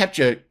 I've kept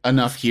you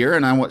enough here,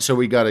 and so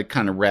we got to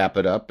kind of wrap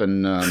it up.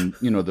 And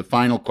the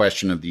final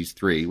question of these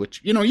three,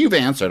 which you've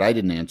answered, I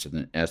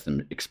didn't ask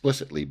them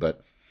explicitly,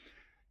 but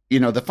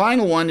the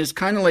final one is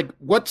kind of like,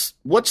 what's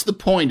the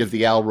point of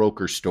the Al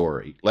Roker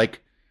story?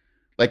 Like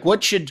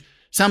what should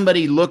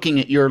somebody looking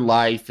at your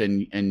life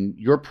and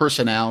your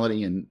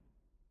personality and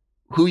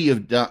who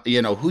you've done,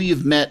 who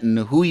you've met and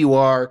who you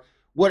are?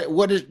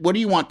 What do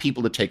you want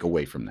people to take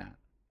away from that?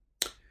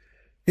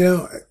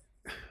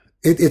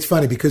 It's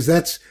funny because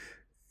that's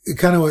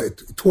kind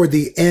of toward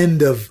the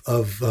end of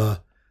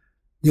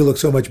You Look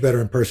So Much Better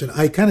in Person.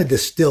 I kind of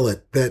distill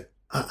it that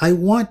I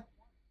want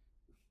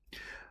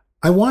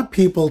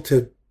people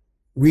to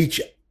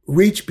reach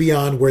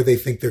beyond where they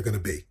think they're going to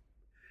be.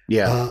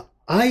 Yeah.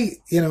 I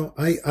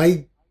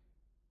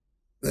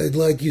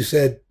like you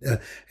said,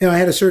 I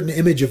had a certain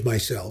image of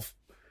myself,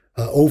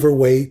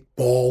 overweight,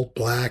 bald,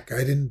 black.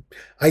 I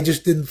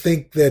just didn't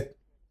think that,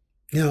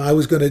 I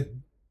was going to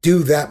do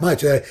that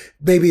much.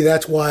 Maybe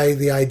that's why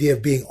the idea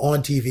of being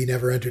on TV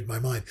never entered my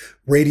mind.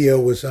 Radio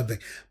was something,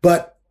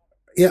 but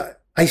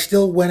I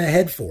still went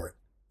ahead for it.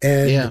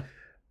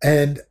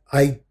 And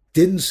I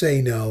didn't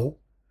say no.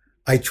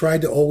 I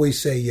tried to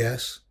always say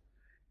yes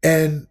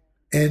and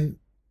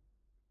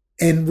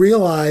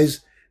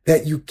realize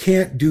that you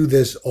can't do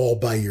this all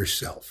by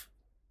yourself.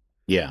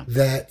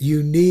 that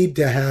you need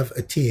to have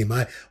a team.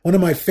 One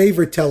of my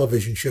favorite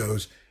television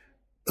shows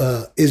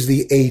is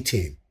the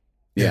A-Team.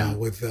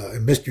 With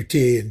Mr.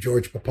 T and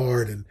George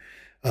Papard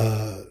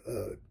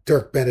and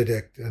Dirk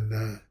Benedict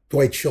and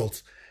Dwight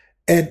Schultz.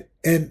 And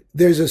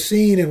there's a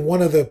scene in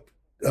one of the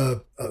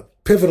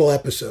pivotal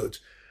episodes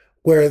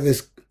where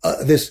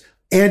this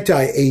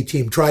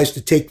anti-A-Team tries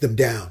to take them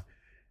down,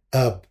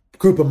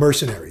 group of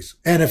mercenaries.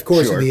 And of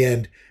course, in the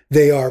end,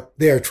 they are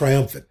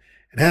triumphant.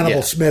 And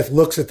Hannibal Smith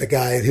looks at the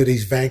guy who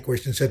he's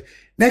vanquished and said,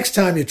 next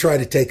time you try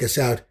to take us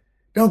out,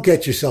 don't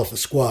get yourself a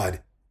squad.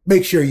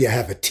 Make sure you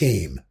have a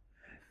team.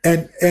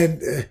 And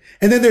then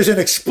there's an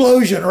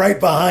explosion right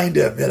behind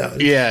him,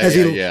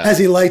 as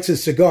he lights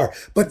his cigar.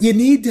 But you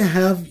need to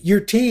have your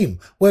team,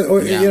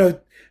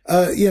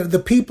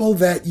 the people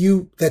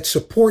that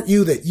support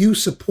you, that you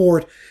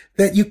support,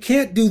 that you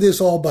can't do this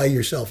all by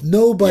yourself.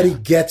 Nobody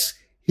gets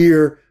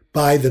here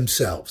by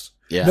themselves.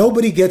 Yeah.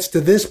 Nobody gets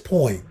to this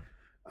point.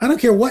 I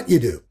don't care what you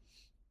do,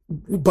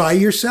 by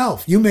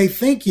yourself. You may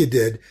think you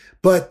did,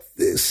 but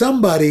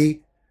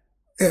somebody,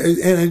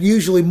 and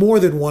usually more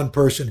than one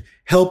person,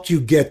 helped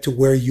you get to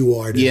where you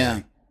are today.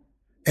 Yeah.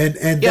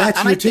 And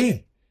that's your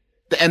team.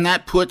 And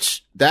that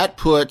puts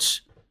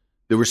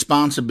the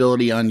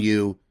responsibility on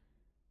you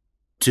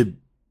to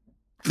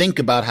think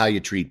about how you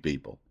treat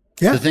people.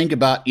 Yeah. To think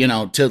about,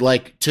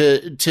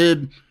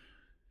 to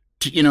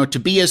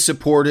be as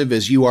supportive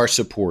as you are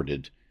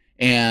supported,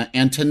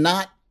 and to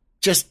not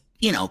just,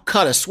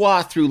 cut a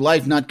swath through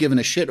life not giving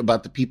a shit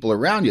about the people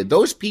around you.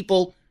 Those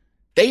people,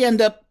 they end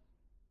up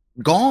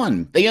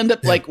gone. They end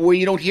up like where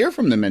you don't hear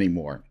from them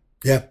anymore.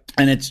 Yeah.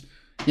 And it's,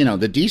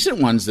 the decent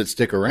ones that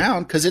stick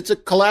around, because it's a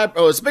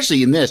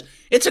especially in this,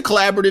 it's a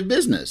collaborative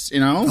business,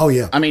 Oh,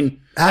 yeah. I mean,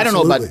 absolutely. I don't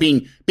know about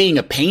being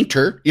a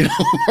painter,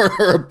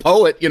 or a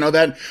poet,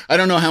 that I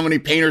don't know how many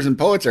painters and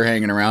poets are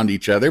hanging around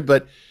each other,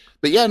 but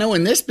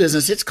in this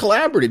business, it's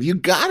collaborative. You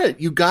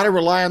gotta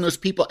rely on those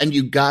people, and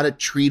you gotta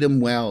treat them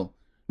well.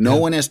 No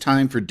one has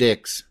time for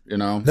dicks,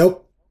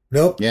 Nope.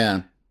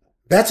 Yeah.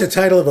 That's a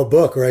title of a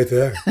book right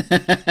there.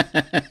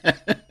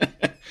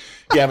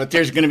 Yeah, but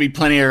there's going to be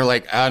plenty of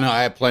like, oh no,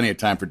 I have plenty of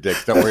time for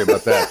dicks. Don't worry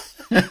about that.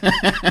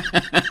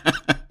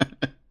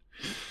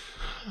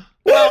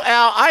 Well,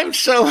 Al, I'm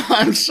so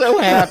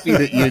happy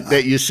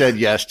that you said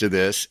yes to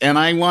this, and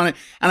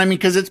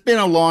because it's been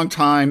a long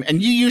time,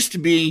 and you used to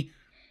be.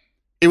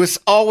 It was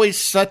always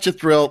such a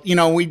thrill.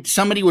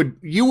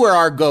 You were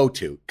our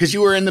go-to because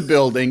you were in the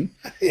building.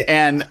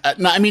 And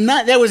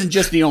that wasn't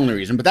just the only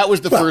reason, but that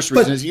was the first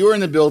reason is you were in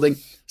the building.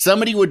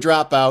 Somebody would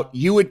drop out.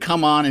 You would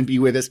come on and be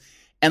with us.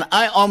 And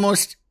I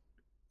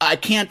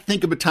can't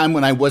think of a time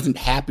when I wasn't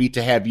happy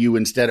to have you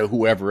instead of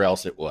whoever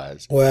else it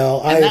was. Well,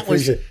 I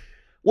appreciate it.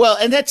 Well,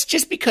 and that's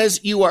just because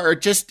you are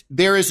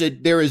there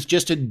is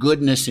just a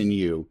goodness in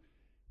you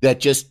that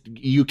just,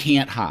 you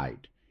can't hide.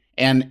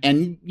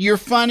 And you're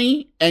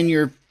funny and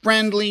you're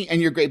friendly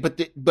and you're great,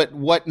 but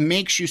what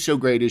makes you so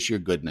great is your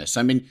goodness.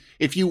 I mean,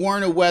 if you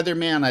weren't a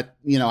weatherman,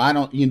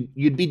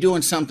 you'd be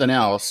doing something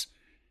else,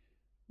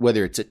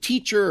 whether it's a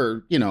teacher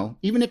or,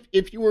 even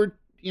if you were,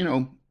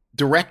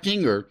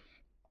 directing, or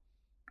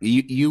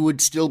you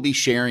would still be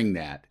sharing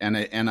that.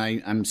 And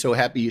I'm so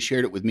happy you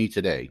shared it with me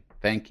today.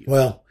 Thank you.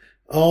 Well,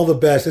 all the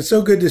best. It's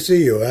so good to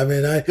see you. I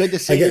mean, good to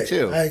see you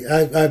too.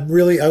 I'm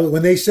really,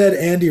 when they said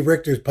Andy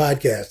Richter's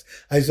podcast,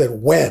 I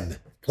said, when,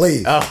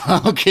 please.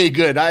 Oh, okay,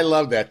 good. I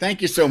love that.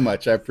 Thank you so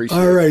much. I appreciate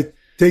it. All right.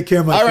 Take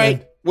care, my friend. All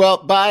right.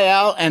 Well, bye,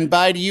 Al, and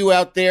bye to you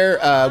out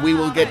there. We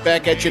will get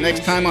back at you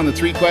next time on The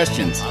Three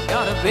Questions. I've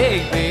got a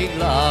big, big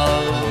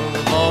love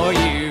for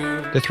you.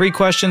 The Three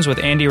Questions with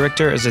Andy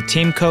Richter is a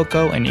Team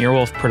Coco and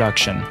Earwolf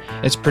production.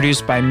 It's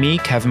produced by me,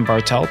 Kevin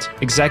Bartelt,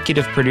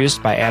 executive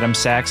produced by Adam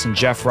Sachs and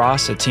Jeff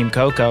Ross at Team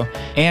Coco,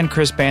 and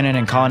Chris Bannon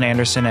and Colin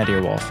Anderson at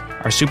Earwolf.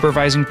 Our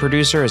supervising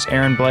producer is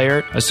Aaron Blair,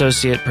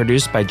 associate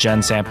produced by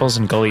Jen Samples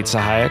and Galit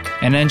Sahayak,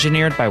 and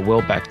engineered by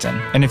Will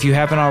Beckton. And if you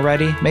haven't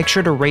already, make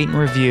sure to rate and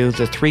review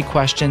The Three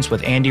Questions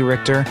with Andy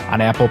Richter on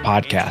Apple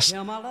Podcasts.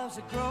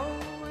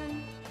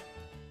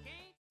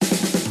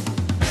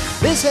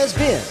 This has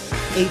been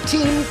a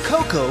Team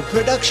Coco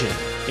production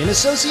in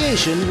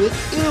association with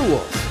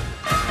Earwolf.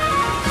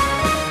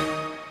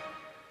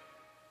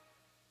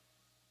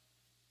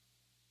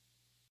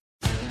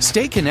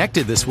 Stay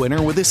connected this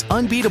winter with this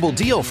unbeatable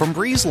deal from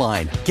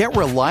BreezeLine. Get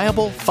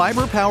reliable,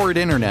 fiber-powered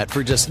internet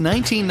for just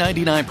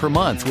 $19.99 per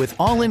month with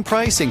all-in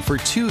pricing for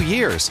 2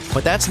 years.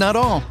 But that's not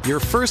all. Your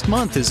first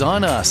month is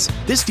on us.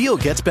 This deal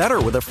gets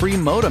better with a free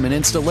modem and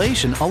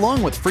installation,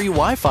 along with free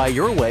Wi-Fi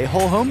your way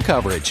whole home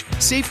coverage.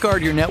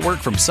 Safeguard your network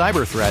from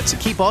cyber threats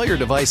and keep all your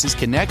devices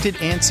connected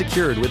and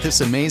secured with this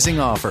amazing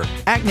offer.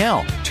 Act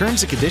now.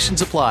 Terms and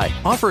conditions apply.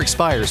 Offer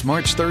expires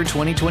March 3rd,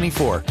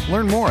 2024.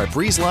 Learn more at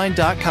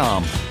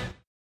breezeline.com.